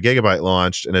 XT 4 gigabyte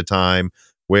launched in a time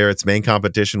where its main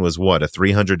competition was what, a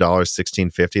 $300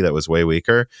 1650 that was way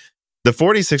weaker. The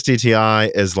 4060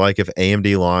 Ti is like if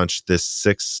AMD launched this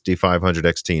 6500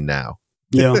 XT now.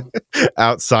 Yeah.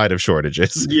 Outside of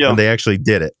shortages. Yeah. And they actually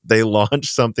did it. They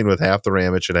launched something with half the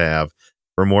RAM it should have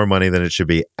for more money than it should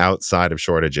be outside of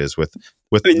shortages with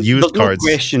used cards. No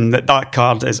question that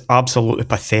card is absolutely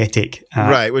pathetic.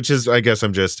 Right, which is, I guess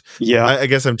I'm just... Yeah. I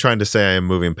guess I'm trying to say I am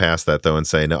moving past that, though, and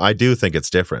say, no, I do think it's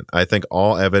different. I think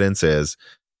all evidence is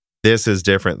this is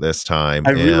different this time.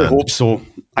 I really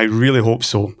hope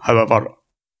so. However,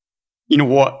 you know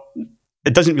what?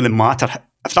 It doesn't really matter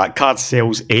if that card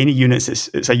sells any units,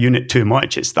 it's a unit too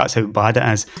much. That's how bad it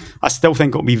is. I still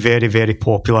think it'll be very, very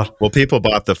popular. Well, people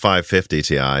bought the 550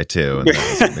 Ti too, and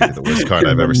that was maybe the worst card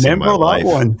I've ever seen in my Remember life. that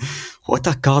one? What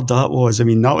a card that was. I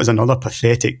mean, that was another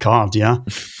pathetic card, yeah?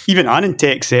 Even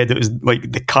Anantech said it was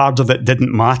like the card that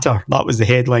didn't matter. That was the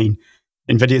headline.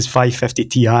 Nvidia's 550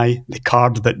 Ti, the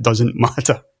card that doesn't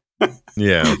matter.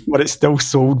 Yeah. But it's still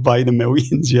sold by the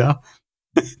millions, yeah?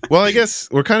 Well, I guess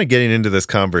we're kind of getting into this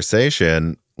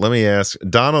conversation. Let me ask,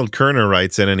 Donald Kerner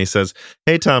writes in and he says,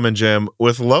 "Hey, Tom and Jim,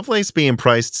 with Lovelace being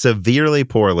priced severely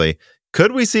poorly,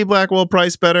 could we see Blackwell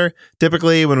priced better?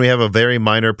 Typically, when we have a very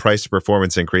minor price to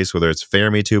performance increase, whether it's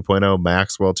Fermi 2.0,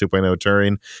 Maxwell 2.0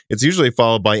 Turing, it's usually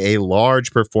followed by a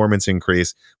large performance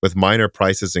increase with minor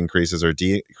prices increases or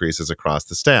decreases across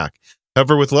the stack.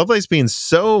 However, with Lovelace being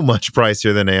so much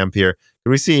pricier than Ampere,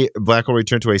 could we see Blackwell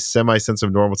return to a semi-sense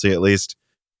of normalcy, at least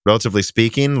relatively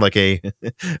speaking, like I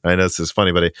know this is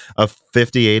funny, but a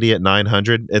 5080 at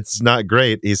 900? It's not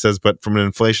great," he says, "but from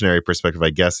an inflationary perspective, I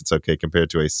guess it's okay compared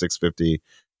to a 650.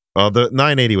 Well, the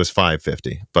 980 was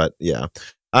 550, but yeah,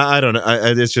 I don't know.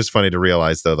 It's just funny to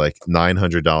realize though, like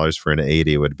 $900 for an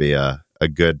 80 would be a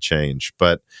good change.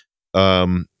 But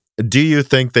do you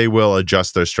think they will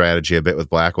adjust their strategy a bit with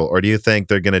Blackwell, or do you think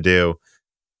they're going to do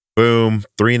boom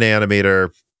 3 nanometer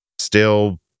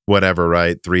still whatever,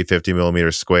 right? 350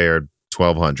 millimeters squared,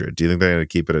 1200. Do you think they're going to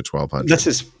keep it at 1200?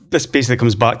 This basically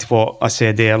comes back to what I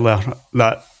said earlier,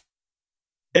 that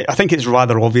I think it's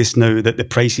rather obvious now that the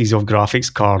prices of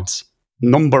graphics cards,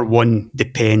 number one,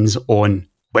 depends on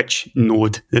which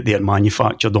node that they're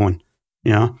manufactured on.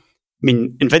 Yeah, I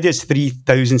mean, Nvidia's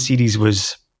 3000 series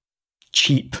was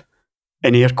cheap,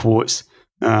 in air quotes,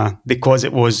 because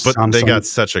it was but Samsung. They got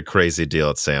such a crazy deal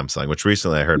at Samsung, which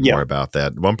recently I heard more about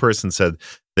that. One person said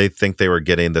they think they were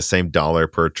getting the same dollar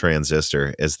per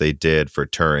transistor as they did for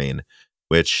Turing,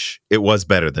 which it was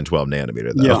better than 12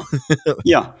 nanometer though.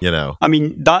 Yeah. You know, I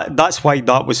mean, that's why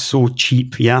that was so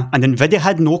cheap. Yeah. And Nvidia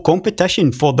had no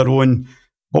competition for their own,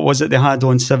 what was it they had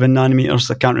on 7 nanometers?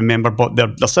 I can't remember, but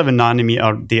their 7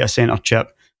 nanometer data center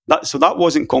chip. So that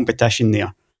wasn't competition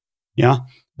there. Yeah.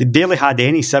 They barely had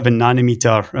any 7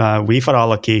 nanometer wafer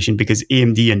allocation because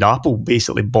AMD and Apple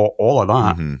basically bought all of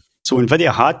that. Mm-hmm. So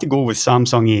Nvidia had to go with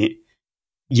Samsung 8.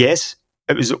 Yes,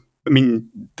 it was, I mean,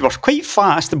 they were quite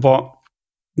fast, but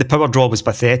the power draw was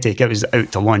pathetic. It was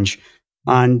out to lunch.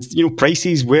 And,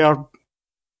 prices were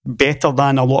better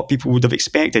than a lot of people would have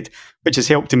expected, which has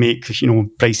helped to make,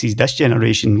 prices this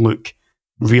generation look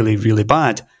really, really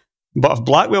bad. But if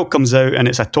Blackwell comes out and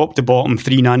it's a top to bottom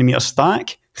 3 nanometer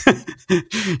stack,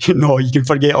 you can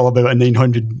forget all about a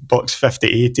 $900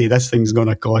 5080. This thing's going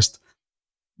to cost.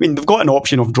 I mean, they've got an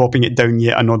option of dropping it down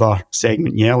yet another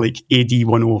segment, like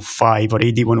AD105 or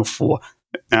AD104.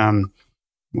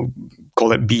 We'll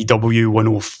call it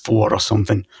BW104 or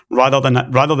something. Rather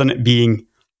than it being,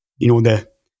 the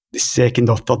second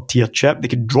or third tier chip, they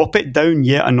could drop it down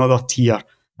yet another tier,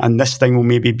 and this thing will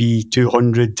maybe be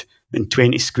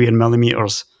 220 square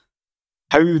millimeters.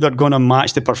 How they're going to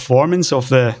match the performance of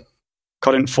the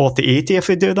current 4080 if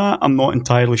they do that, I'm not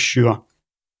entirely sure.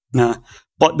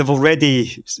 But they've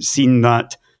already seen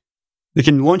that they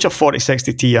can launch a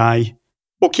 4060 Ti.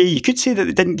 Okay, you could say that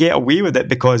they didn't get away with it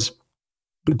because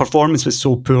the performance was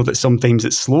so poor that sometimes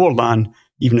it's slower than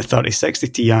even a 3060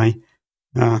 Ti.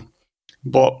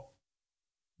 But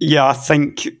yeah, I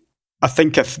think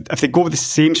if they go with the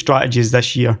same strategies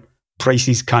this year,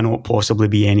 prices cannot possibly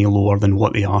be any lower than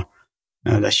what they are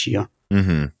this year.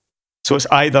 Mm-hmm. So it's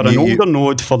either an older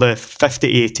node for the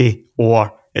 5080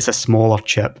 or it's a smaller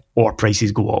chip or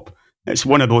prices go up. It's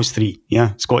one of those three.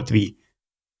 Yeah, it's got to be.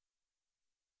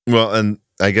 Well, and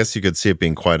I guess you could see it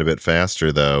being quite a bit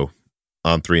faster though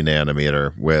on 3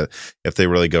 nanometer if they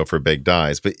really go for big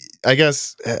dies. But I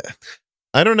guess,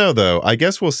 I don't know though. I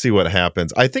guess we'll see what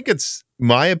happens. I think it's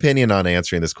my opinion on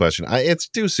answering this question. It's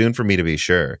too soon for me to be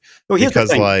sure. Well,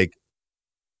 because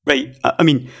right, I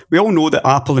mean, we all know that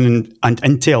Apple and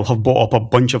Intel have bought up a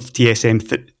bunch of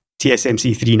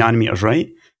TSMC 3 nanometers, right?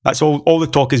 That's all the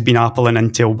talk has been Apple and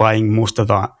Intel buying most of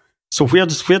that. So where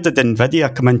did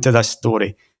Nvidia come into this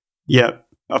story? Yeah,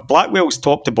 if Blackwell's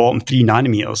top to bottom 3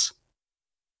 nanometers,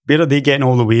 where are they getting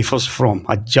all the wafers from?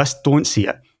 I just don't see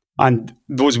it. And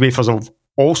those wafers will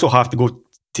also have to go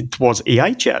towards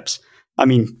AI chips. I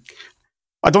mean,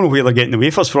 I don't know where they're getting the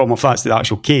wafers from if that's the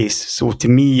actual case. So to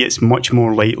me, it's much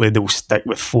more likely they'll stick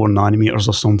with 4 nanometers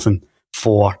or something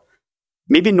for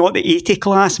maybe not the 80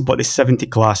 class, but the 70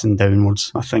 class and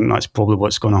downwards. I think that's probably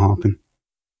what's going to happen.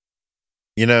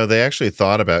 They actually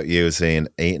thought about using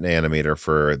 8 nanometer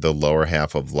for the lower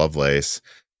half of Lovelace.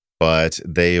 but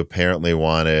they apparently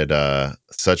wanted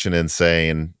such an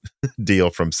insane deal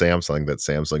from Samsung that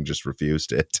Samsung just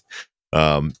refused it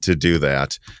to do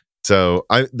that. So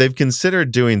they've considered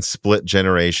doing split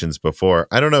generations before.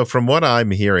 I don't know. From what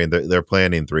I'm hearing, they're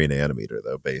planning 3 nanometer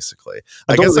though. Basically,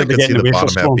 I don't guess know I where they're could see getting the the bottom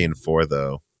wafers half from. being 4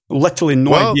 though. Literally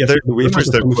no Well, idea. there's The wafers rumors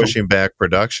are they're coming from. pushing back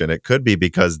production. It could be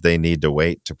because they need to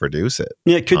wait to produce it.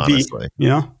 Yeah, it could honestly. be.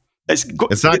 Yeah,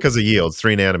 It's not because of yields.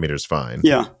 3 nanometers fine.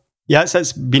 Yeah,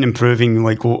 it's been improving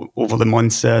like over the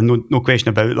months. No question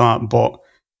about that. But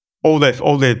all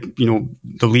the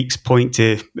the leaks point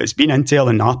to it's been Intel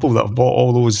and Apple that have bought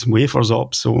all those wafers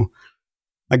up. So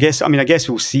I guess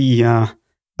we'll see. I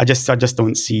just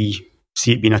don't see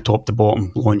it being a top to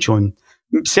bottom launch on.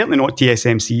 Certainly not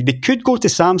TSMC. They could go to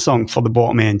Samsung for the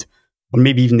bottom end, or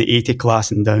maybe even the 80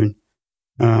 class and down.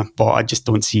 But I just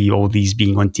don't see all these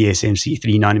being on TSMC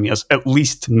 3 nanometers, at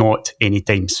least not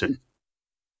anytime soon.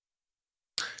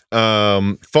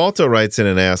 Falto writes in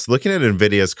and asks, looking at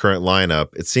Nvidia's current lineup,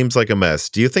 it seems like a mess.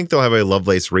 Do you think they'll have a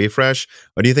Lovelace refresh,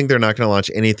 or do you think they're not going to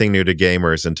launch anything new to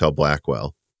gamers until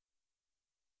Blackwell?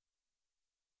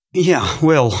 Yeah,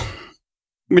 well,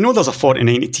 we know there's a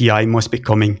 4090 Ti must be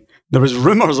coming. There was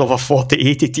rumours of a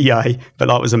 4080 Ti, but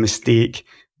that was a mistake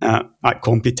at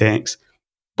Computex.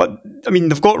 But, I mean,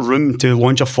 they've got room to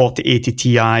launch a 4080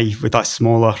 Ti with a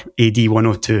smaller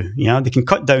AD102. Yeah, they can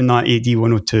cut down that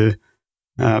AD102,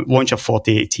 launch a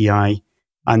 4080 Ti,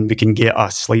 and we can get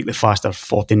a slightly faster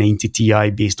 4090 Ti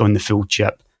based on the full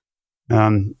chip.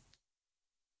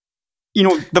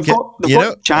 They've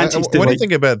got chances to... What do you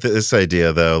think about this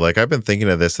idea, though? Like, I've been thinking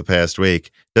of this the past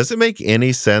week. Does it make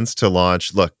any sense to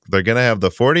launch... Look, they're going to have the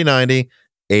 4090,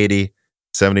 80,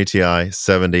 70 Ti,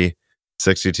 70,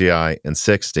 60 Ti, and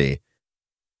 60.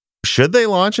 Should they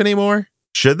launch anymore?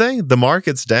 Should they? The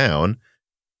market's down.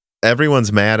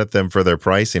 Everyone's mad at them for their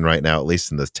pricing right now, at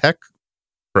least in the tech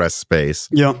press space.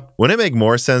 Yeah. Wouldn't it make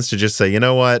more sense to just say, you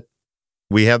know what?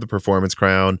 We have the performance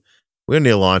crown. We don't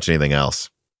need to launch anything else.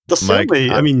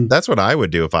 Certainly, I mean, that's what I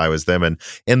would do if I was them.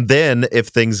 And then if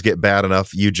things get bad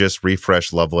enough, you just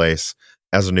refresh Lovelace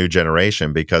as a new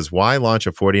generation, because why launch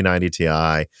a 4090 Ti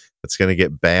that's going to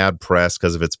get bad press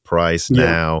because of its price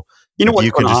now? If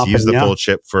you can just use the full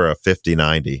chip for a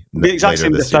 5090. The exact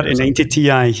same with 3090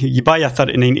 Ti. You buy a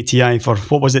 3090 Ti for,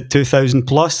 what was it, 2,000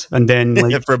 plus? And then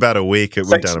for about a week, it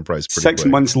went down in price pretty quick. 6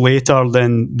 months later,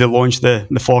 then they launched the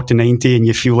 4090 and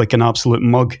you feel like an absolute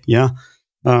mug, yeah?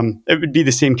 It would be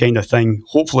the same kind of thing.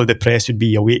 Hopefully the press would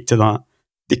be awake to that.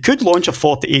 They could launch a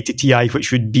 4080 Ti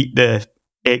which would beat the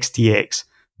XTX.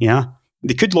 Yeah,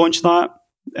 they could launch that,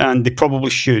 and they probably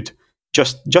should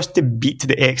just to beat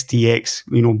the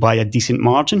XTX, by a decent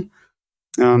margin.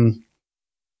 The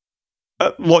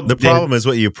problem is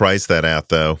what you price that at,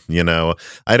 though.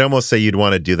 I'd almost say you'd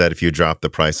want to do that if you drop the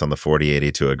price on the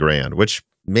 4080 to $1,000, which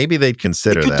maybe they'd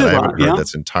consider that. I haven't heard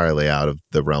that's entirely out of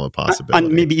the realm of possibility.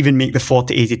 And maybe even make the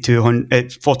 4080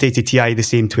 Ti the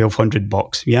same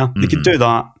 $1,200. Yeah, they could do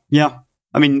that. Yeah,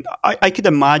 I mean, I could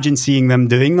imagine seeing them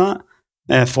doing that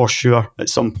for sure at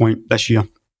some point this year.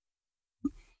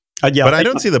 But I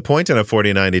don't see the point in a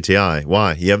 4090 Ti.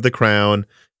 Why? You have the crown.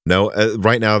 No,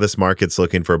 right now this market's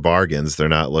looking for bargains. They're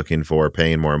not looking for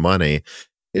paying more money.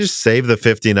 You just save the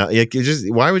 5090.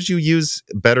 Why would you use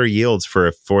better yields for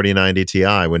a 4090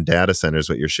 Ti when data center is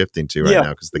what you're shifting to right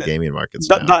now because the gaming market's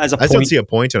down? That is a point. I don't see a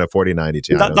point in a 4090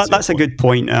 Ti. That's a good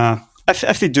point.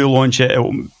 If they do launch it, it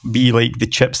will be like the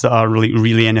chips that are really,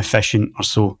 really inefficient or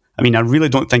so. I mean, I really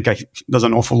don't think there's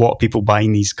an awful lot of people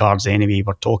buying these cards anyway.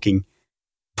 We're talking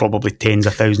probably tens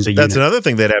of thousands of units. That's another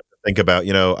thing they'd have to think about.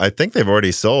 I think they've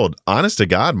already sold. Honest to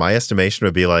God, my estimation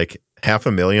would be like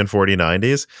 500,000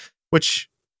 4090s, which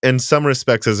in some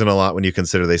respects isn't a lot when you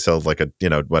consider they sell like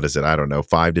what is it? I don't know,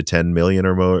 5 to 10 million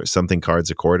or more something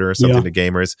cards a quarter or something to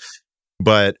gamers.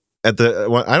 But I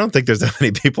don't think there's that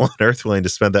many people on Earth willing to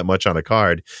spend that much on a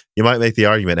card. You might make the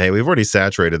argument, hey, we've already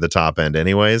saturated the top end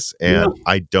anyways, and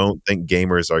I don't think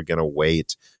gamers are going to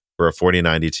wait for a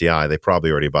 4090 Ti. They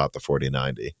probably already bought the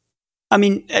 4090. I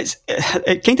mean,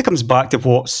 it kind of comes back to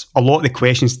what's a lot of the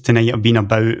questions tonight have been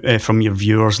about from your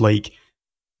viewers, like,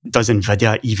 does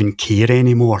Nvidia even care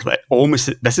anymore?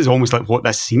 This is almost like what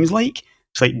this seems like.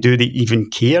 It's like, do they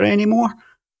even care anymore?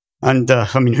 And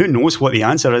I mean, who knows what the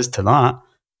answer is to that?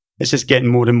 It's just getting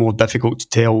more and more difficult to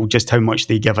tell just how much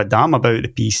they give a damn about the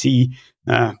PC.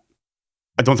 I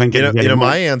don't think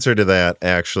my answer to that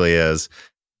actually is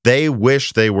they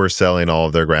wish they were selling all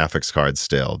of their graphics cards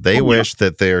still. They wish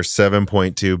that their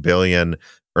 7.2 billion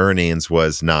earnings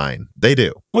was 9. They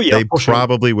do. They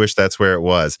probably wish that's where it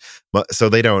was. So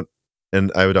they don't,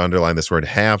 and I would underline this word,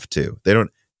 have to. They don't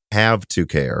have to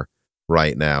care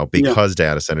right now because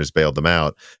data centers bailed them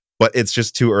out. But it's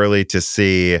just too early to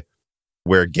see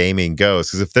where gaming goes.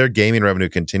 Because if their gaming revenue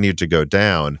continued to go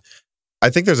down, I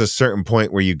think there's a certain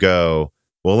point where you go,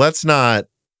 well, let's not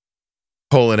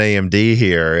pull an AMD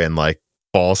here and like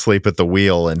fall asleep at the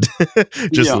wheel and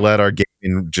just let our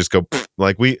gaming just go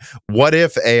like what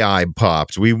if AI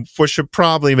popped? We should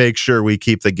probably make sure we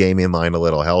keep the gaming line a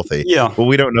little healthy. Yeah. But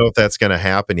we don't know if that's going to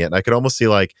happen yet. And I could almost see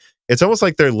like, it's almost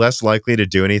like they're less likely to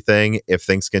do anything if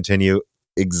things continue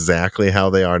exactly how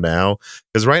they are now.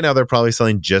 Because right now they're probably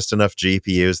selling just enough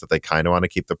GPUs that they kind of want to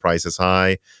keep the prices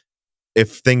high.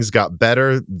 If things got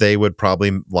better, they would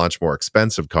probably launch more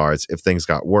expensive cards. If things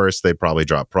got worse, they'd probably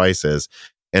drop prices.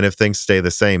 And if things stay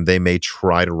the same, they may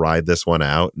try to ride this one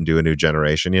out and do a new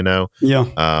generation,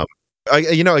 Yeah.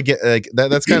 Again, like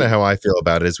that's kind of how I feel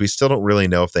about it, is we still don't really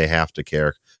know if they have to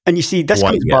care. And you see, this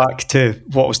comes back to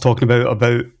what I was talking about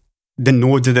the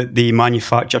node that they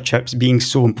manufacture chips being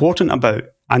so important about.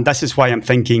 And this is why I'm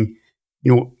thinking,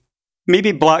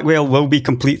 maybe Blackwell will be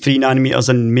complete 3 nanometers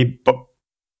and maybe, but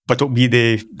it'll be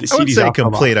the series. I would say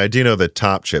complete. That. I do know the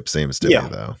top chip seems to be,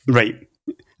 though. Right.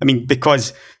 I mean,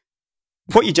 because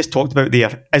what you just talked about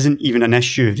there isn't even an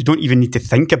issue. They don't even need to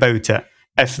think about it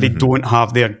if they don't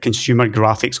have their consumer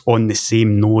graphics on the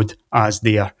same node as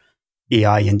their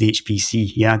AI and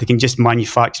HPC. Yeah, they can just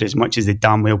manufacture as much as they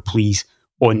damn well please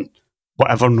on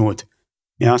whatever node.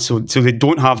 Yeah, so they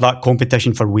don't have that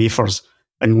competition for wafers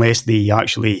unless they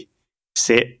actually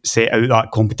set out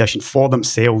that competition for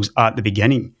themselves at the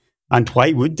beginning. And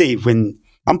why would they, when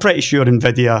I'm pretty sure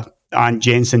Nvidia and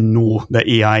Jensen know that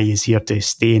AI is here to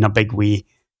stay in a big way.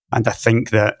 And I think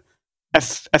that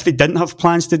if they didn't have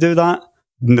plans to do that,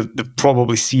 they're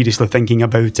probably seriously thinking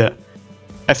about it.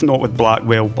 If not with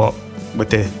Blackwell, but with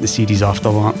the series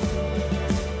after that.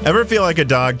 Ever feel like a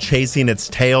dog chasing its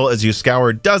tail as you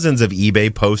scour dozens of eBay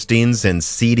postings and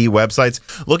CD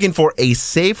websites looking for a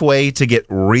safe way to get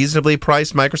reasonably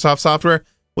priced Microsoft software?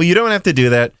 Well, you don't have to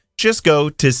do that. Just go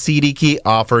to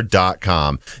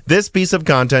cdkeyoffer.com. This piece of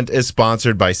content is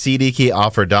sponsored by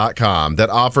cdkeyoffer.com that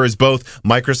offers both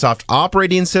Microsoft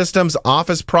operating systems,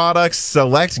 Office products,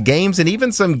 select games, and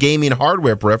even some gaming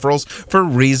hardware peripherals for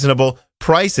reasonable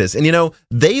prices. And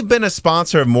they've been a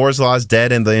sponsor of Moore's Law is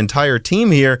Dead and the entire team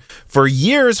here for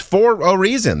years for a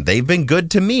reason. They've been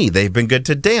good to me. They've been good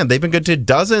to Dan. They've been good to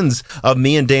dozens of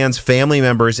me and Dan's family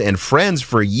members and friends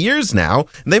for years now.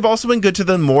 And they've also been good to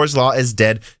the Moore's Law is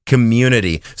Dead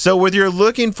community. So whether you're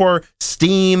looking for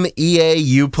Steam, EA,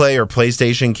 Uplay, or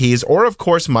PlayStation keys, or of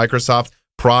course Microsoft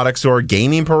products or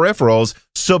gaming peripherals,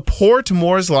 support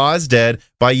Moore's Law is Dead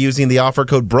by using the offer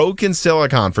code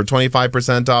BrokenSilicon for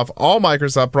 25% off all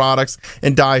Microsoft products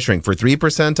and Die Shrink for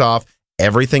 3% off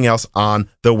everything else on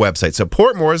the website.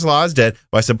 Support Moore's Law is Dead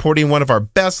by supporting one of our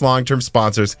best long-term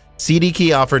sponsors,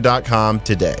 cdkeyoffer.com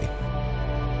today.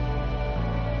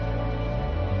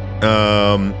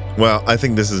 Well, I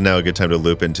think this is now a good time to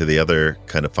loop into the other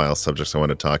kind of file subjects I want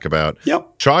to talk about.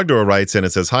 Yep. Trogdor writes in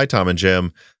and says, "Hi, Tom and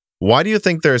Jim. Why do you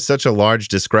think there is such a large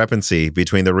discrepancy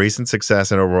between the recent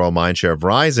success and overall mindshare of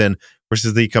Ryzen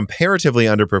versus the comparatively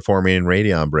underperforming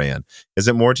Radeon brand? Is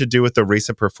it more to do with the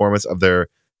recent performance of their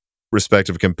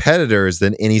respective competitors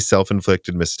than any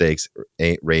self-inflicted mistakes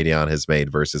Radeon has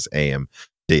made versus AMD?"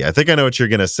 I think I know what you're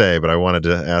going to say, but I wanted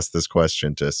to ask this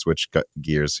question to switch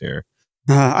gears here.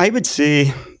 I would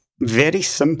say, very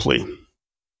simply,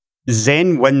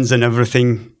 Zen wins in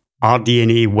everything,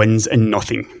 RDNA wins in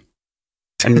nothing.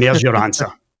 And there's your answer.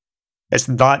 It's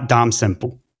that damn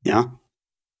simple. Yeah.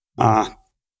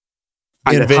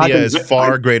 Nvidia is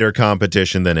far greater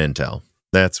competition than Intel.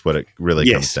 That's what it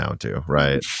really comes down to,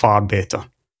 right? Far better.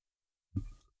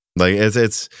 Like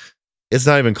it's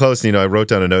not even close. I wrote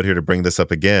down a note here to bring this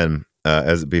up again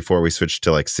as before we switch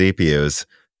to like CPUs.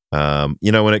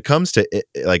 When it comes to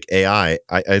like AI,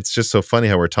 it's just so funny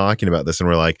how we're talking about this and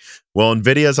we're like, well,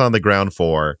 Nvidia's on the ground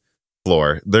floor.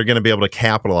 They're going to be able to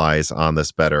capitalize on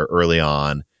this better early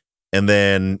on. And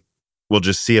then we'll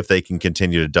just see if they can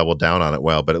continue to double down on it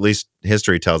well. But at least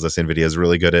history tells us Nvidia is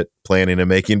really good at planning and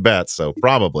making bets. So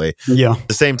probably. Yeah. At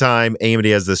the same time,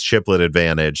 AMD has this chiplet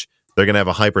advantage. They're going to have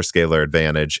a hyperscaler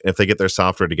advantage. If they get their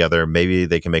software together, maybe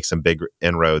they can make some big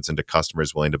inroads into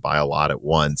customers willing to buy a lot at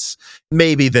once.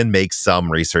 Maybe then make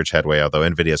some research headway, although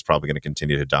Nvidia is probably going to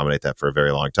continue to dominate that for a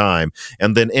very long time.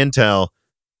 And then Intel's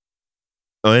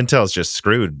just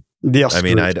screwed. They're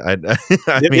screwed.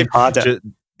 They've had it.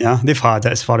 Yeah, they've had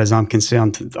it as far as I'm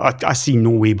concerned. I see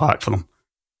no way back for them.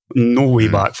 No way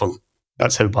back for them.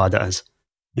 That's how bad it is.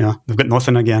 Yeah, they've got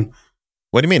nothing again.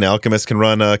 What do you mean? Alchemist can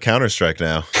run Counter-Strike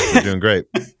now. They're doing great.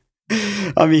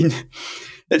 I mean,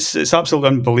 It's absolutely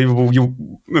unbelievable.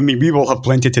 We will have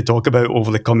plenty to talk about over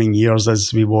the coming years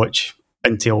as we watch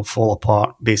Intel fall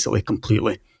apart basically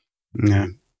completely. Yeah.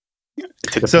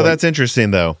 So that's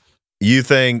interesting, though. You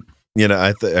think,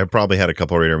 I probably had a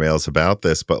couple reader mails about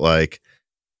this, but like,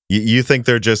 you think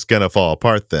they're just going to fall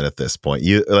apart then at this point?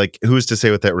 Who's to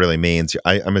say what that really means?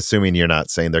 I'm assuming you're not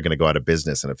saying they're going to go out of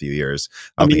business in a few years.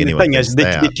 I mean, the thing is,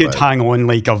 they could hang on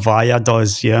like a VIA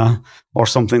does, or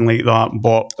something like that.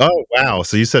 But oh, wow.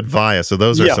 So you said VIA. So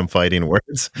those are some fighting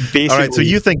words. Basically, all right. So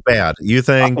you think bad. You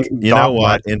think you know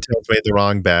what? Bad. Intel's made the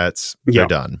wrong bets. They're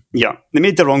done. Yeah. They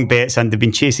made the wrong bets and they've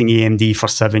been chasing AMD for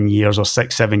 7 years or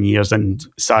 7 years. And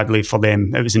sadly for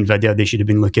them, it was Nvidia they should have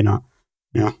been looking at.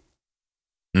 Yeah.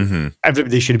 Mm-hmm.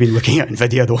 Everybody should have been looking at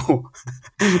Nvidia though.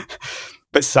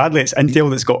 But sadly, it's Intel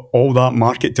that's got all that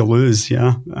market to lose,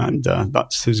 and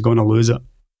that's who's going to lose it.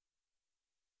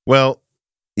 Well,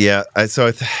 yeah. I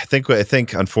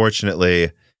think,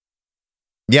 unfortunately,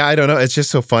 I don't know. It's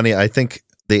just so funny. I think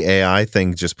the AI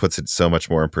thing just puts it so much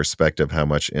more in perspective how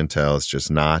much Intel is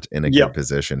just not in a good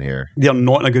position here. They're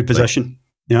not in a good position.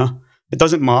 It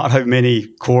doesn't matter how many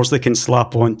cores they can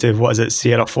slap onto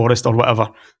Sierra Forest or whatever.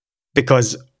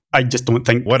 Because I just don't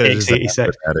think what x86...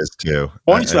 that is too.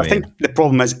 Honestly, I think the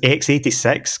problem is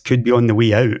x86 could be on the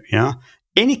way out,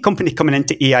 Any company coming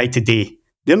into AI today,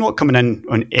 they're not coming in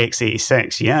on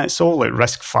x86, It's all like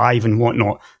RISC-V and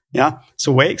whatnot,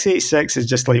 So x86 is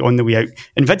just like on the way out.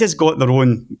 Nvidia's got their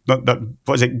own,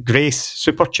 Grace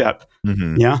super chip,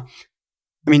 I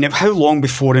mean, how long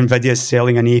before Nvidia's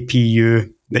selling an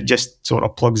APU that just sort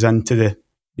of plugs into the,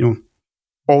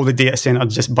 all the data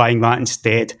centers just buying that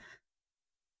instead?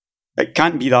 It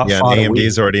can't be that far away.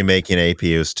 AMD's already making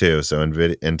APUs too, so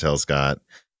Intel's got...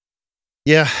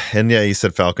 and you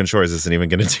said Falcon Shores isn't even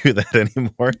going to do that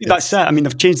anymore. That's it. I mean,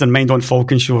 they've changed their mind on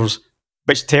Falcon Shores,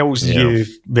 which tells you,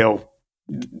 well,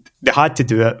 they had to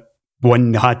do it.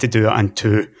 One, they had to do it, and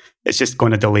two, it's just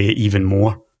going to delay it even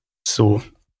more. So,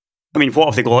 I mean, what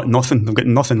have they got? Nothing. They've got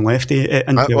nothing left.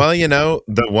 Well,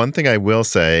 the one thing I will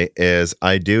say is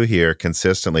I do hear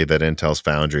consistently that Intel's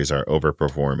foundries are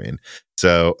overperforming.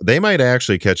 So they might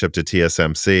actually catch up to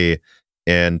TSMC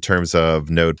in terms of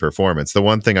node performance. The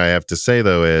one thing I have to say,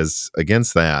 though, is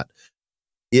against that,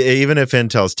 even if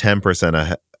Intel's 10%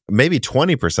 ahead, maybe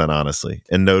 20%, honestly,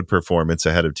 in node performance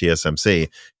ahead of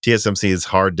TSMC's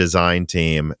hard design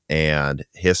team and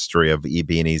history of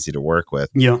being easy to work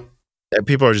with.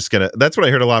 People are just that's what I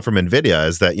heard a lot from Nvidia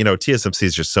is that, TSMC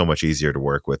is just so much easier to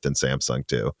work with than Samsung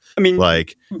too. I mean,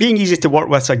 being easy to work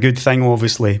with is a good thing,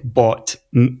 obviously, but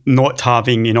not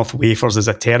having enough wafers is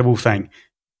a terrible thing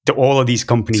to all of these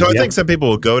companies. So I think some people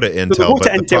will go to Intel, they'll go to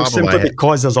Intel simply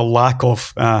because there's a lack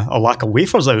of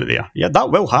wafers out there. Yeah,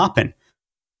 that will happen.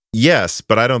 Yes,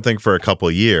 but I don't think for a couple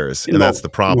of years, and that's the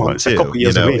problem too. A couple of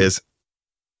years away.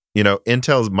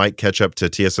 Intel might catch up to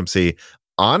TSMC.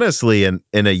 Honestly, in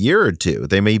a year or two,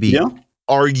 they may be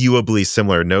arguably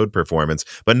similar node performance,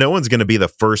 but no one's going to be the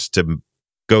first to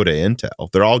go to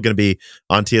Intel. They're all going to be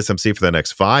on TSMC for the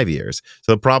next 5 years.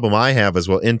 So the problem I have is,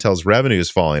 Intel's revenue is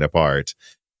falling apart.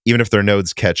 Even if their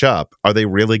nodes catch up, are they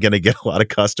really going to get a lot of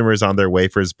customers on their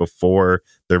wafers before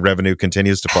their revenue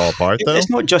continues to fall apart, though? It's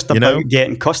not just about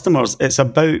getting customers. It's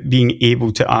about being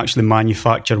able to actually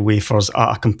manufacture wafers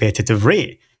at a competitive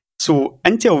rate. So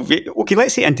Intel,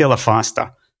 let's say Intel are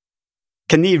faster.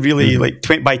 Can they really by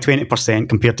 20%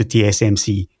 compared to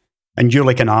TSMC? And you're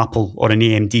like an Apple or an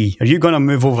AMD. Are you going to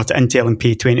move over to Intel and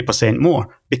pay 20%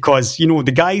 more? Because,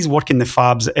 the guys working the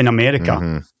fabs in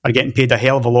America are getting paid a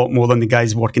hell of a lot more than the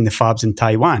guys working the fabs in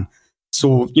Taiwan.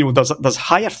 So, there's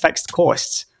higher fixed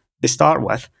costs to start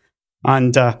with.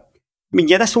 And,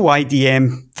 this whole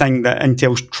IDM thing that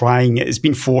Intel's trying, it's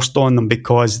been forced on them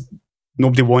because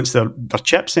nobody wants their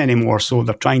chips anymore, so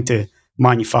they're trying to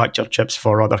manufacture chips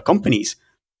for other companies.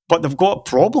 But they've got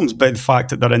problems by the fact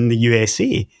that they're in the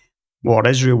USA or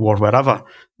Israel or wherever.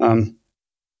 The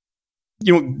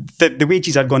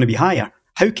wages are going to be higher.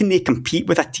 How can they compete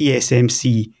with a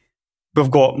TSMC?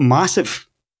 We've got massive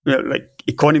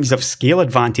economies of scale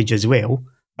advantage as well.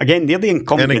 Again, they're the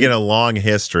incumbent. And again, a long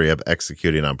history of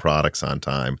executing on products on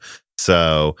time.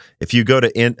 So if you go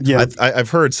to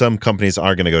I've heard some companies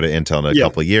are going to go to Intel in a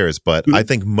couple of years, but I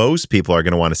think most people are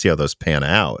going to want to see how those pan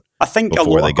out. I think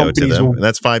before they go to them, and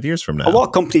that's 5 years from now. A lot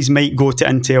of companies might go to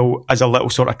Intel as a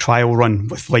little sort of trial run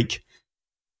with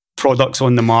products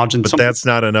on the margin. But that's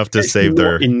not enough to save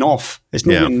their... enough. It's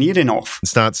not near enough.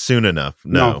 It's not soon enough,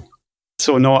 no.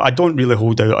 So no, I don't really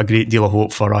hold out a great deal of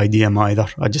hope for IDM either.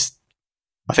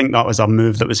 I think that was a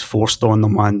move that was forced on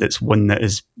them, and it's one that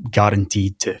is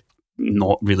guaranteed to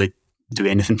not really do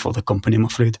anything for the company, I'm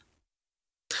afraid.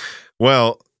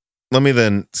 Well, let me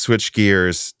then switch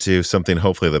gears to something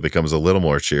hopefully that becomes a little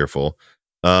more cheerful.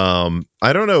 I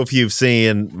don't know if you've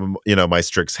seen, my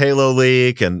Strix Halo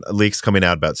leak and leaks coming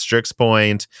out about Strix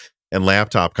Point and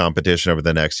laptop competition over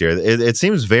the next year. It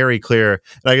seems very clear,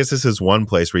 and I guess this is one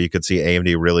place where you could see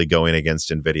AMD really going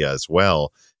against Nvidia as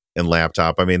well in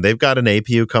laptop. I mean, they've got an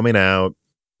APU coming out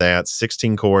that's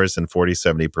 16 cores and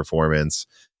 4070 performance,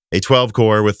 a 12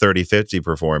 core with 3050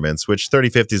 performance, which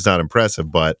 3050 is not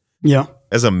impressive, but Yeah.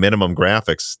 as a minimum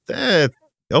graphics,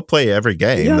 they'll play every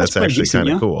game. Yeah, That's actually kind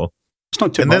of cool. It's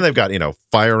not too And bad. then they've got,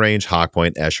 Fire Range,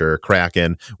 Hawkpoint, Escher,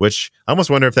 Kraken, which I almost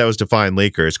wonder if that was Defiant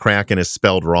Leakers. Kraken is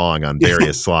spelled wrong on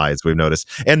various slides, we've noticed,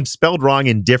 and spelled wrong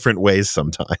in different ways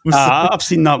sometimes. I've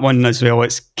seen that one as well.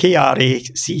 It's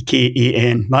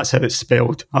Krackan. That's how it's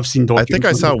spelled. I've seen documents. I think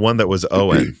I saw one that was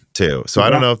Owen, too. So I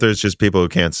don't know if there's just people who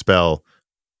can't spell.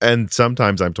 And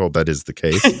sometimes I'm told that is the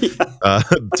case.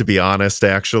 To be honest,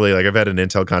 actually, like I've had an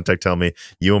Intel contact tell me,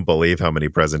 you won't believe how many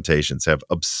presentations have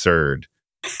absurd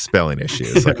spelling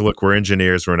issues. Like, look, we're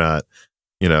engineers, we're not,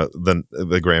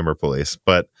 the grammar police.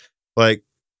 But like,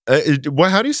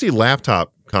 how do you see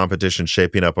laptop competition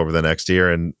shaping up over the next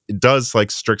year? And does like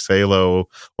Strix Halo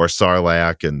or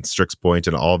Sarlacc and Strix Point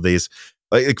and all of these,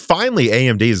 like finally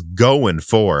AMD is going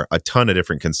for a ton of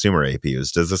different consumer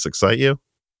APUs. Does this excite you?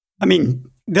 I mean,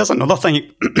 there's another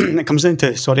thing that comes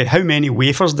into, how many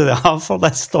wafers do they have for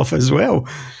this stuff as well?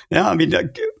 Yeah, I mean,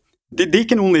 they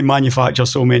can only manufacture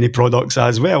so many products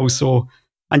as well. So,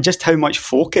 and just how much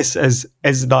focus is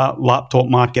that laptop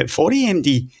market for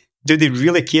AMD? Do they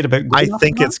really care about going I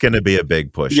think it's going to be a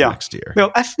big push next year.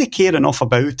 Well, if they care enough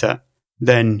about it,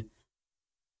 then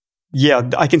yeah,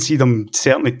 I can see them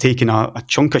certainly taking a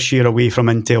chunk of share away from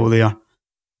Intel there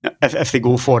if they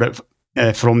go for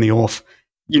it from the off.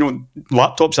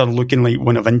 Laptops are looking like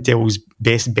one of Intel's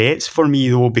best bets for me,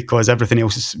 though, because everything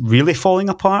else is really falling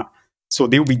apart. So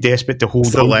they'll be desperate to hold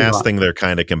on to that. It's the last thing they're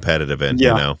kind of competitive in,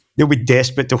 They'll be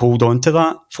desperate to hold on to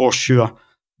that, for sure.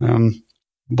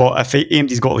 But if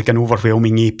AMD's got like an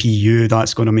overwhelming APU,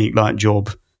 that's going to make that job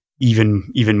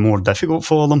even more difficult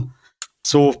for them.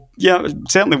 So, yeah,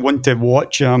 certainly one to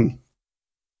watch.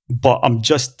 But I'm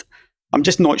just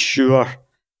not sure. I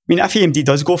mean, if AMD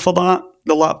does go for that,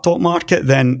 the laptop market,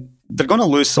 then they're going to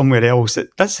lose somewhere else.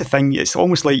 That's the thing. It's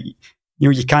almost like,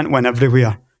 you can't win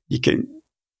everywhere.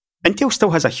 Intel still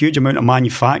has a huge amount of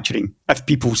manufacturing if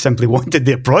people simply wanted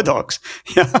their products.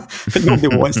 But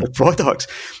nobody wants their products.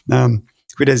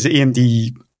 Whereas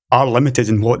AMD are limited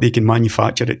in what they can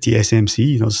manufacture at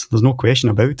TSMC. There's no question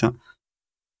about it.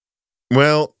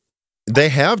 Well, they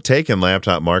have taken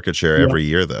laptop market share every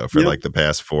year, though, for like the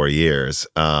past 4 years.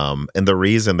 And the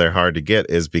reason they're hard to get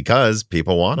is because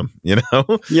people want them,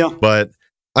 Yeah. But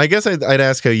I guess I'd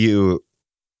ask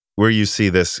where you see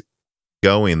this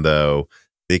going, though,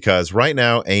 because right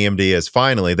now AMD is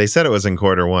finally, they said it was in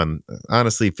quarter one.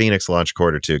 Honestly, Phoenix launched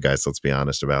quarter two, guys. Let's be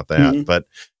honest about that. Mm-hmm. But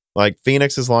like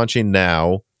Phoenix is launching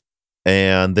now,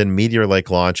 and then Meteor Lake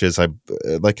launches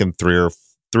like in 3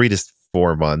 to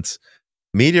 4 months.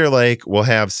 Meteor Lake will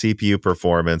have CPU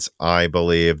performance, I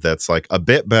believe, that's like a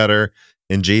bit better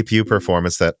in GPU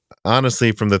performance. That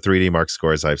honestly, from the 3D Mark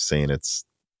scores I've seen, it's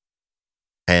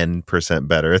 10%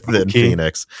 better than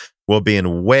Phoenix. Will be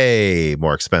in way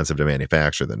more expensive to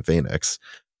manufacture than Phoenix.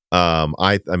 I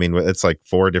mean, it's like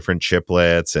 4 different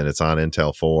chiplets, and it's on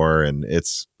Intel 4, and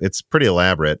it's pretty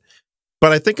elaborate.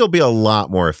 But I think it'll be a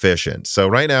lot more efficient. So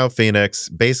right now, Phoenix,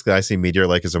 basically, I see Meteor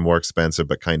Lake as a more expensive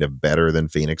but kind of better than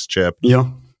Phoenix chip.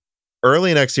 Yeah.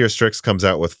 Early next year, Strix comes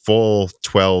out with full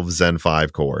 12 Zen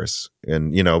 5 cores.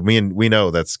 And, we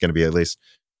know that's going to be at least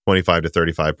 25 to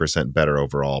 35% better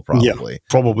overall, probably. Yeah,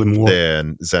 probably more.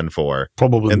 Than Zen 4.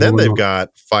 Probably and more. And then they've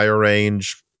got Fire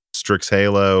Range, Strix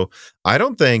Halo. I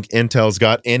don't think Intel's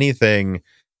got anything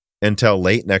until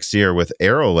late next year with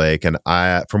Arrow Lake. And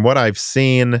from what I've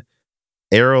seen,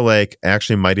 Arrow Lake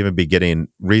actually might even be getting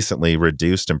recently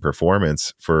reduced in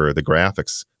performance for the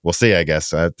graphics. We'll see, I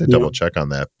guess. I have to double check on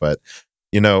that. But,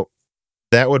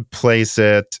 that would place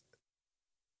it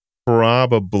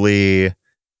probably,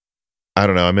 I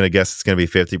don't know, I'm going to guess it's going to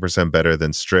be 50% better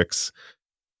than Strix.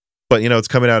 But, it's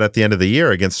coming out at the end of the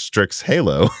year against Strix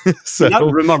Halo. So that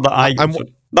rumor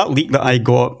that leak that I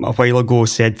got a while ago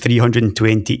said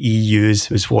 320 EUs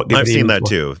was what they. I've seen that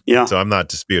too. Yeah, so I'm not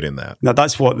disputing that. Now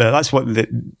that's what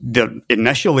their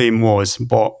initial aim was.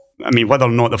 But I mean, whether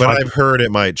or not but I've heard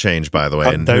it might change. By the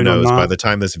way, and who knows? By the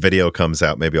time this video comes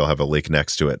out, maybe I'll have a leak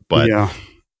next to it. But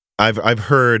I've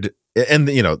heard. And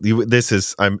this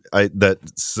is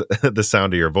the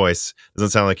sound of your voice doesn't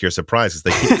sound like you're surprised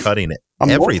because they keep cutting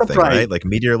everything, right? Like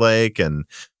Meteor Lake and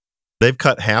they've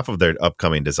cut half of their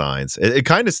upcoming designs. It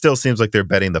kind of still seems like they're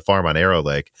betting the farm on Arrow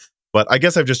Lake, but I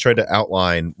guess I've just tried to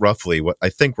outline roughly what I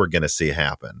think we're going to see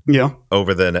happen. Yeah.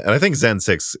 And I think Zen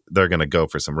 6, they're going to go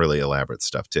for some really elaborate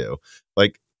stuff too.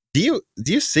 Like, do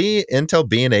you see Intel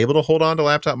being able to hold on to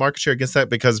laptop market share against that?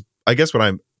 Because I guess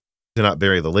to not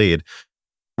bury the lead,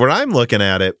 where I'm looking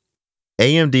at it,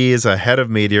 AMD is ahead of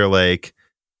Meteor Lake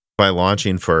by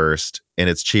launching first, and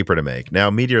it's cheaper to make. Now,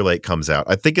 Meteor Lake comes out.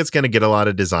 I think it's going to get a lot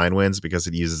of design wins because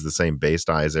it uses the same base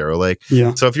die as Arrow Lake.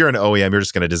 Yeah. So if you're an OEM, you're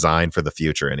just going to design for the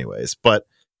future anyways. But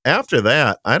after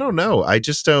that, I don't know. I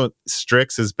just don't.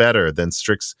 Strix is better than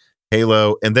Strix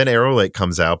Halo, and then Arrow Lake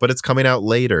comes out, but it's coming out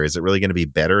later. Is it really going to be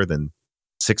better than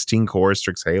 16 core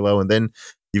Strix Halo? And then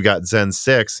you've got Zen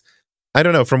 6. I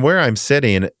don't know. From where I'm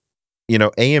sitting,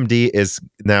 AMD is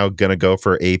now going to go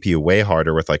for APU way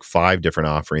harder with like 5 different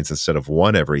offerings instead of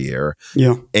 1 every year.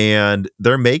 Yeah. And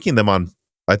they're making them on,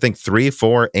 I think, 3,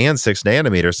 4, and 6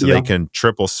 nanometers so they can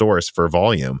triple source for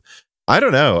volume. I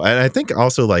don't know. And I think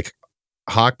also like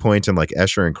Hawkpoint and like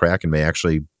Escher and Kraken may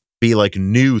actually be like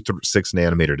new 6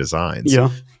 nanometer designs. Yeah.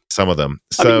 Some of them.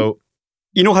 So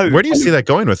where do you see that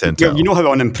going with Intel? You know how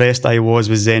unimpressed I was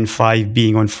with Zen 5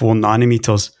 being on 4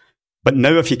 nanometers. But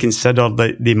now if you consider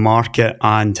the market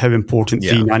and how important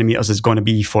 3 nanometers is going to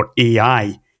be for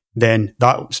AI, then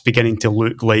that's beginning to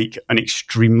look like an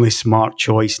extremely smart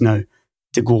choice now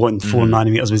to go on 4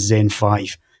 nanometers with Zen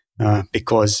 5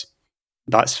 because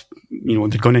that's, they're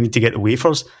going to need to get the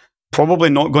wafers. Probably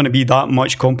not going to be that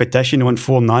much competition on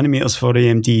 4 nanometers for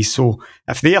AMD. So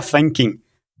if they are thinking,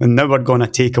 and now we're going to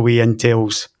take away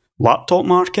Intel's laptop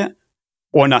market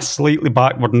on a slightly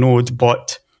backward node,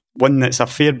 but one that's a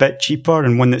fair bit cheaper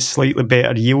and one that's slightly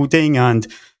better yielding, and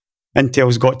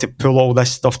Intel's got to pull all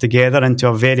this stuff together into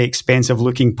a very expensive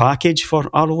looking package for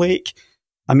Arrow Lake.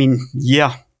 I mean,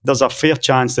 there's a fair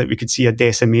chance that we could see a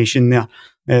decimation there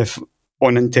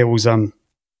on Intel's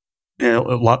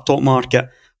laptop market.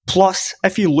 Plus,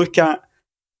 if you look at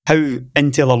how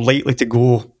Intel are likely to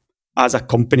go as a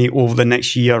company over the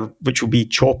next year, which will be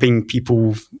chopping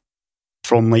people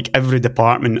from like every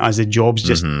department as the jobs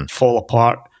just fall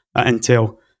apart at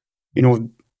Intel.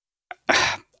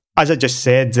 As I just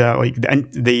said, like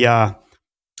the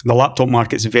laptop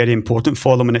market is very important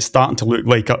for them, and it's starting to look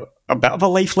like a bit of a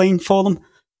lifeline for them.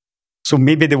 So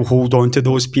maybe they'll hold on to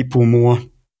those people more,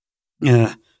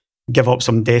 give up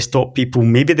some desktop people.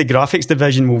 Maybe the graphics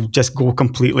division will just go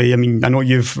completely. I mean, I know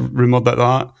you've rumoured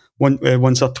that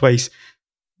once or twice.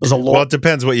 There's a lot. Well, it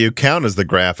depends what you count as the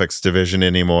graphics division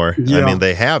anymore. Yeah. I mean,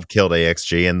 they have killed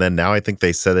AXG, and then now I think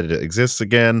they said that it exists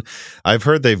again. I've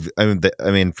heard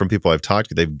from people I've talked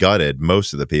to, they've gutted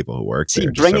most of the people who work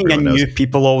there. Bringing in new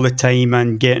people all the time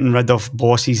and getting rid of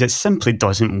bosses, it simply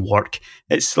doesn't work.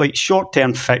 It's like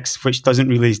short-term fix, which doesn't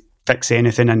really fix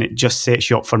anything, and it just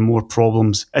sets you up for more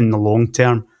problems in the long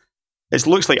term. It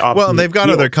looks like and they've got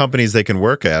other companies they can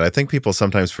work at. I think people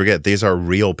sometimes forget these are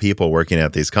real people working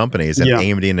at these companies, and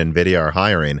AMD and Nvidia are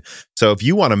hiring. So if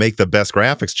you want to make the best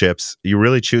graphics chips, you're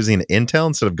really choosing Intel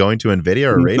instead of going to Nvidia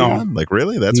or Radeon? No. Like,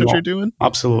 really? That's what you're doing?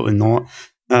 Absolutely not.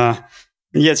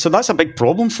 So that's a big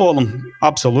problem for them.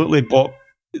 Absolutely. But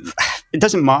it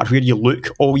doesn't matter where you look.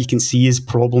 All you can see is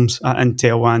problems at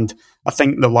Intel, and I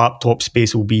think the laptop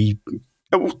space will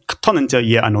turn into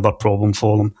yet another problem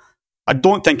for them. I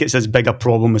don't think it's as big a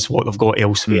problem as what they've got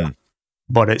elsewhere,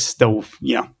 but it's still,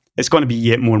 it's going to be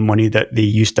yet more money that they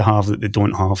used to have that they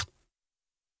don't have.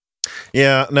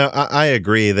 Yeah, no, I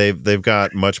agree. They've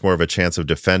got much more of a chance of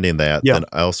defending that than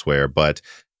elsewhere, but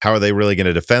how are they really going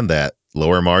to defend that?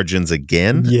 Lower margins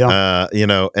again? Yeah.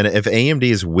 And if AMD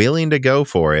is willing to go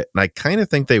for it, and I kind of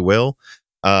think they will,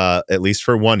 at least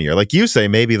for 1 year. Like you say,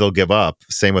 maybe they'll give up.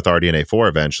 Same with RDNA 4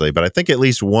 eventually, but I think at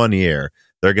least 1 year,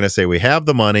 they're going to say, we have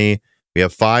the money. We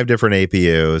have 5 different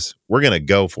APUs. We're going to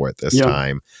go for it this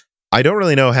time. I don't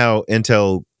really know how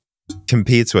Intel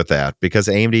competes with that because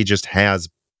AMD just has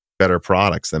better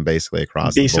products than basically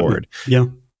across the board. Yeah.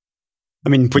 I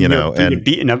mean, when you're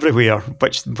beaten everywhere,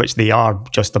 which they are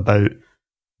just about.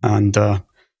 And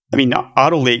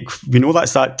Arrow Lake,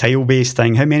 that's that tile-based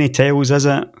thing. How many tiles is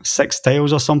it? 6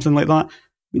 tiles or something like that?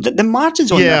 The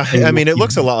margins on that. Yeah, I mean, it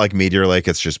looks a lot like Meteor Lake.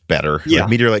 It's just better. Yeah.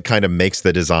 Like Meteor Lake kind of makes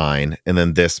the design, and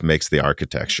then this makes the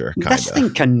architecture. This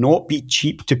thing cannot be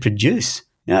cheap to produce.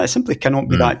 Yeah, it simply cannot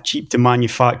be that cheap to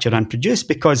manufacture and produce,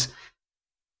 because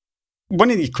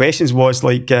one of the questions was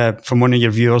from one of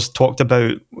your viewers talked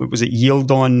about, was it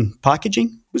yield on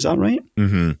packaging? Was that right?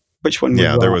 Mm-hmm. Which one?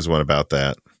 Yeah, there was one about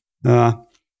that.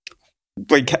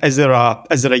 Is there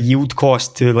a yield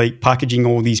cost to packaging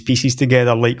all these pieces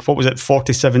together? What was it,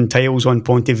 47 tiles on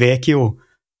Ponte Vecchio?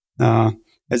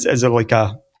 Is there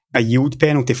a yield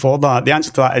penalty for that? The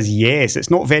answer to that is yes. It's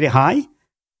not very high.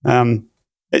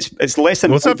 It's less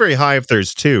than... Well, it's not very high if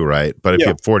there's 2, right? But if you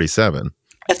have 47...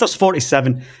 If there's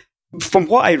 47, from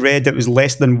what I read, it was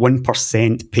less than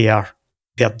 1% per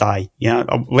die. Yeah,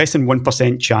 less than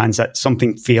 1% chance at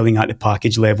something failing at the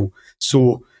package level.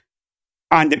 So,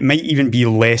 and it might even be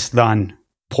less than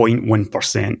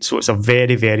 0.1%. So it's a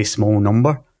very, very small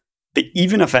number. But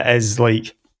even if it is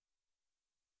that,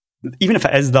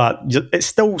 it's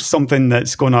still something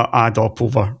that's going to add up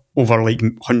over like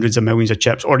hundreds of millions of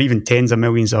chips, or even tens of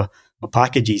millions of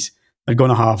packages. They're going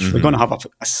to have a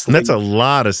slight... And that's a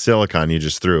lot of silicon you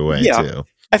just threw away too.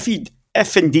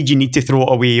 If indeed you need to throw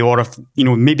it away, or if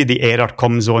maybe the error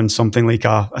comes on something like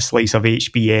a slice of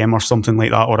HBM or something like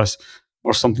that,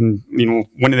 or something,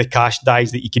 one of the cache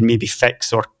dies that you can maybe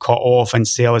fix or cut off and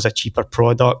sell as a cheaper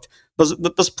product.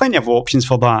 There's plenty of options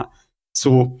for that.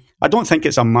 So I don't think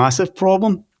it's a massive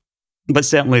problem, but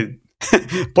certainly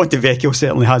Ponte Vecchio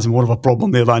certainly has more of a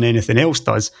problem there than anything else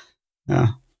does.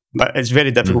 But it's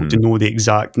very difficult to know the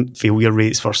exact failure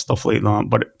rates for stuff like that.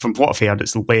 But from what I've heard,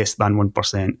 it's less than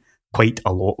 1%, quite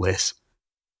a lot less.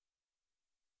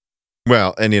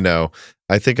 Well, and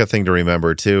I think a thing to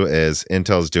remember too is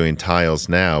Intel's doing tiles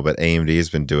now, but AMD has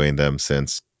been doing them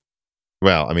since,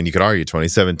 well, I mean, you could argue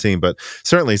 2017, but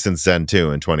certainly since Zen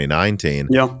 2 in 2019.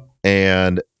 Yeah.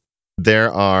 And there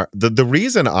are, the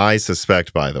reason I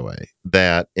suspect, by the way,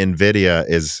 that Nvidia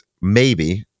is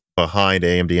maybe behind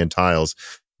AMD in tiles,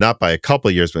 not by a couple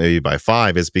of years, but maybe by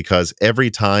 5, is because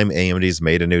every time AMD's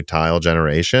made a new tile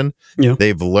generation,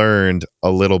 they've learned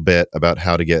a little bit about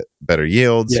how to get better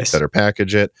yields, better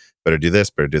package it, better do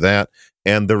this, better do that.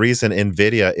 And the reason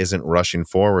Nvidia isn't rushing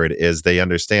forward is they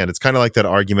understand. It's kind of like that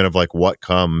argument of like what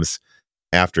comes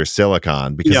after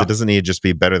silicon, because it doesn't need to just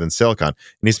be better than silicon. It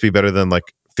needs to be better than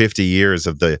like 50 years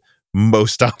of the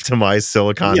most optimized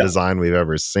silicon design we've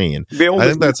ever seen. I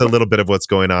think that's a little bit of what's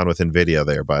going on with Nvidia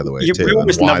there, by the way, too. We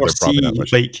almost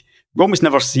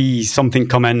never see something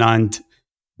come in and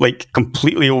like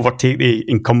completely overtake the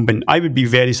incumbent. I would be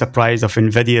very surprised if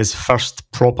Nvidia's first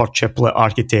proper chiplet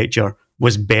architecture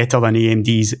was better than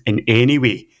AMD's in any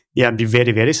way. Yeah, I'd be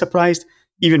very, very surprised,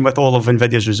 even with all of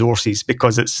Nvidia's resources,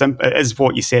 because it is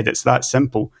what you said, it's that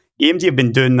simple. AMD have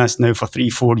been doing this now for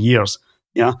 3-4 years.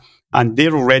 Yeah. And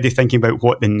they're already thinking about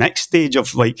what the next stage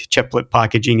of like chiplet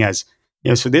packaging is.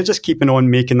 So they're just keeping on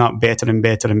making that better and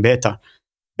better and better.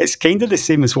 It's kind of the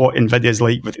same as what NVIDIA's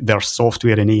like with their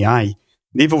software and AI.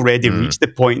 They've already reached the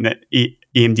point that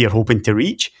AMD are hoping to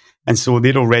reach. And so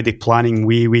they're already planning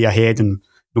way, way ahead. And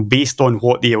based on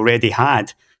what they already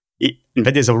had,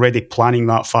 NVIDIA's already planning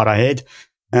that far ahead.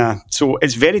 So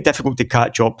it's very difficult to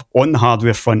catch up on the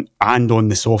hardware front and on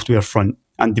the software front.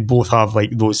 And they both have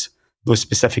like those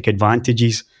specific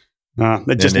advantages.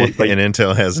 It just and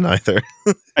Intel has neither.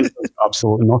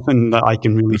 Absolutely nothing that I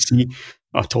can really see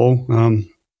at all.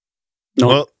 No.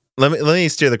 Well, let me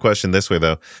steer the question this way,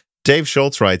 though. Dave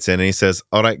Schultz writes in and he says,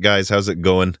 all right, guys, how's it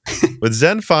going? With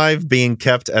Zen 5 being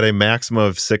kept at a maximum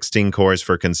of 16 cores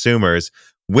for consumers,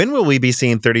 when will we be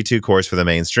seeing 32 cores for the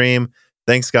mainstream?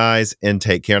 Thanks, guys, and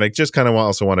take care. And I just kind of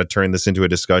also want to turn this into a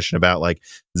discussion about like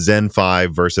Zen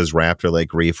 5 versus Raptor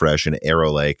Lake Refresh and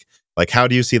Arrow Lake. Like, how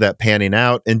do you see that panning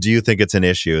out? And do you think it's an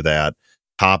issue that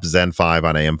top Zen 5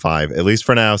 on AM5, at least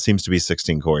for now, seems to be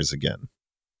 16 cores again?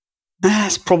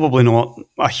 It's probably not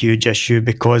a huge issue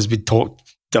because we talked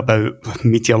about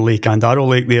Meteor Lake and Arrow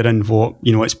Lake there, and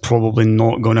it's probably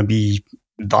not going to be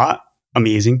that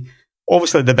amazing.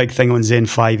 Obviously, the big thing on Zen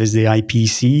 5 is the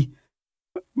IPC.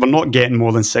 We're not getting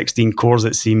more than 16 cores,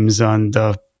 it seems, and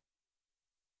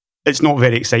it's not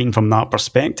very exciting from that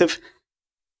perspective.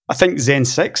 I think Zen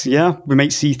 6, we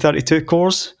might see 32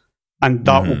 cores, and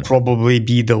that will probably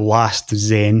be the last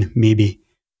Zen, maybe,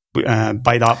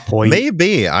 by that point.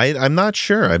 Maybe. I'm not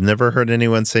sure. I've never heard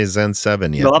anyone say Zen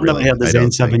 7 yet. Well, I've never heard the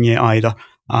Zen 7 yet either,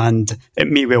 and it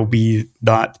may well be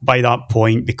that by that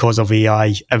point, because of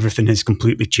AI, everything has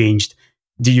completely changed.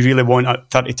 Do you really want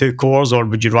 32 cores, or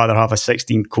would you rather have a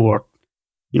 16-core,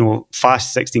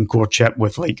 fast 16-core chip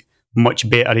with like much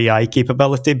better AI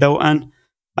capability built in?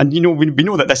 And, we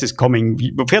know that this is coming.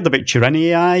 We've heard about Turin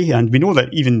AI, and we know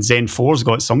that even Zen 4's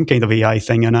got some kind of AI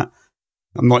thing in it.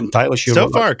 I'm not entirely sure. So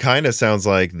far, it kind of sounds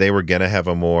like they were going to have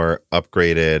a more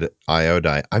upgraded I/O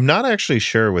die. I'm not actually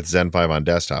sure with Zen 5 on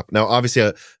desktop. Now,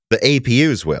 obviously, the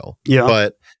APUs will. Yeah.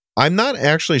 But I'm not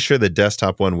actually sure the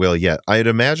desktop one will yet. I'd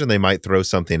imagine they might throw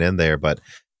something in there, but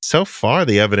so far,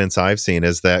 the evidence I've seen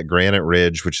is that Granite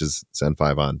Ridge, which is Zen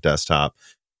 5 on desktop,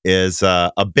 is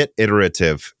a bit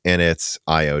iterative in its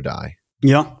I/O die.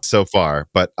 Yeah. So far,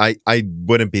 but I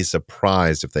wouldn't be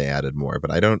surprised if they added more,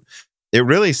 but I don't it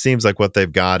really seems like what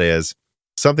they've got is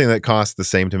something that costs the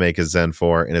same to make as Zen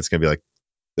 4, and it's going to be like,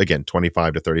 again,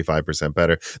 25 to 35%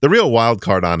 better. The real wild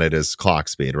card on it is clock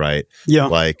speed, right? Yeah.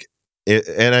 Like,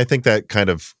 and I think that kind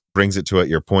of brings it to what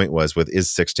your point was with,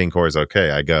 is 16 cores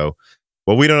okay? I go,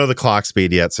 well, we don't know the clock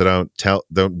speed yet, so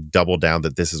don't double down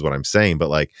that this is what I'm saying. But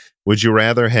like, would you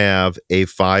rather have a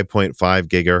 5.5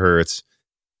 gigahertz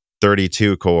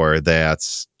 32 core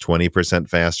that's 20%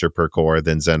 faster per core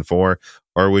than Zen 4?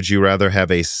 Or would you rather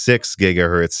have a 6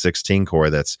 gigahertz 16 core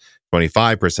that's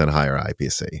 25% higher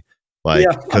IPC? Like,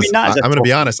 because I'm going to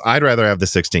be honest, I'd rather have the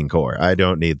 16 core. I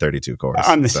don't need 32 cores.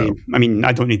 I'm the same. I mean,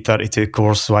 I don't need 32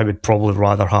 cores, so I would probably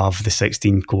rather have the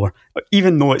 16 core.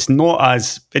 Even though it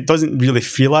doesn't really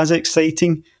feel as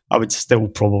exciting, I would still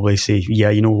probably say,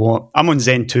 yeah, you know what? I'm on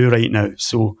Zen 2 right now,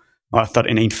 so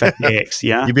 3950X,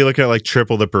 yeah. You'd be looking at like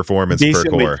triple the performance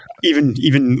basically, per core.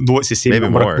 Even though it's the same Maybe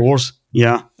number more of cores,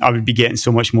 yeah, I would be getting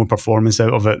so much more performance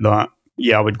out of it that,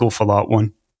 yeah, I would go for that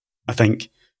one, I think.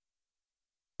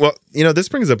 Well, this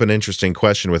brings up an interesting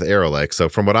question with Arrow Lake. So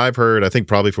from what I've heard, I think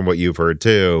probably from what you've heard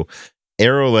too,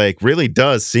 Arrow Lake really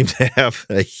does seem to have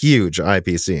a huge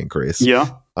IPC increase. Yeah.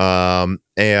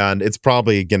 And it's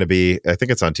probably going to be, I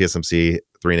think it's on TSMC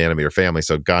 3 nanometer family.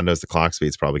 So God knows the clock speed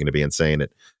is probably going to be insane.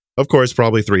 Of course,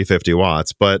 probably 350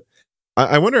 watts. But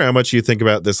I wonder how much you think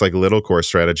about this like little core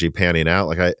strategy panning out.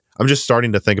 Like I'm just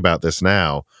starting to think about this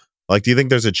now. Like, do you think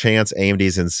there's a chance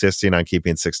AMD's insisting on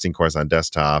keeping 16 cores on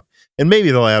desktop? And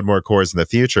maybe they'll add more cores in the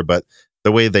future, but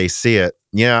the way they see it,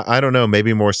 yeah, I don't know.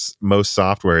 Maybe most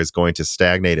software is going to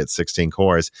stagnate at 16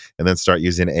 cores and then start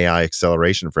using AI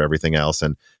acceleration for everything else.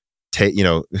 And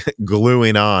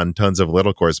gluing on tons of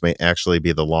little cores may actually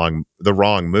be the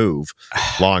wrong move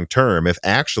long term. If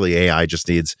actually AI just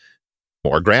needs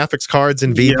more graphics cards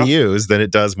and VPUs than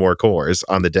it does more cores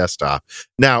on the desktop.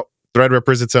 Now,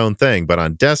 Threadripper is its own thing, but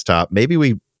on desktop, maybe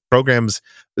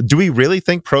do we really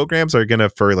think programs are going to,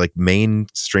 for like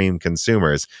mainstream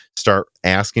consumers, start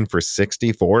asking for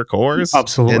 64 cores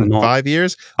Absolutely in not. 5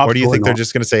 years? Absolutely or do you think not. They're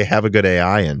just going to say, have a good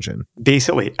AI engine?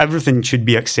 Basically, everything should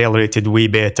be accelerated way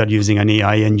better using an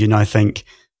AI engine, I think.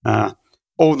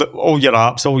 All your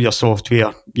apps, all your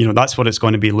software, that's what it's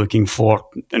going to be looking for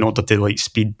in order to like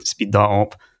speed that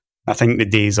up. I think the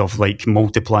days of like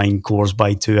multiplying cores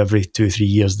by 2 every 2-3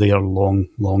 years, they are long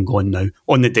gone now,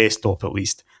 on the desktop at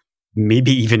least.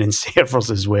 Maybe even in servers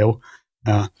as well.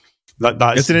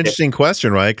 It's an interesting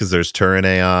question, right? Because there's Turin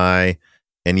AI,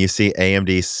 and you see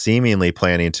AMD seemingly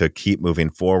planning to keep moving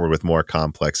forward with more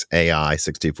complex AI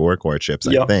 64-core chips,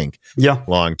 I think. Yeah.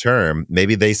 Long term,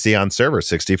 maybe they see on server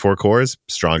 64 cores,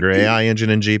 stronger AI engine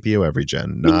and GPU every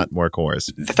gen, not more cores.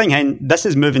 The thing, this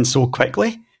is moving so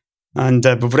quickly. And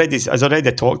as I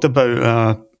already talked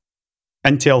about,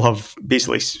 Intel have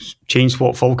basically changed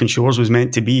what Falcon Shores was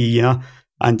meant to be, yeah.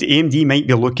 And AMD might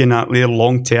be looking at their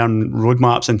long-term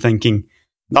roadmaps and thinking,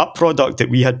 that product that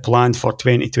we had planned for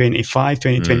 2025,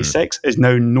 2026 is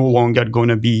now no longer going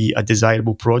to be a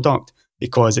desirable product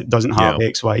because it doesn't have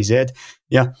X, Y, Z.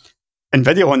 Yeah.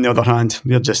 Nvidia, on the other hand,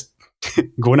 they're just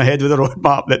going ahead with the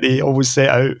roadmap that they always set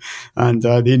out, and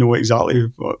they know exactly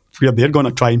where they're going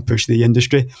to try and push the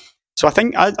industry. So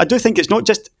I do think it's not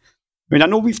just, I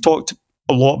know we've talked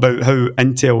a lot about how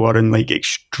Intel are in like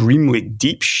extremely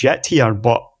deep shit here,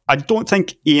 but I don't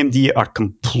think AMD are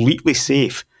completely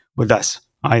safe with this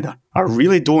either. I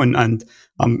really don't, and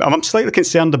I'm slightly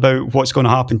concerned about what's going to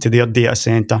happen to their data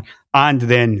center, and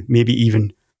then maybe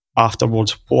even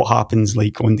afterwards what happens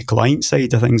like on the client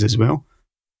side of things as well.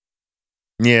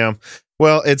 Yeah.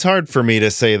 Well, it's hard for me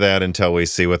to say that until we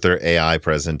see what their AI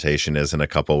presentation is in a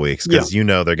couple of weeks, because they're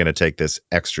going to take this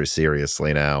extra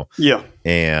seriously now. Yeah.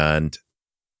 And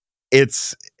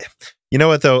it's, you know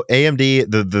what though, AMD,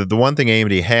 the one thing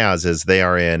AMD has is they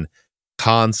are in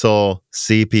console,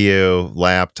 CPU,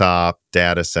 laptop,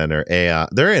 data center, AI.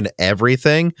 They're in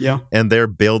everything. Yeah. And they're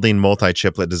building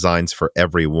multi-chiplet designs for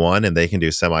everyone, and they can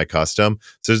do semi-custom.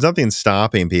 So there's nothing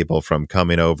stopping people from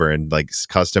coming over and like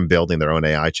custom building their own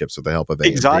AI chips with the help of AMD.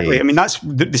 Exactly.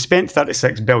 They spent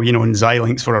 $36 billion on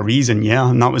Xilinx for a reason, yeah.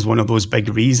 And that was one of those big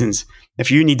reasons.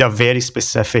 If you need a very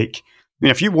specific,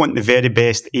 if you want the very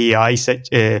best AI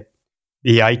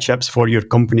chips for your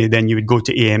company, then you would go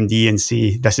to AMD and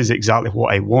say, this is exactly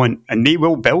what I want. And they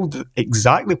will build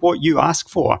exactly what you ask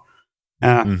for.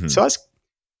 So that's,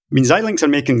 Xilinx are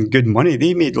making good money.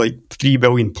 They made like $3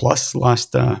 billion plus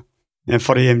last, for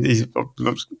AMD.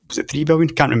 Was it $3 billion?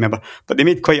 Can't remember. But they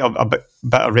made quite a bit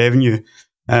of revenue.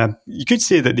 You could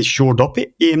say that they shored up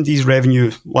AMD's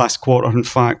revenue last quarter, in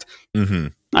fact.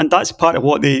 And that's part of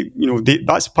what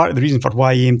that's part of the reason for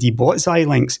why AMD bought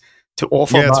Xilinx. to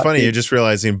offer. Yeah, it's funny. You're just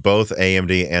realizing both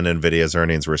AMD and Nvidia's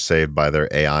earnings were saved by their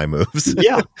AI moves.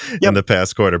 Yeah, in the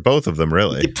past quarter, both of them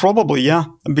really. Probably, yeah,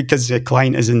 because the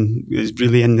client is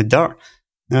really in the dirt.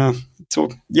 So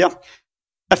yeah,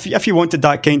 if you wanted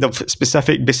that kind of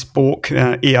specific bespoke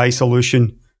AI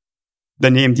solution,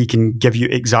 then AMD can give you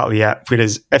exactly it.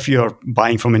 Whereas if you're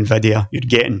buying from Nvidia,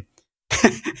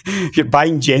 you're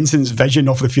buying Jensen's vision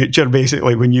of the future,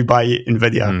 basically, when you buy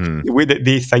Nvidia. The way that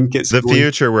they think it's the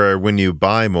future where when you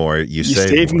buy more, you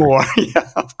save more. Yeah,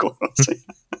 of course.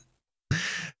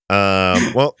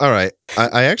 Well, all right.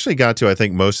 I actually got to, I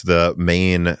think, most of the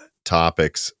main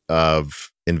topics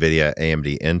of NVIDIA,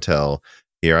 AMD, Intel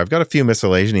here. I've got a few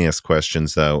miscellaneous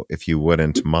questions, though, if you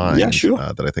wouldn't mind,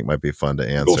 that I think might be fun to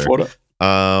answer. Go for it.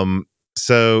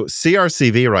 So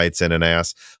CRCV writes in and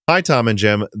asks, "Hi, Tom and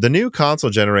Jim. The new console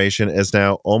generation is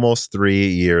now almost 3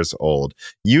 years old.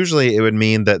 Usually it would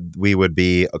mean that we would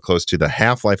be close to the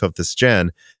half-life of this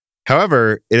gen.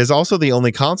 However, it is also the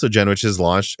only console gen which is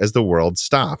launched as the world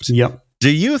stopped. Yep. Do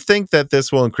you think that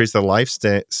this will increase the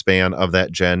lifespan of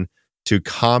that gen to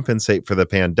compensate for the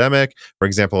pandemic? For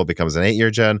example, it becomes an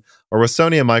 8-year gen, or will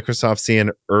Sony and Microsoft see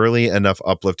an early enough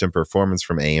uplift in performance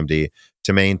from AMD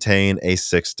to maintain a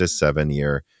 6 to 7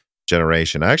 year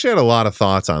generation?" I actually had a lot of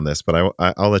thoughts on this, but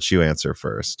I'll let you answer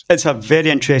first. It's a very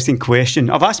interesting question.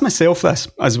 I've asked myself this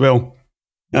as well,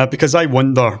 because I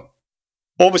wonder,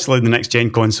 obviously the next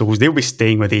gen consoles, they'll be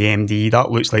staying with AMD.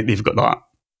 That looks like they've got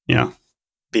that,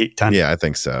 baked in. Yeah, I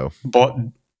think so. But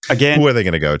again, who are they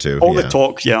going to go to? The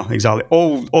talk, exactly.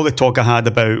 All the talk I had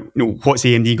about what's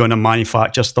AMD going to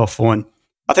manufacture stuff on.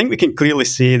 I think we can clearly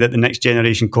say that the next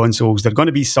generation consoles, they're going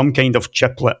to be some kind of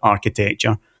chiplet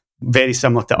architecture, very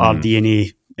similar to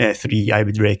RDNA 3, I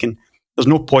would reckon. There's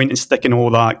no point in sticking all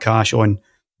that cash on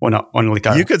like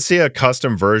a... You could see a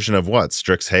custom version of what?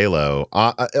 Strix Halo,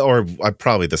 or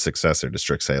probably the successor to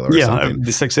Strix Halo or something.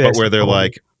 The successor. But where they're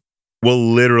like,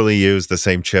 we'll literally use the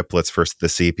same chiplets for the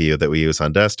CPU that we use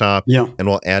on desktop, and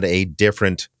we'll add a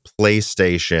different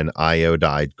PlayStation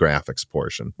iodide graphics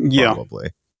portion, probably.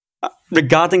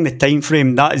 Regarding the time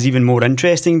frame, that is even more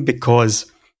interesting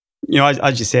because,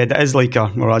 as you said, it is like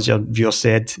as your viewer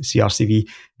said, CRCV,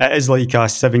 it is like a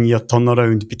 7-year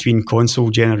turnaround between console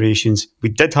generations. We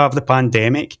did have the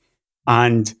pandemic,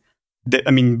 and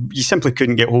you simply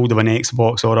couldn't get hold of an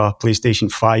Xbox or a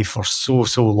PlayStation 5 for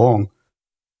so long.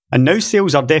 And now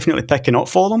sales are definitely picking up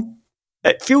for them.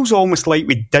 It feels almost like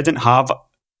we didn't have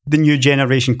the new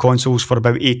generation consoles for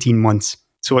about 18 months.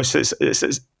 So it's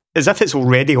as if it's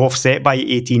already offset by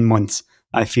 18 months,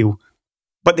 I feel.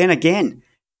 But then again,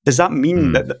 does that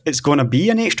mean that it's going to be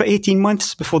an extra 18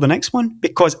 months before the next one?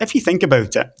 Because if you think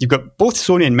about it, you've got both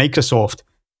Sony and Microsoft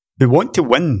who want to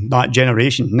win that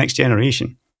generation, next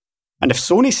generation. And if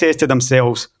Sony says to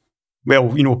themselves, well,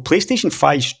 PlayStation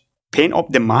 5's pent-up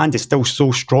demand is still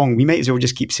so strong, we might as well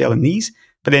just keep selling these.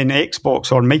 But then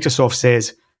Xbox or Microsoft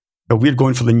says, well, we're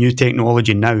going for the new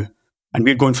technology now, and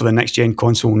we're going for the next-gen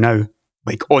console now,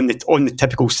 like on the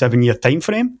typical 7-year time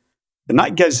frame, then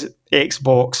that gives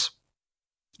Xbox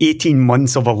 18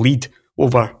 months of a lead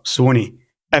over Sony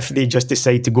if they just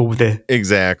decide to go with the...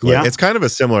 Exactly. Yeah. It's kind of a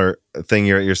similar thing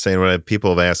you're saying when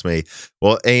people have asked me,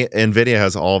 well, NVIDIA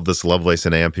has all of this Lovelace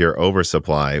and Ampere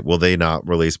oversupply. Will they not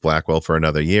release Blackwell for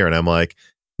another year? And I'm like,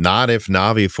 not if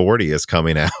Navi 40 is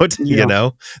coming out,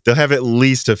 They'll have at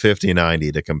least a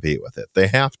 5090 to compete with it. They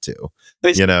have to,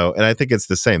 and I think it's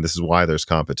the same. This is why there's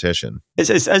competition.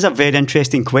 It's a very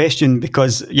interesting question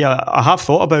because, I have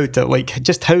thought about it, like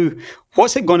just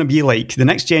what's it going to be like? The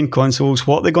next gen consoles,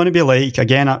 what they're going to be like?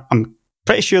 Again, I'm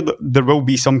pretty sure that there will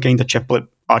be some kind of chiplet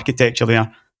architecture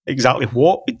there. Exactly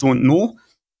what, we don't know.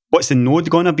 What's the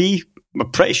node going to be? We're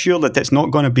pretty sure that it's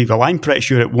not going to be, I'm pretty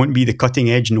sure it won't be the cutting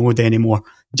edge node anymore.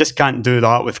 Just can't do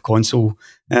that with console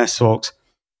socks.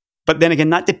 But then again,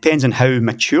 that depends on how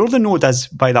mature the node is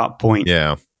by that point.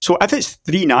 Yeah. So if it's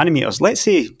 3 nanometers, let's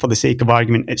say for the sake of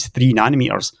argument, it's 3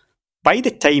 nanometers. By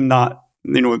the time that,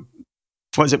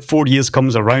 4 years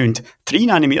comes around, 3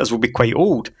 nanometers will be quite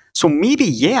old. So maybe,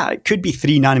 it could be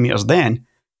 3 nanometers then,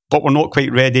 but we're not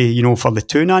quite ready, for the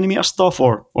 2 nanometer stuff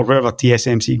or wherever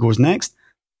TSMC goes next.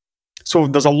 So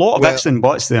there's a lot of ifs and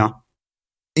buts there.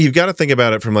 You've got to think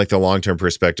about it from like the long-term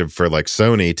perspective for like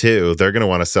Sony too. They're going to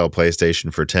want to sell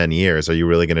PlayStation for 10 years. Are you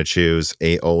really going to choose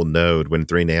a old node when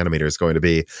 3 nanometer is going to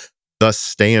be the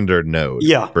standard node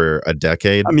for a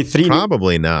decade?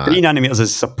 Probably not. 3 nanometers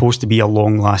is supposed to be a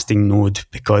long-lasting node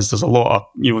because there's a lot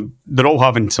of, they're all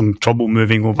having some trouble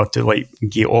moving over to like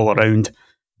gate all around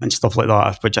and stuff like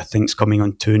that, which I think is coming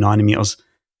on 2 nanometers.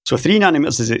 So 3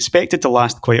 nanometers is expected to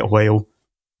last quite a while.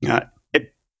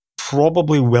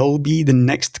 probably will be the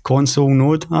next console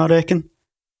node, I reckon.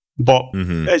 But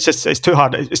it's too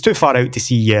hard. It's too far out to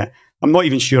see yet. I'm not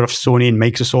even sure if Sony and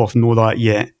Microsoft know that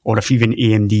yet, or if even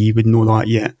AMD would know that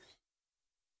yet.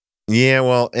 Yeah,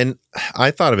 well, and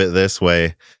I thought of it this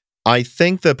way. I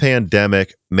think the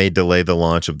pandemic may delay the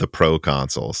launch of the Pro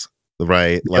consoles,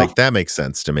 right? Yeah. Like, that makes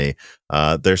sense to me.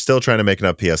 They're still trying to make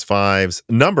enough PS5s.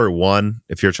 Number one,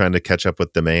 if you're trying to catch up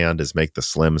with demand, is make the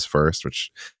Slims first, which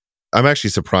I'm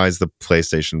actually surprised the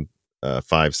PlayStation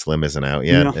 5 Slim isn't out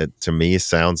yet. Yeah. It, to me,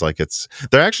 sounds like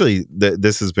they're actually,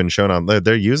 this has been shown on,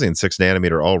 they're using 6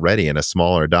 nanometer already in a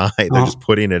smaller die. They're just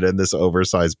putting it in this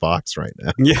oversized box right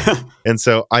now. Yeah. And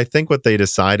so I think what they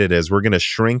decided is we're going to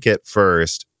shrink it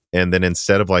first. And then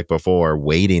instead of like before,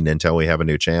 waiting until we have a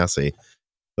new chassis,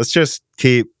 let's just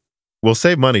we'll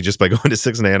save money just by going to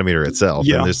 6 nanometer itself.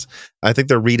 Yeah. And I think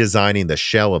they're redesigning the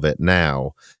shell of it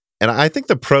now. And I think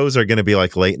the Pros are going to be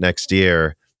like late next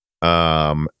year.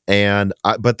 But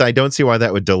I don't see why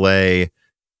that would delay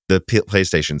the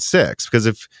PlayStation 6,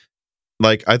 because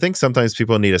I think sometimes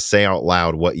people need to say out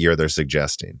loud what year they're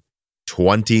suggesting.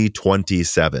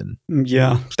 2027.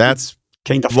 Yeah. That's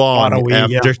kind of long far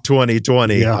away, after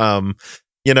 2020. Yeah.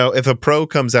 If a Pro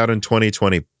comes out in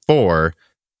 2024,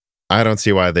 I don't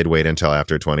see why they'd wait until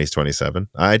after 2027.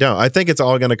 I don't. I think it's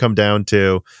all going to come down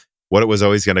to what it was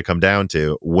always going to come down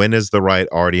to. When is the right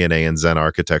RDNA and Zen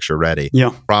architecture ready?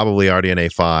 Yeah. Probably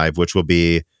RDNA 5, which will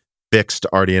be fixed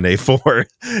RDNA 4,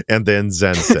 and then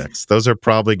Zen 6. Those are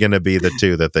probably going to be the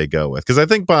two that they go with. Because I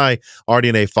think by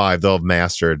RDNA 5, they'll have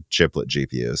mastered chiplet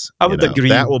GPUs. I would agree.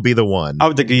 That will be the one. I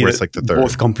would agree that like the third.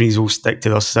 Both companies will stick to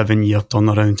their 7-year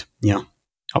turnaround. Yeah.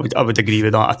 I would agree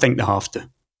with that. I think they have to.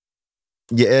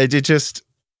 Yeah,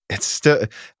 it's still,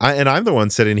 and I'm the one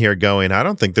sitting here going, I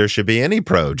don't think there should be any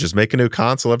Pro. Just make a new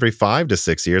console every 5 to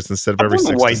 6 years instead of every 6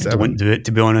 to 7. I don't know why they don't do it,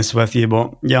 to be honest with you,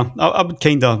 but yeah, I would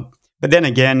kind of. But then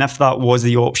again, if that was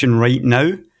the option right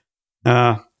now,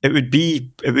 it would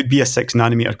be a 6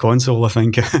 nanometer console. I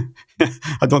think.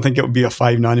 I don't think it would be a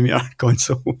 5 nanometer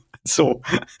console. So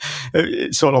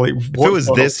it's sort of like, if it was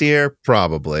this year,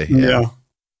 probably. Yeah.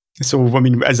 So I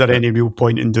mean, is there any real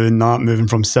point in doing that? Moving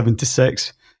from 7 to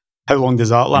 6. How long does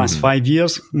that last? 5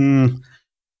 years? Yeah.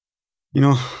 3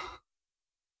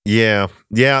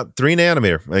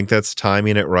 nanometer. I think that's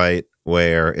timing it right,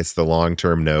 where it's the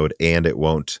long-term node and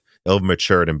it'll have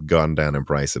matured and gone down in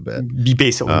price a bit.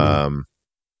 Basically.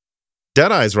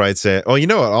 Deadeye's writes it. Oh, you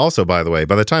know what? Also, by the way,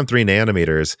 by the time 3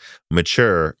 nanometers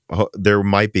mature, there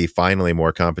might be finally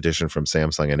more competition from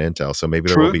Samsung and Intel. So maybe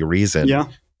there will be reason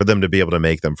for them to be able to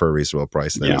make them for a reasonable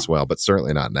price then as well, but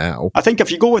certainly not now. I think if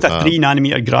you go with a 3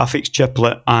 nanometer graphics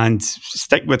chiplet and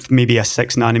stick with maybe a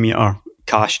 6 nanometer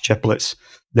cache chiplets,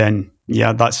 then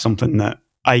that's something that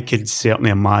I could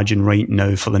certainly imagine right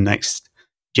now for the next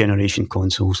generation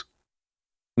consoles.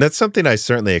 That's something I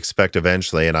certainly expect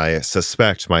eventually, and I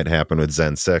suspect might happen with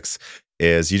Zen 6,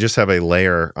 is you just have a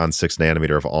layer on 6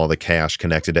 nanometer of all the cache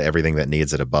connected to everything that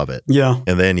needs it above it. Yeah.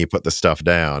 And then you put the stuff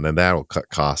down, and that'll cut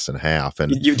costs in half.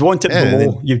 And you'd want it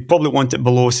below. You'd probably want it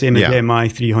below, same as the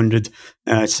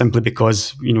MI300, simply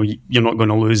because you're not going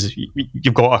to lose.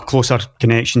 You've got a closer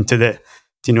connection to the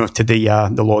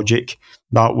logic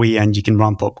that way, and you can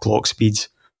ramp up clock speeds.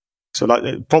 So that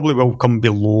it probably will come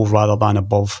below rather than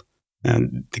above.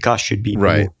 And the cache should be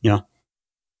below. Yeah.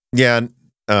 Yeah.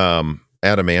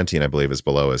 Adamantine, I believe, is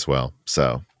below as well.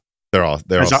 So they're all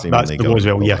seemingly going as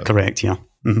well. Below. Yeah, correct. Yeah.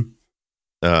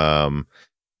 Mm-hmm.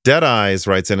 Deadeyes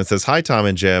writes in and says, "Hi, Tom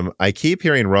and Jim. I keep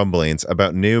hearing rumblings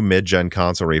about new mid-gen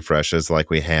console refreshes like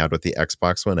we had with the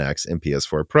Xbox One X and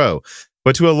PS4 Pro,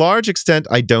 but to a large extent,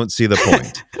 I don't see the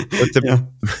point.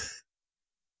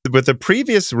 With the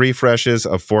previous refreshes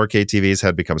of 4K TVs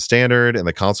had become standard, and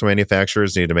the console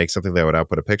manufacturers needed to make something that would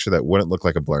output a picture that wouldn't look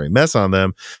like a blurry mess on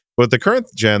them. But with the current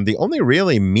gen, the only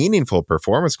really meaningful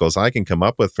performance goals I can come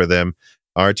up with for them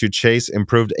are to chase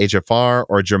improved HFR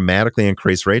or dramatically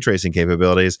increase ray tracing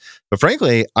capabilities. But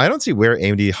frankly, I don't see where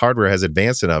AMD hardware has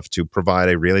advanced enough to provide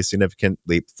a really significant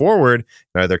leap forward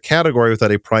in either category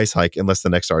without a price hike unless the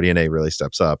next RDNA really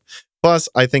steps up. Plus,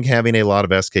 I think having a lot of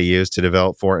SKUs to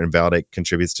develop for and validate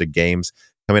contributes to games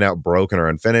coming out broken or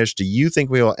unfinished. Do you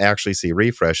think we will actually see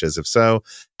refreshes? If so,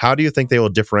 how do you think they will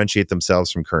differentiate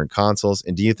themselves from current consoles?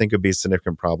 And do you think it would be a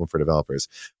significant problem for developers?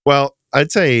 Well,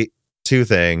 I'd say two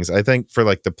things. I think for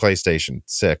like the PlayStation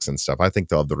 6 and stuff, I think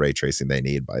they'll have the ray tracing they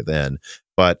need by then.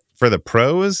 But for the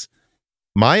pros,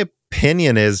 my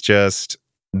opinion is just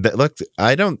that, look,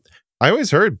 I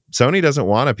always heard Sony doesn't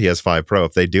want a PS5 Pro.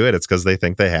 If they do it, it's because they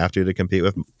think they have to compete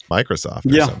with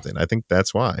Microsoft or something. I think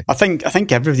that's why. I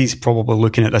think everybody's probably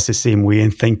looking at this the same way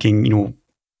and thinking,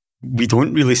 we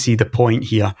don't really see the point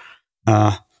here.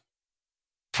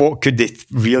 What could they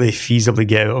really feasibly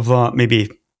get out of that? Maybe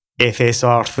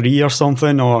FSR 3 or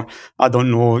something, or I don't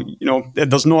know.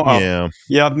 There's not a...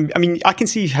 Yeah, I mean, I can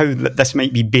see how this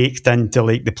might be baked into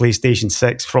like the PlayStation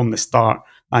 6 from the start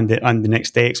and the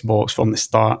next Xbox from the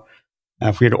start,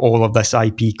 where all of this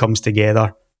IP comes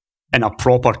together in a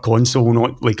proper console,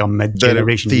 not like a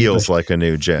mid-generation. That it feels like a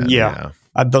new gen. Yeah.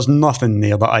 There's nothing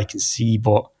there that I can see,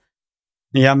 but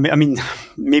yeah, I mean,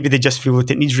 maybe they just feel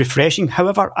that it needs refreshing.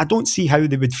 However, I don't see how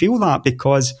they would feel that,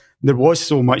 because there was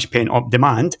so much pent-up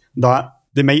demand that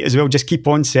they might as well just keep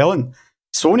on selling.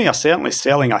 Sony are certainly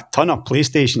selling a ton of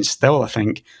PlayStations still, I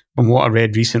think, from what I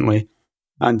read recently.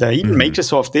 And even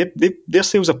Microsoft, their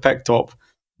sales have picked up.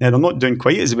 They're not doing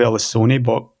quite as well as Sony,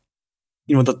 but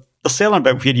they're selling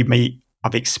about where you might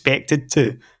have expected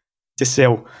to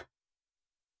sell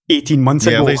 18 months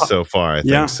ago. Yeah, at least so far, I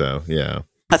think so, yeah.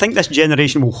 I think this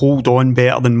generation will hold on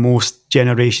better than most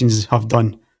generations have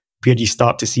done, where you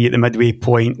start to see at the midway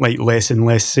point like less and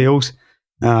less sales.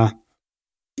 I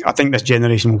think this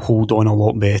generation will hold on a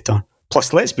lot better.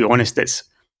 Plus, let's be honest, it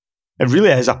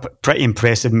really is a pretty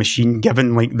impressive machine,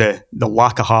 given like the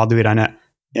lack of hardware in it.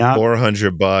 Yeah,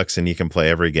 $400 and you can play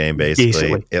every game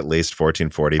basically. At least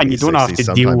 1440p, and you don't have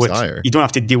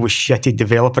to deal with shitty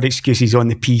developer excuses on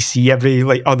the PC every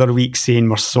like other week saying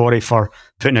we're sorry for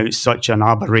putting out such an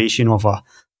aberration of a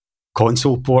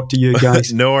console port to you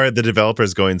guys. Nor the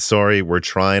developers going, sorry, we're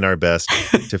trying our best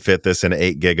to fit this in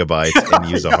 8 gigabytes and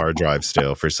use a hard drive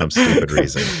still for some stupid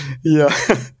reason. Yeah,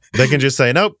 they can just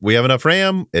say, nope, we have enough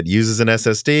RAM, it uses an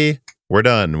SSD, we're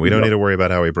done. We don't need to worry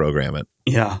about how we program it.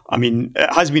 Yeah, I mean,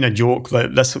 it has been a joke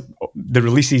that the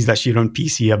releases this year on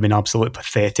PC have been absolutely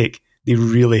pathetic. They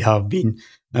really have been.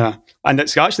 And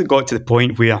it's actually got to the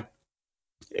point where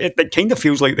it kind of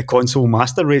feels like the console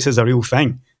master race is a real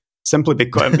thing. Simply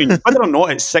because, I mean, whether or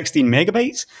not it's 16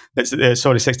 megabytes,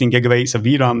 16 gigabytes of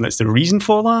VRAM, that's the reason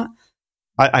for that,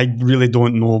 I really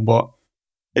don't know, but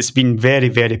it's been very,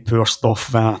 very poor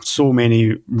stuff. So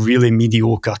many really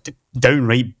mediocre,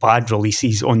 downright bad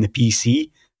releases on the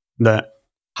PC that,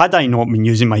 had I not been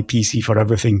using my PC for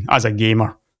everything as a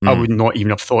gamer, I would not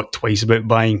even have thought twice about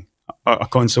buying a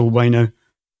console by now.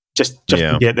 Just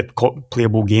to get the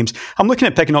playable games. I'm looking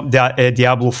at picking up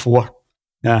Diablo 4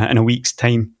 in a week's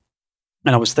time.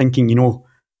 And I was thinking,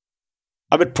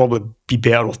 I would probably be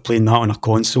better off playing that on a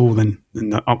console than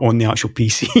on the actual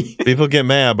PC. People get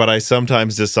mad, but I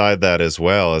sometimes decide that as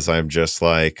well, as I'm just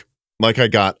like I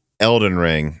got Elden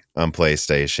Ring on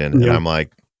PlayStation, and I'm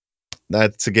like,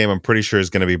 that's a game I'm pretty sure is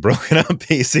going to be broken on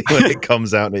PC when it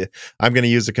comes out. I'm going to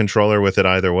use a controller with it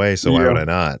either way, so why would I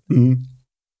not? Mm-hmm.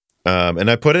 And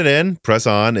I put it in, press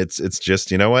on. It's just,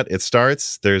 you know what? It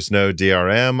starts. There's no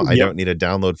DRM. I don't need to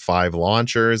download 5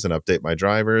 launchers and update my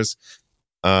drivers.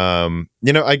 I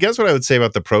guess what I would say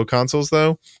about the Pro consoles,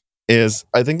 though, is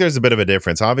I think there's a bit of a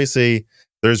difference. Obviously,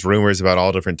 there's rumors about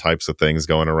all different types of things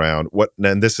going around.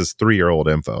 And this is 3-year-old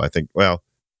info. I think,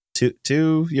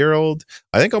 2-year-old.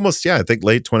 I think almost, I think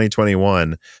late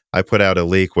 2021, I put out a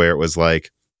leak where it was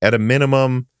like, at a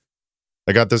minimum,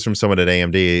 I got this from someone at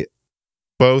AMD,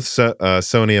 both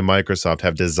Sony and Microsoft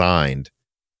have designed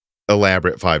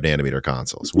elaborate 5-nanometer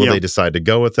consoles. Will they decide to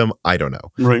go with them? I don't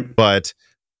know. Right. But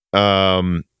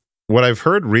what I've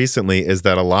heard recently is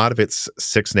that a lot of it's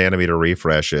 6-nanometer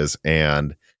refreshes.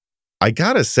 And I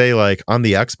gotta say, like, on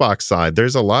the Xbox side,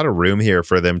 there's a lot of room here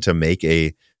for them to make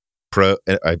a pro,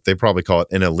 they probably call it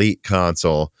an elite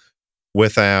console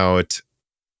without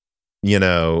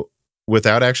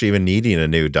actually even needing a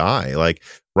new die. Like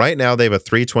right now they have a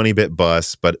 320-bit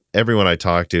bus, but everyone I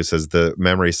talk to says the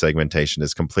memory segmentation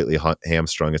is completely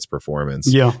hamstrung its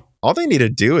performance. Yeah. All they need to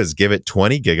do is give it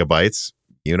 20 gigabytes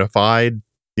unified,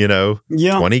 20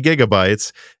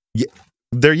 gigabytes.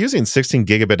 They're using 16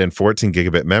 gigabit and 14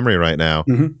 gigabit memory right now.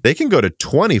 Mm-hmm. They can go to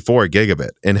 24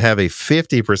 gigabit and have a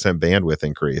 50% bandwidth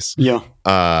increase. Yeah.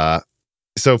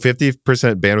 So 50%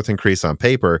 bandwidth increase on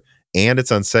paper, and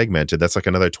it's unsegmented. That's like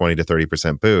another 20 to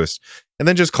 30% boost. And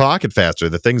then just clock it faster.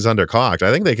 The thing's underclocked.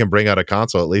 I think they can bring out a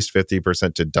console at least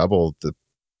 50% to double the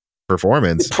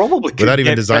performance. Probably without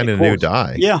even designing a new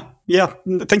die. Yeah.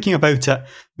 Thinking about it, I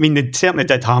mean, they certainly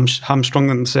did hamstrung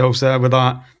themselves with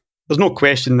that. There's no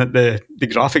question that the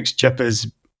graphics chip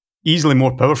is easily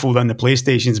more powerful than the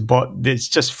PlayStation's, but it's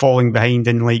just falling behind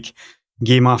in like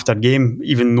game after game,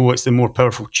 even though it's the more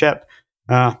powerful chip.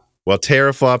 Well,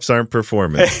 teraflops aren't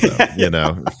performance,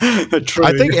 though, True.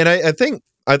 I think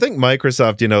I think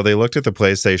Microsoft, they looked at the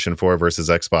PlayStation 4 versus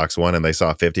Xbox One and they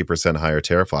saw 50% higher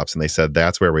teraflops and they said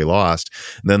that's where we lost.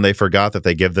 And then they forgot that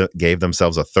they gave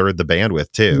themselves a third the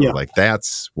bandwidth too. Yeah. Like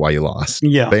that's why you lost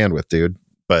bandwidth, dude.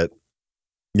 But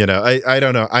I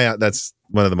don't know. That's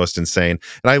one of the most insane.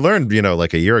 And I learned,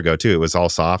 like a year ago too, it was all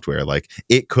software. Like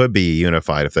it could be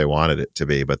unified if they wanted it to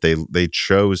be, but they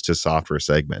chose to software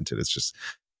segment it. It's just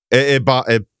it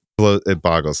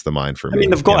boggles the mind for me. I mean,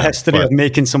 they've got a history of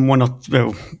making some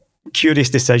curious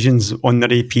decisions on their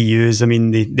APUs. I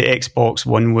mean, the Xbox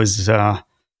One was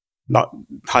that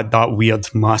had that weird,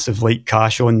 massive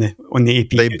cache on the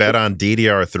APU. They bet on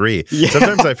DDR3. Yeah.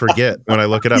 Sometimes I forget when I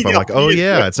look it up. I'm like, oh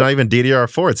yeah, it's not even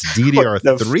DDR4, it's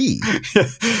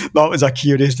DDR3. That was a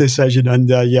curious decision, and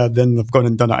then they've gone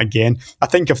and done it again. I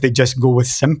think if they just go with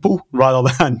simple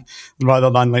rather than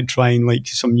trying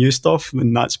some new stuff,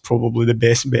 then that's probably the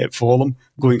best bet for them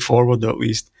going forward, at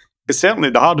least. Because certainly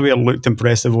the hardware looked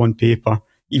impressive on paper,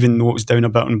 even though it was down a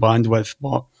bit on bandwidth,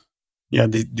 but yeah,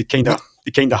 they kind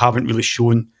of haven't really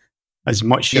shown as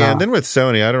much. Yeah, and then with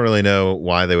Sony, I don't really know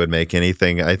why they would make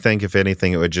anything. I think if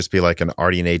anything, it would just be like an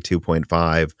RDNA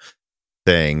 2.5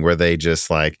 thing where they just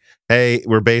like, hey,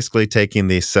 we're basically taking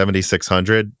the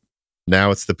 7600.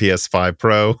 Now it's the PS5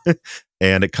 Pro,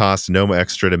 and it costs no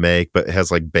extra to make, but it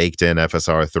has baked in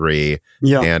FSR 3,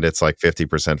 and it's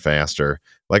 50% faster.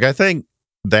 I think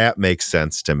that makes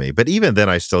sense to me. But even then,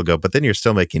 I still go, but then you're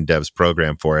still making devs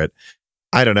program for it.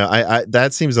 I don't know. I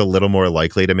that seems a little more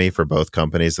likely to me for both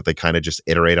companies that they kind of just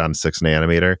iterate on 6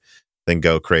 nanometer than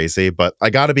go crazy. But I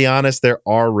got to be honest, there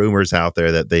are rumors out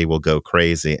there that they will go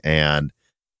crazy. And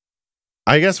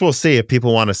I guess we'll see if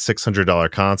people want a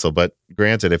 $600 console. But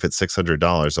granted, if it's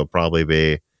 $600, they'll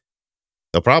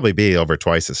probably be over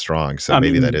twice as strong. So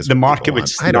maybe that is the market would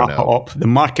snap it up. The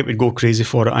market would go crazy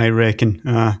for it, I reckon.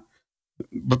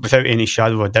 But without any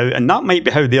shadow of a doubt. And that might be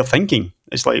how they're thinking.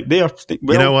 It's like you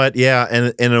know what? Yeah.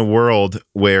 And in a world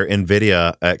where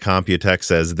Nvidia at Computex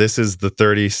says this is the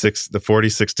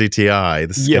 4060 Ti,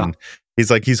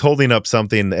 he's holding up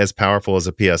something as powerful as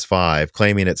a PS5,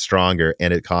 claiming it's stronger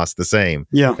and it costs the same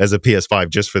as a PS5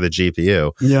 just for the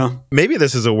GPU. Yeah. Maybe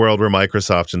this is a world where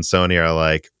Microsoft and Sony are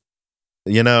like,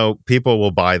 people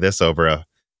will buy this over a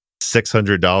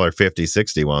 $600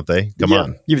 5060, won't they? Come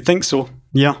on. You would think so.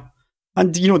 Yeah.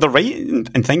 And, they're right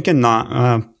in thinking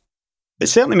that. It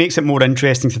certainly makes it more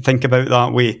interesting to think about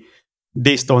that way,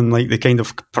 based on the kind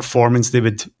of performance they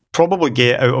would probably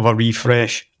get out of a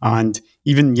refresh, and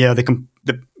even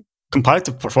the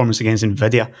comparative performance against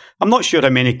Nvidia. I'm not sure how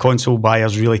many console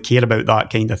buyers really care about that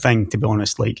kind of thing, to be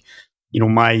honest.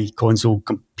 My console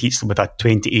competes with a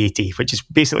 2080, which is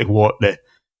basically what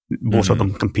both of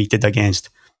them competed against,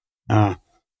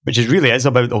 which really is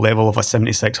about the level of a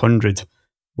 7600.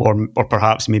 Or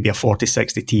perhaps maybe a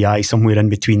 4060 Ti, somewhere in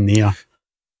between there.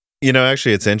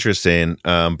 Actually, it's interesting.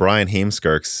 Brian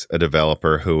Heemskerk's a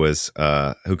developer who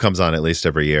comes on at least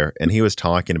every year, and he was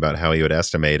talking about how he would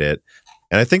estimate it.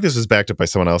 And I think this was backed up by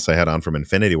someone else I had on from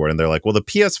Infinity Ward, and they're like, well, the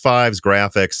PS5's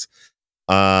graphics,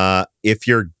 if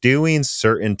you're doing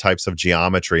certain types of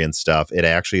geometry and stuff, it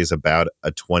actually is about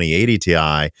a 2080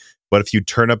 Ti. But if you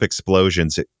turn up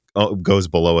explosions, it goes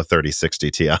below a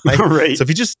 3060 Ti. Right. So if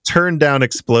you just turn down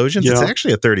explosions, it's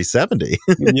actually a 3070.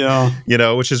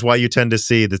 Which is why you tend to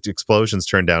see the explosions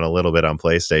turn down a little bit on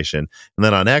PlayStation. And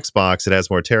then on Xbox, it has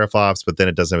more teraflops, but then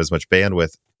it doesn't have as much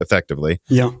bandwidth effectively.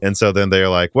 Yeah. And so then they're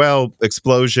like, well,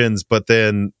 explosions, but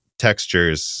then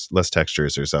less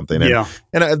textures or something.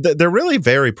 And they're really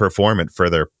very performant for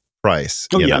their price.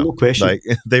 No question.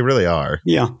 They really are.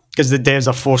 Yeah, because the devs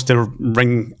are forced to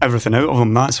wring everything out of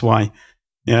them. That's why.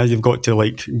 Yeah, you've got to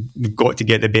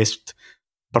get the best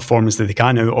performance that they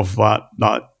can out of that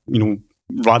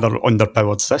rather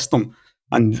underpowered system,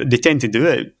 and they tend to do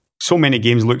it. So many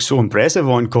games look so impressive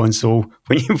on console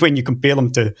when you compare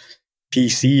them to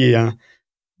PC.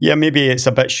 Maybe it's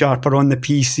a bit sharper on the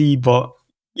PC, but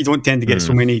you don't tend to get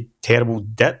so many terrible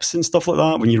dips and stuff like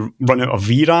that when you run out of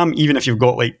VRAM. Even if you've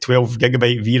got 12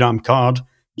 gigabyte VRAM card,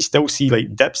 you still see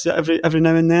dips every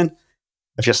now and then.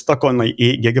 If you're stuck on 8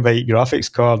 gigabyte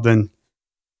graphics card, then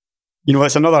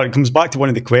that's another. It comes back to one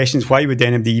of the questions: why would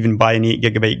anybody even buy an 8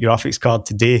 gigabyte graphics card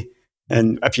today?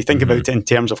 And if you think about it in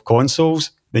terms of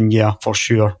consoles, then yeah, for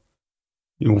sure.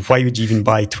 Why would you even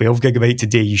buy 12 gigabyte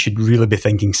today? You should really be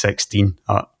thinking 16,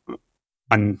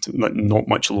 and not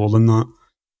much lower than that.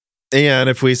 Yeah, and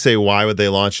if we say why would they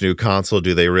launch a new console,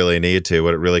 do they really need to?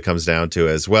 What it really comes down to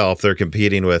as well, if they're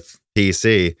competing with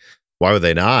PC. Why would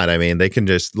they not? I mean, they can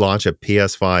just launch a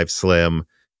PS5 Slim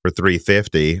for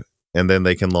 $350, and then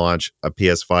they can launch a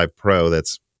PS5 Pro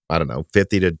that's, I don't know,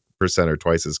 50% or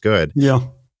twice as good. Yeah.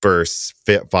 versus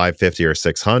 550 or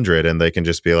 600, and they can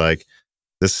just be like,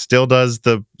 this still does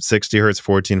the 60 hertz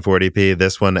 1440p.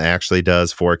 This one actually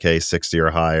does 4K 60 or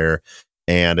higher.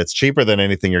 And it's cheaper than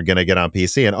anything you're going to get on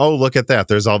PC. And oh, look at that.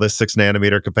 There's all this 6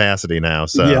 nanometer capacity now.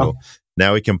 So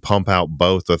now we can pump out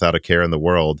both without a care in the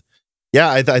world. Yeah,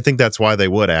 I think that's why they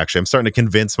would, actually. I'm starting to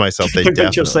convince myself they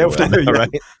definitely would, now, right?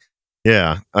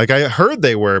 Yeah. Like I heard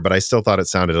they were, but I still thought it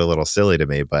sounded a little silly to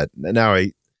me. But now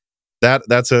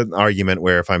that's an argument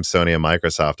where if I'm Sony and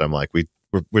Microsoft, I'm like,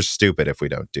 we're stupid if we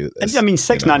don't do this. I mean,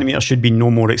 6 nanometer should be no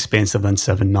more expensive than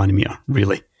 7 nanometer,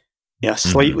 really. Yeah,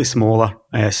 slightly smaller,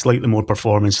 slightly more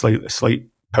performance, slight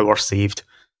power saved.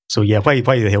 So yeah, why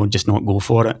the hell just not go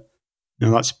for it?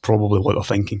 That's probably what they're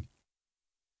thinking.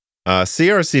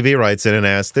 CRCV writes in and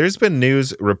asks, there's been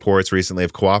news reports recently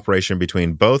of cooperation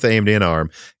between both AMD and ARM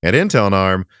and Intel and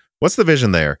ARM. What's the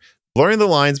vision there? Blurring the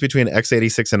lines between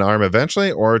x86 and ARM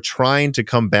eventually, or trying to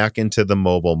come back into the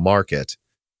mobile market?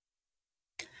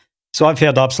 So I've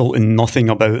heard absolutely nothing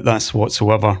about this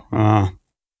whatsoever.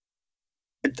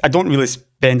 I don't really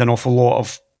spend an awful lot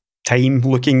of time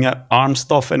looking at ARM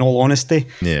stuff, in all honesty.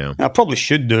 Yeah. I probably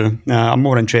should do. I'm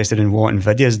more interested in what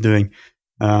Nvidia is doing.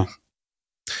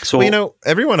 Well,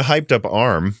 everyone hyped up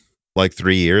ARM like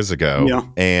 3 years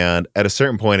ago. And at a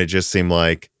certain point, it just seemed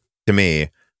like, to me,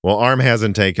 well, ARM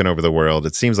hasn't taken over the world.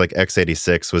 It seems like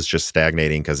x86 was just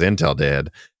stagnating because Intel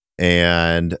did.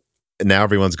 And now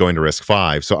everyone's going to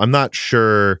RISC-V. So I'm not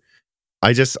sure.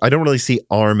 I don't really see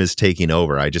ARM as taking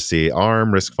over. I just see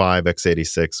ARM, RISC-V,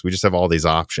 x86. We just have all these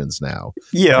options now.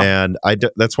 Yeah. And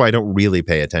that's why I don't really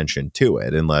pay attention to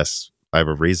it unless I have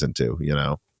a reason to,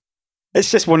 It's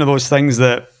just one of those things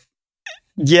that,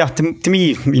 to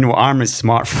me, ARM is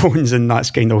smartphones, and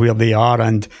that's kind of where they are.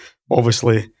 And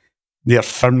obviously, they're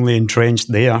firmly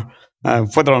entrenched there.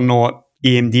 Whether or not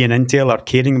AMD and Intel are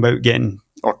caring about getting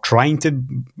or trying to,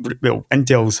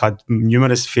 Intel's had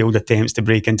numerous failed attempts to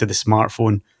break into the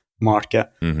smartphone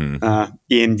market.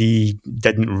 AMD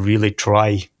didn't really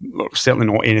try, or certainly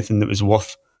not anything that was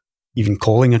worth even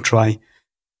calling a try.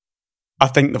 I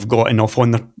think they've got enough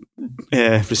on their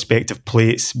respective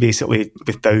plates, basically,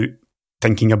 without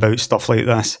thinking about stuff like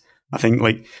this. I think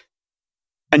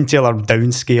Intel are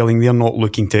downscaling. They're not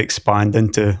looking to expand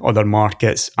into other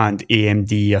markets. And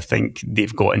AMD, I think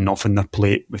they've got enough on their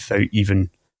plate without even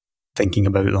thinking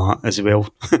about that as well,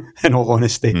 in all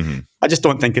honesty. I just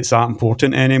don't think it's that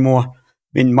important anymore. I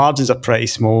mean, margins are pretty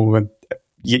small.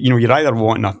 You're either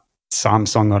wanting a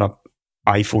Samsung or an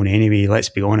iPhone anyway, let's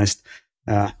be honest.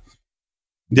 And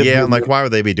why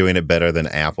would they be doing it better than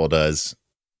Apple does,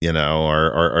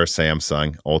 or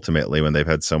Samsung, ultimately, when they've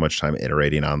had so much time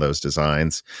iterating on those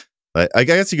designs? I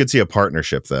guess you could see a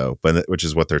partnership, though, which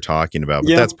is what they're talking about.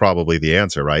 But that's probably the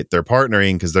answer, right? They're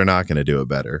partnering because they're not going to do it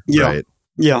better, right?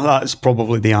 Yeah, that's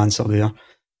probably the answer there.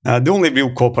 The only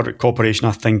real cooperation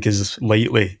I think is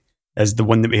the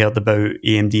one that we heard about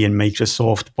AMD and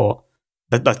Microsoft, but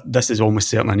this is almost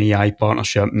certainly an AI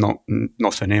partnership,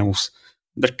 nothing else.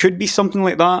 There could be something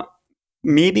like that,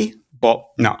 maybe, but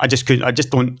no, I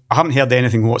haven't heard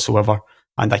anything whatsoever,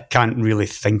 and I can't really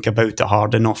think about it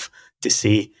hard enough to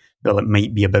say, well, it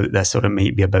might be about this or it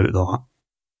might be about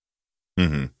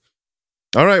that.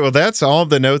 All right, well, that's all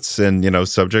the notes and,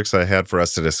 subjects I had for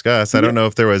us to discuss. I don't know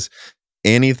if there was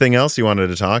anything else you wanted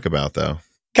to talk about, though.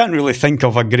 Can't really think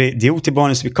of a great deal, to be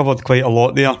honest. We covered quite a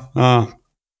lot there.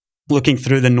 Looking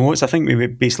through the notes, I think we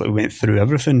basically went through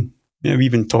everything. We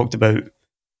even talked about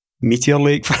Meteor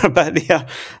Lake for a bit there.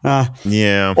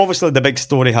 Obviously, the big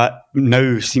story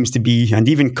now seems to be, and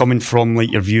even coming from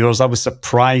your viewers, I was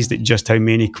surprised at just how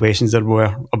many questions there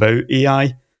were about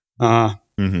AI.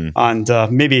 And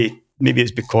maybe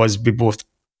it's because we both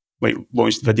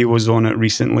launched videos on it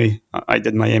recently. I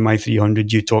did my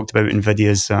MI300. You talked about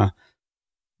Nvidia's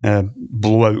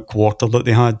blowout quarter that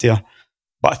they had there.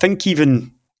 But I think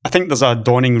there's a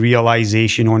dawning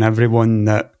realization on everyone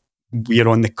that we're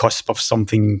on the cusp of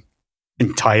something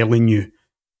entirely new,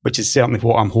 which is certainly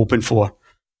what I'm hoping for.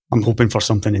 I'm hoping for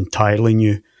something entirely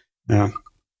new.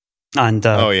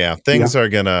 Things are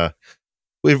gonna.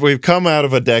 We've come out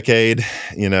of a decade,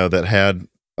 that had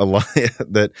a lot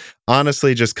that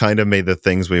honestly just kind of made the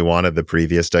things we wanted the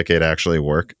previous decade actually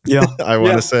work. I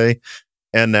want to say.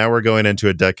 And now we're going into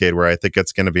a decade where I think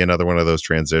it's going to be another one of those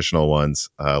transitional ones,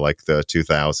 like the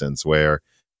 2000s, where,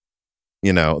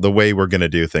 the way we're going to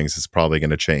do things is probably going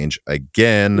to change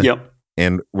again.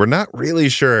 And we're not really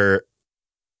sure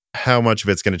how much of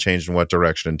it's going to change in what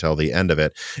direction until the end of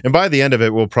it. And by the end of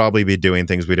it, we'll probably be doing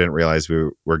things we didn't realize we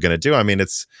were going to do. I mean,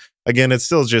 it's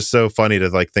still just so funny to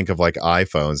think of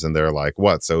iPhones, and they're like,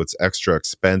 what? So it's extra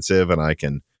expensive and I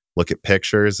can look at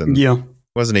pictures, and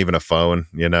wasn't even a phone,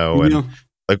 and Yeah.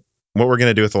 like what we're going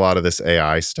to do with a lot of this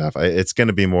AI stuff, it's going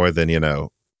to be more than,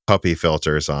 puppy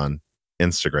filters on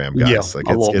Instagram, Yeah, guys. Like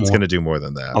a lot it's going more. to do more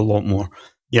than that. A lot more.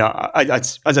 Yeah,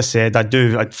 as I said,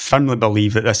 I firmly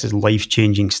believe that this is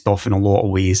life-changing stuff in a lot of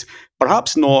ways.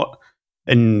 Perhaps not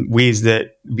in ways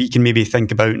that we can maybe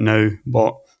think about now,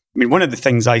 but I mean, one of the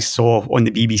things I saw on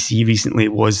the BBC recently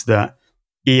was that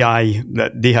AI,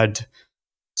 that they had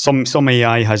some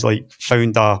AI has like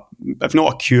found if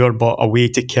not a cure, but a way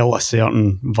to kill a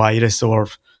certain virus or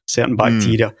certain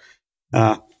bacteria.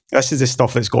 Uh, this is the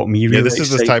stuff that's got me Yeah, really this is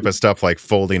this type excited. of stuff like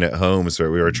folding at homes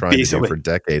where we were trying to do Basically, for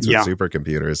decades with yeah,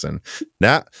 supercomputers. And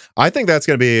now I think that's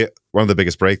going to be one of the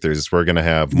biggest breakthroughs is we're going to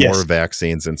have more yes,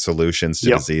 vaccines and solutions to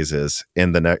yep, diseases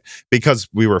in the next, because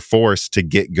we were forced to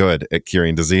get good at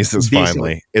curing diseases.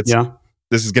 basically, Finally, yeah.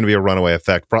 this is going to be a runaway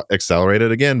effect,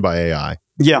 accelerated again by AI.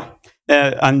 Yeah,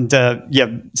 and yeah,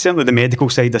 certainly the medical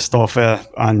side of stuff,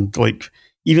 and like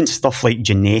even stuff like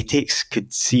genetics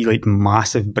could see like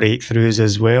massive breakthroughs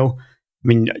as well. I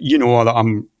mean, you know that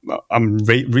I'm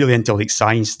really into like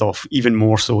science stuff, even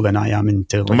more so than I am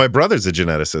into Well, like my brother's a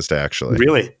geneticist, actually.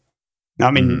 really. I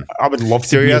mean, I would love to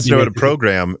So he be a has to know how to geneticist.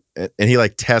 program, and he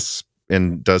like tests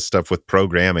and does stuff with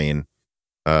programming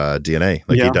DNA.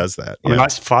 Like he Yeah, does that. I mean Yeah.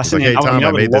 that's He's like, fascinating. hey, I mean, Tom, I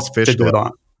I would made this love fish to do glow.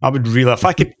 that. I would really, if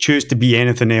I could choose to be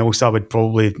anything else, I would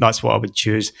probably that's what I would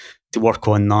choose to work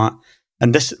on that.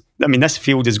 And this, I mean, this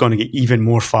field is going to get even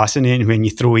more fascinating when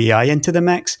you throw AI into the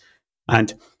mix,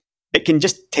 and it can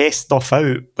just test stuff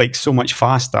out like so much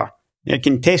faster. It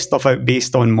can test stuff out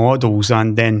based on models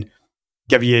and then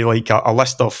give you like a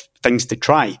list of things to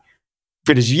try.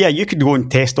 Whereas, yeah, you could go and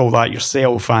test all that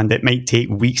yourself, and it might take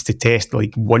weeks to test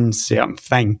like one certain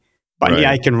thing. But yeah,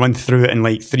 I Right. can run through it in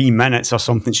like 3 minutes or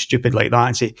something stupid like that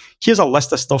and say, "Here's a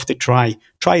list of stuff to try.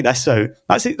 Try this out."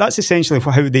 That's it. That's essentially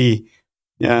how they.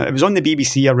 It was on the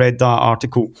BBC. I read that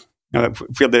article where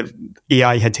the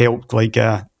AI had helped like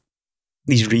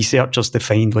these researchers to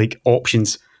find like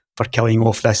options for killing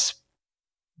off this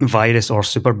virus or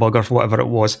superbug or whatever it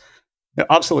was.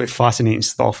 Absolutely fascinating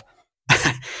stuff.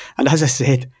 And as I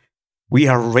said, we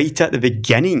are right at the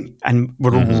beginning and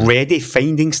we're already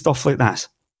finding stuff like this.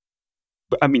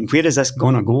 But I mean, where is this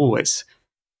going to go? It's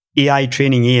AI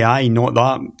training AI, not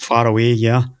that far away.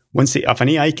 Yeah.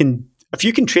 If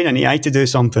you can train an AI to do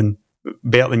something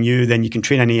better than you, then you can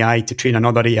train an AI to train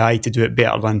another AI to do it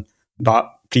better than that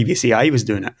previous AI was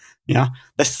doing it. Yeah.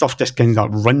 This stuff just kind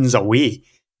of runs away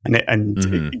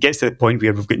it gets to the point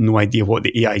where we've got no idea what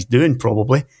the AI is doing,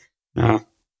 probably.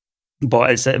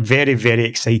 But it's a very, very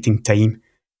exciting time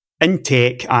in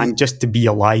tech and just to be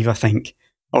alive, I think.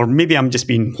 Or maybe I'm just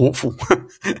being hopeful.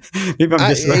 Maybe I'm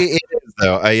just. It is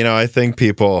though. I think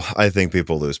people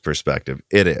lose perspective.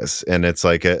 It is, and it's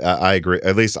like I agree.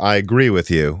 At least I agree with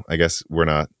you. I guess we're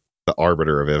not the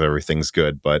arbiter of if everything's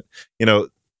good, but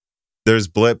there's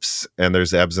blips and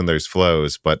there's ebbs and there's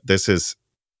flows. But this is.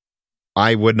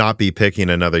 I would not be picking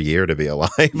another year to be alive.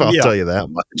 I'll tell you that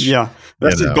much. Yeah,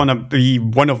 this is going to be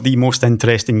one of the most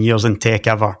interesting years in tech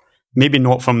ever. Maybe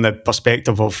not from the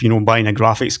perspective of buying a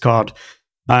graphics card.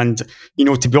 And,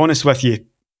 to be honest with you,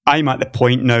 I'm at the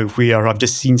point now where I've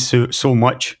just seen so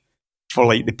much for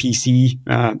like the PC.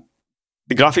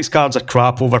 The graphics cards are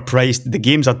crap, overpriced. The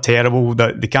games are terrible.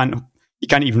 You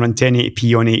can't even run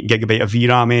 1080p on 8 gigabyte of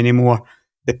VRAM anymore.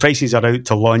 The prices are out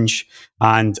to lunch,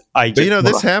 and But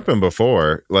this happened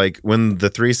before. Like when the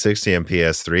 360 and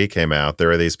PS3 came out, there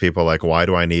were these people like, "Why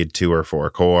do I need 2 or 4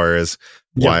 cores?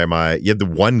 Why am I?" You had the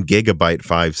 1 gigabyte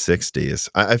 560s.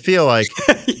 I feel like.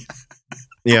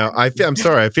 I'm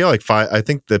sorry. I feel like I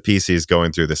think the PC is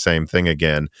going through the same thing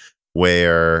again,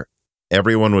 where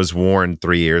everyone was warned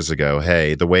 3 years ago,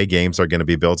 hey, the way games are going to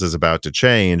be built is about to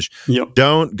change. Yep.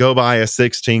 Don't go buy a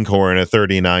 16 core and a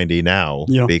 3090 now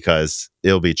because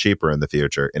it'll be cheaper in the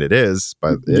future. And it is,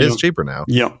 but it is cheaper now.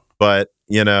 Yeah. But,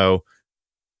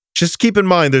 just keep in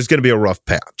mind there's going to be a rough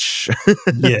patch.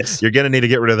 Yes. You're going to need to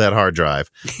get rid of that hard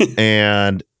drive.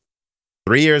 And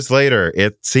 3 years later,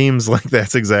 it seems like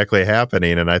that's exactly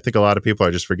happening. And I think a lot of people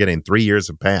are just forgetting 3 years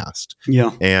have passed.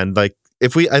 Yeah. And like,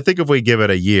 if we give it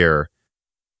a year,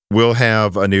 we'll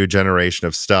have a new generation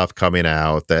of stuff coming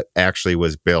out that actually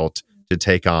was built to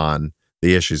take on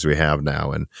the issues we have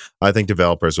now. And I think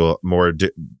developers will either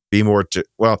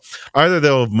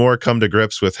they'll more come to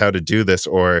grips with how to do this,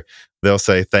 or they'll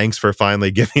say, thanks for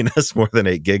finally giving us more than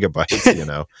 8 gigabytes,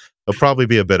 It'll probably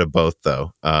be a bit of both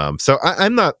though. So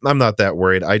I'm not that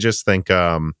worried. I just think,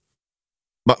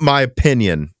 my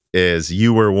opinion is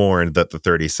you were warned that the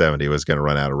 3070 was going to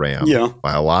run out of RAM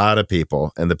by a lot of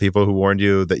people. And the people who warned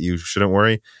you that you shouldn't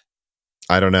worry,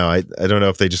 I don't know. I don't know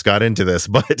if they just got into this,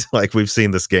 but like we've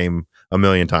seen this game a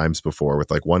million times before with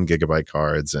like 1 gigabyte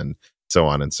cards and so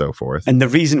on and so forth. And the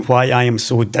reason why I am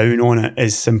so down on it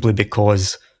is simply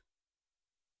because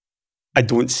I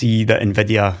don't see that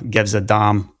Nvidia gives a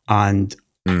damn, and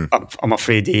I'm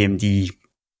afraid AMD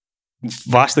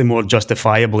vastly more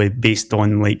justifiably based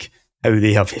on like how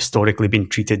they have historically been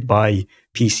treated by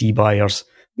PC buyers.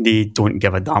 They don't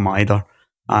give a damn either,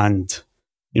 and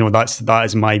that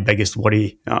is my biggest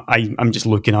worry. I'm just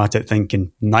looking at it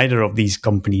thinking neither of these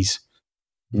companies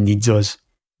needs us.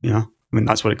 I mean,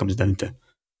 that's what it comes down to.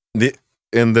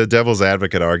 In the devil's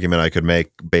advocate argument I could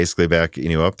make, basically backing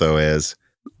you up though, is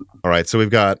all right. So we've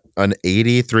got an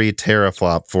 83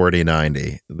 teraflop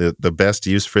 4090. The best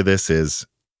use for this is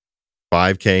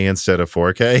 5K instead of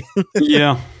 4K.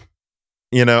 Yeah.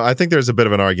 I think there's a bit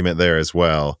of an argument there as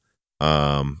well.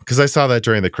 Because I saw that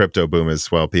during the crypto boom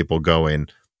as well, people going,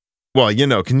 well,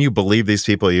 can you believe these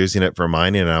people are using it for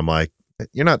mining? And I'm like,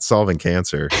 you're not solving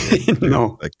cancer.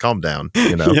 No. Like, calm down,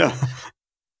 Yeah.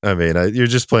 I mean, you're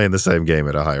just playing the same game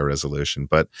at a higher resolution.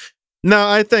 But no,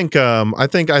 I think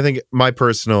my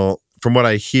personal, from what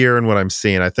I hear and what I'm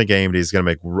seeing, I think AMD is going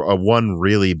to make one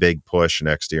really big push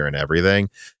next year in everything.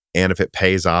 And if it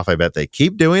pays off, I bet they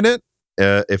keep doing it.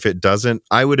 If it doesn't,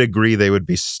 I would agree they would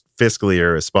be fiscally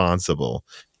irresponsible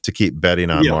to keep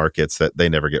betting on markets that they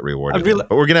never get rewarded.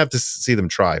 But we're going to have to see them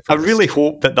try first. I really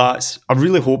hope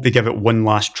they give it one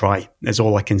last try, is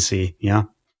all I can say. Yeah.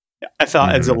 If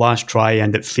that is the last try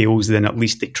and it fails, then at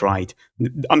least they tried.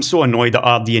 I'm so annoyed at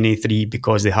RDNA 3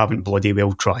 because they haven't bloody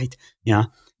well tried. Yeah.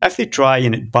 If they try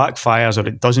and it backfires or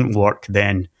it doesn't work,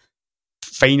 then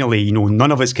finally,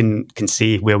 none of us can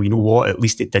say, well, you know what, at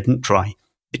least they didn't try.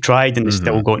 They tried and they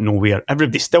still got nowhere.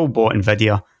 Everybody still bought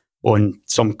Nvidia on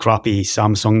some crappy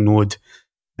Samsung node.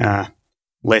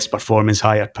 Less performance,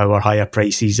 higher power, higher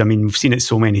prices. I mean, we've seen it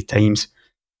so many times.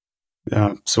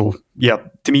 So, yeah,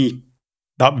 to me,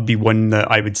 that would be one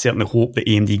that I would certainly hope that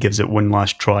AMD gives it one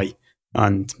last try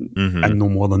and no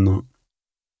more than that.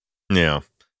 Yeah.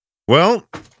 Well,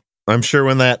 I'm sure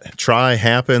when that try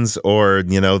happens, or,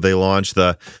 they launch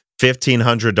the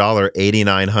 $1,500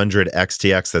 8900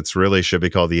 XTX that's really should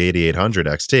be called the 8800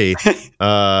 XT.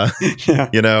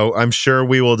 I'm sure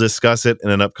we will discuss it in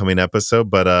an upcoming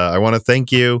episode, but I want to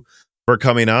thank you for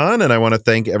coming on, and I want to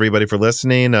thank everybody for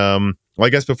listening. Well, I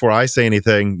guess before I say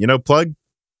anything, plug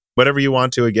whatever you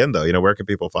want to again, though. Where can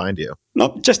people find you?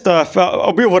 No, just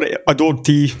I'll be over at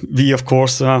AdoredTV, of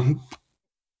course.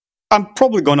 I'm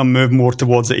probably going to move more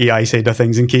towards the AI side of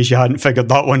things in case you hadn't figured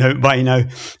that one out by now.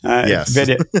 Yes.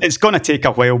 It's going to take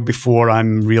a while before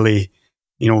I'm really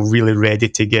ready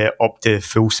to get up to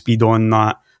full speed on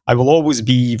that. I will always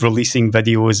be releasing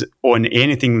videos on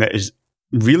anything that is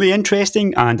really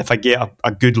interesting, and if I get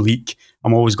a good leak,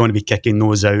 I'm always going to be kicking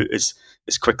those out as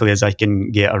quickly as I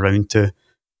can get around to.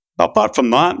 But apart from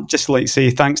that, just like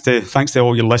say thanks to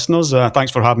all your listeners.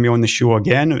 Thanks for having me on the show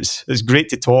again. It's great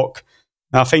to talk.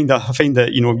 I find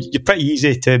that you're pretty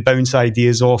easy to bounce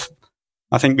ideas off.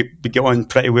 I think we get on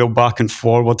pretty well back and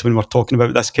forward when we're talking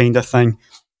about this kind of thing,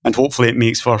 and hopefully it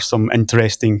makes for some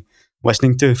interesting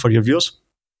listening to for your viewers.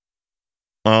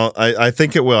 Well, I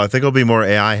think it will. I think it'll be more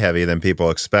AI heavy than people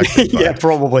expect. Yeah,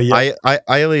 probably. Yeah. I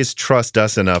at least trust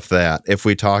us enough that if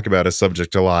we talk about a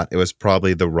subject a lot, it was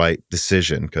probably the right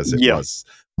decision because it was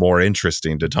more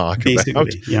interesting to talk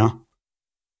about. Yeah.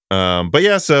 But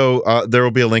yeah, so there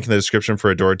will be a link in the description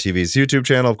for AdoredTV's YouTube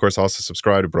channel. Of course, also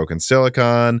subscribe to Broken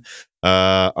Silicon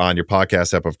on your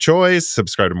podcast app of choice.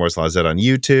 Subscribe to Moore's Law Z on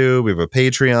YouTube. We have a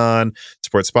Patreon.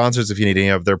 Support sponsors if you need any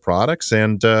of their products.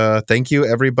 And thank you,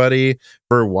 everybody,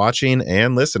 for watching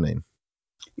and listening.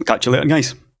 Catch you later,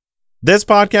 guys. This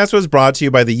podcast was brought to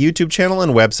you by the YouTube channel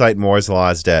and website Moore's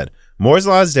Law is Dead. Moore's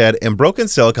Law is Dead and Broken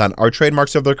Silicon are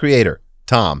trademarks of their creator,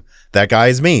 Tom. That guy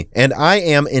is me, and I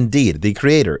am indeed the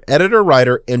creator, editor,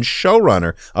 writer, and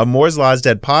showrunner of Moore's Law is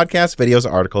Dead podcasts, videos,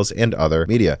 articles, and other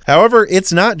media. However,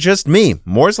 it's not just me.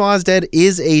 Moore's Law is Dead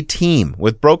is a team,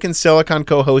 with Broken Silicon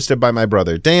co-hosted by my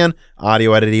brother Dan,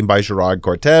 audio editing by Gerard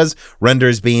Cortez,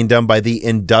 renders being done by the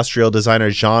industrial designer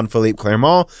Jean-Philippe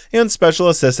Clermont, and special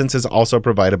assistance is also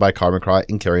provided by Carmen Craw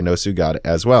and Carrie Nosugad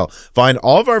as well. Find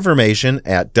all of our information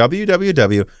at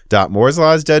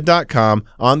www.mooreslawsdead.com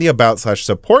on the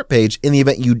About/Support page page in the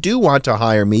event you do want to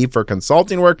hire me for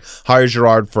consulting work, hire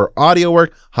Gerard for audio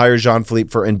work, hire Jean-Philippe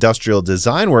for industrial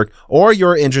design work, or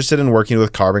you're interested in working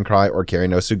with Carbon Cry or Carry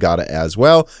No Sugata as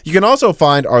well. You can also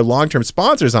find our long-term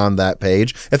sponsors on that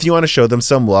page if you want to show them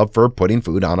some love for putting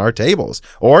food on our tables.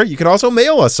 Or you can also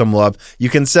mail us some love. You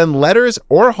can send letters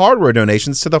or hardware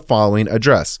donations to the following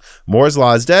address: Moore's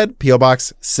Law is Dead, P.O.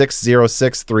 Box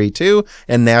 60632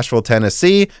 in Nashville,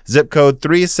 Tennessee, zip code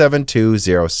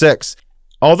 37206.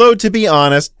 Although, to be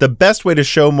honest, the best way to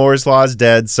show Moore's Law is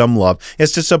Dead some love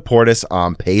is to support us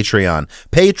on Patreon.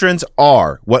 Patrons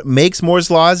are what makes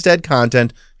Moore's Law is Dead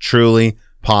content truly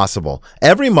possible.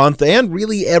 Every month, and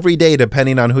really every day,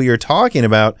 depending on who you're talking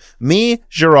about, me,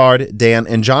 Gerard, Dan,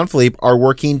 and Jean-Philippe are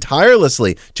working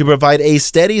tirelessly to provide a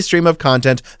steady stream of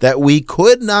content that we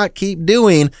could not keep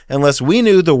doing unless we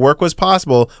knew the work was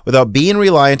possible without being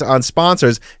reliant on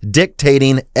sponsors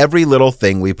dictating every little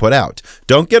thing we put out.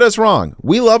 Don't get us wrong.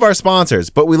 We love our sponsors,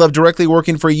 but we love directly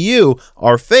working for you,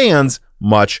 our fans,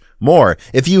 much more.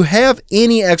 If you have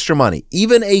any extra money,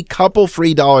 even a couple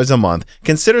free dollars a month,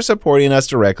 consider supporting us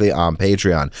directly on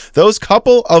Patreon. Those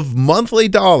couple of monthly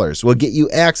dollars will get you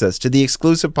access to the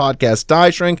exclusive podcast Die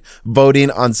Shrink,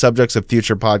 voting on subjects of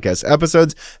future podcast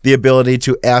episodes, the ability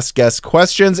to ask guests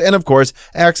questions, and of course,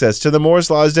 access to the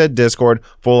Moore's Law is Dead Discord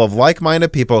full of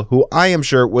like-minded people who I am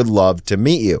sure would love to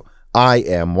meet you. I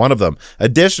am one of them.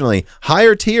 Additionally,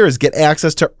 higher tiers get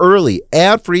access to early,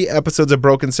 ad-free episodes of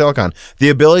Broken Silicon, the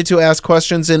ability to ask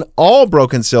questions in all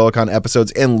Broken Silicon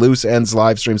episodes and Loose Ends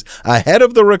live streams ahead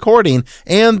of the recording,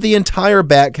 and the entire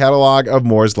back catalog of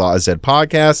Moore's Law is Dead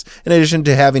podcasts, in addition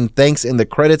to having thanks in the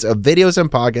credits of videos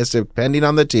and podcasts depending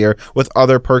on the tier, with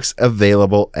other perks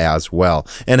available as well.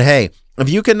 And hey, if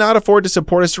you cannot afford to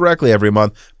support us directly every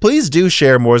month, please do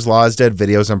share Moore's Law is Dead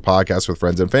videos and podcasts with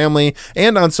friends and family,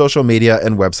 and on social media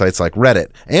and websites like Reddit,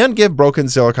 and give Broken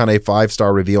Silicon a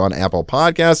 5-star review on Apple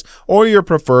Podcasts or your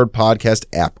preferred podcast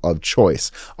app of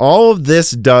choice. All of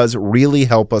this does really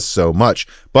help us so much.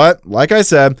 But like I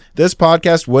said, this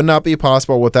podcast would not be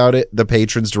possible without the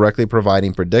patrons directly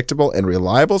providing predictable and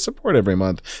reliable support every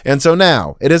month. And so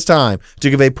now it is time to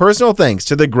give a personal thanks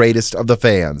to the greatest of the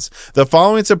fans. The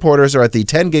following supporters are at the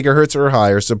 10 gigahertz or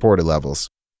higher supported levels: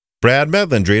 Brad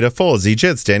Medlin, Drita Full,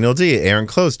 Z-Jits, Daniel D, Aaron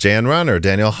Close, Jan Runner,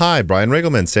 Daniel High, Brian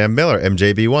Riggleman, Sam Miller,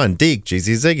 MJB1, Deke,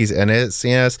 GZ Ziggies,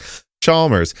 NSCS,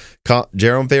 Chalmers,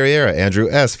 Jerome Ferreira, Andrew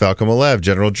S, Falcom Alev,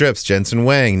 General Drips, Jensen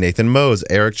Wang, Nathan Mose,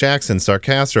 Eric Jackson,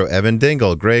 Sarcastro, Evan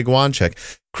Dingle, Greg Wanchek,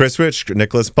 Chris Rich,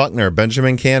 Nicholas Buckner,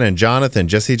 Benjamin Cannon, Jonathan,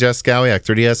 Jesse Jaskowiak,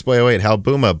 30S Boy 08, Hal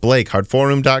Booma, Blake,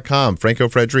 HardForum.com, Franco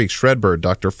Frederic, Shredbird,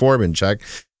 Dr. Forbin, Check,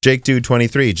 Jake Dude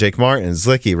 23, Jake Martin,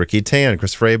 Zlicky, Ricky Tan,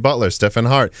 Christopher A. Butler, Stephen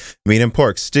Hart, Meat and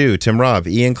Pork, Stu, Tim Robb,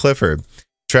 Ian Clifford,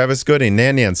 Travis Gooding,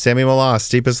 Nanyan, Sammy Malas,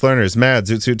 Steepest Learners, Mad,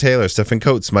 Zootsuit Taylor, Stephen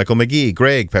Coates, Michael McGee,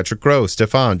 Greg, Patrick Gross,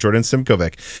 Stefan, Jordan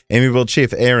Simkovic, Amiable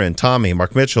Chief, Aaron, Tommy,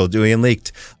 Mark Mitchell, Dewey and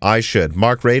Leaked, I Should,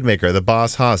 Mark Raidmaker, The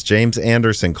Boss Haas, James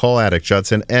Anderson, Cole Addict,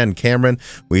 Judson N, Cameron,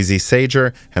 Wheezy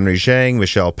Sager, Henry Zhang,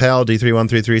 Michelle Pell,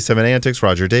 D31337 Antics,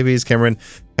 Roger Davies, Cameron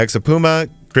Hexapuma,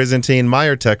 Chrysantine,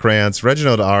 Meyer Tech Rants,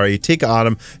 Reginald Ari, Tika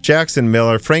Autumn, Jackson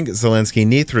Miller, Frank Zelensky,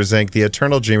 Neith Zinc, The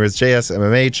Eternal Dreamers,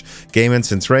 JSMMH, Gaiman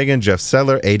Since Reagan, Jeff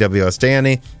Settler, AWS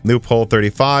Danny, Loophole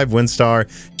 35,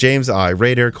 Winstar, James I,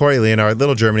 Raider, Corey Leonard,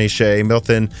 Little Germany, Shay,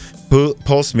 Milton,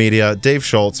 Pulse Media, Dave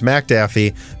Schultz, Mac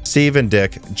Daffy, Steve and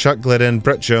Dick, Chuck Glidden,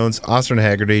 Brett Jones, Austin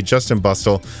Haggerty, Justin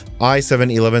Bustle,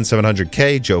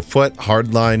 I711700K, Joe Foot,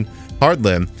 Hardlim,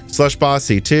 Slush Boss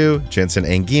C2, Jensen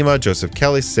Angima, Joseph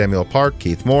Kelly, Samuel Park,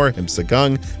 Keith Moore, Himsa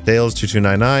Gung, Dales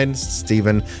 2299,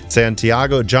 Stephen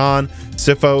Santiago, John,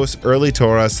 Sifos, Early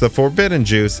Taurus, The Forbidden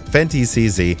Juice, Fenty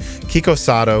CZ, Kiko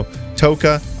Sato,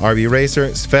 Toka, RB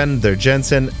Racer, Sven Der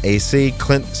Jensen, AC,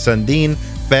 Clint Sundin,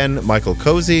 Ben, Michael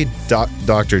Cozy,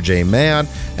 Dr. J. Mad,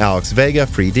 Alex Vega,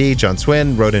 Free D, John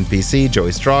Swin, Rodent PC,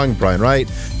 Joey Strong, Brian Wright,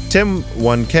 Tim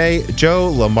 1K,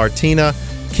 Joe LaMartina,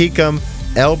 Keekum,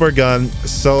 Elbergun,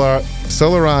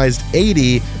 Solarized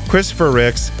 80, Christopher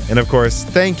Ricks, and of course,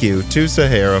 thank you to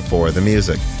Sahara for the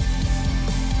music.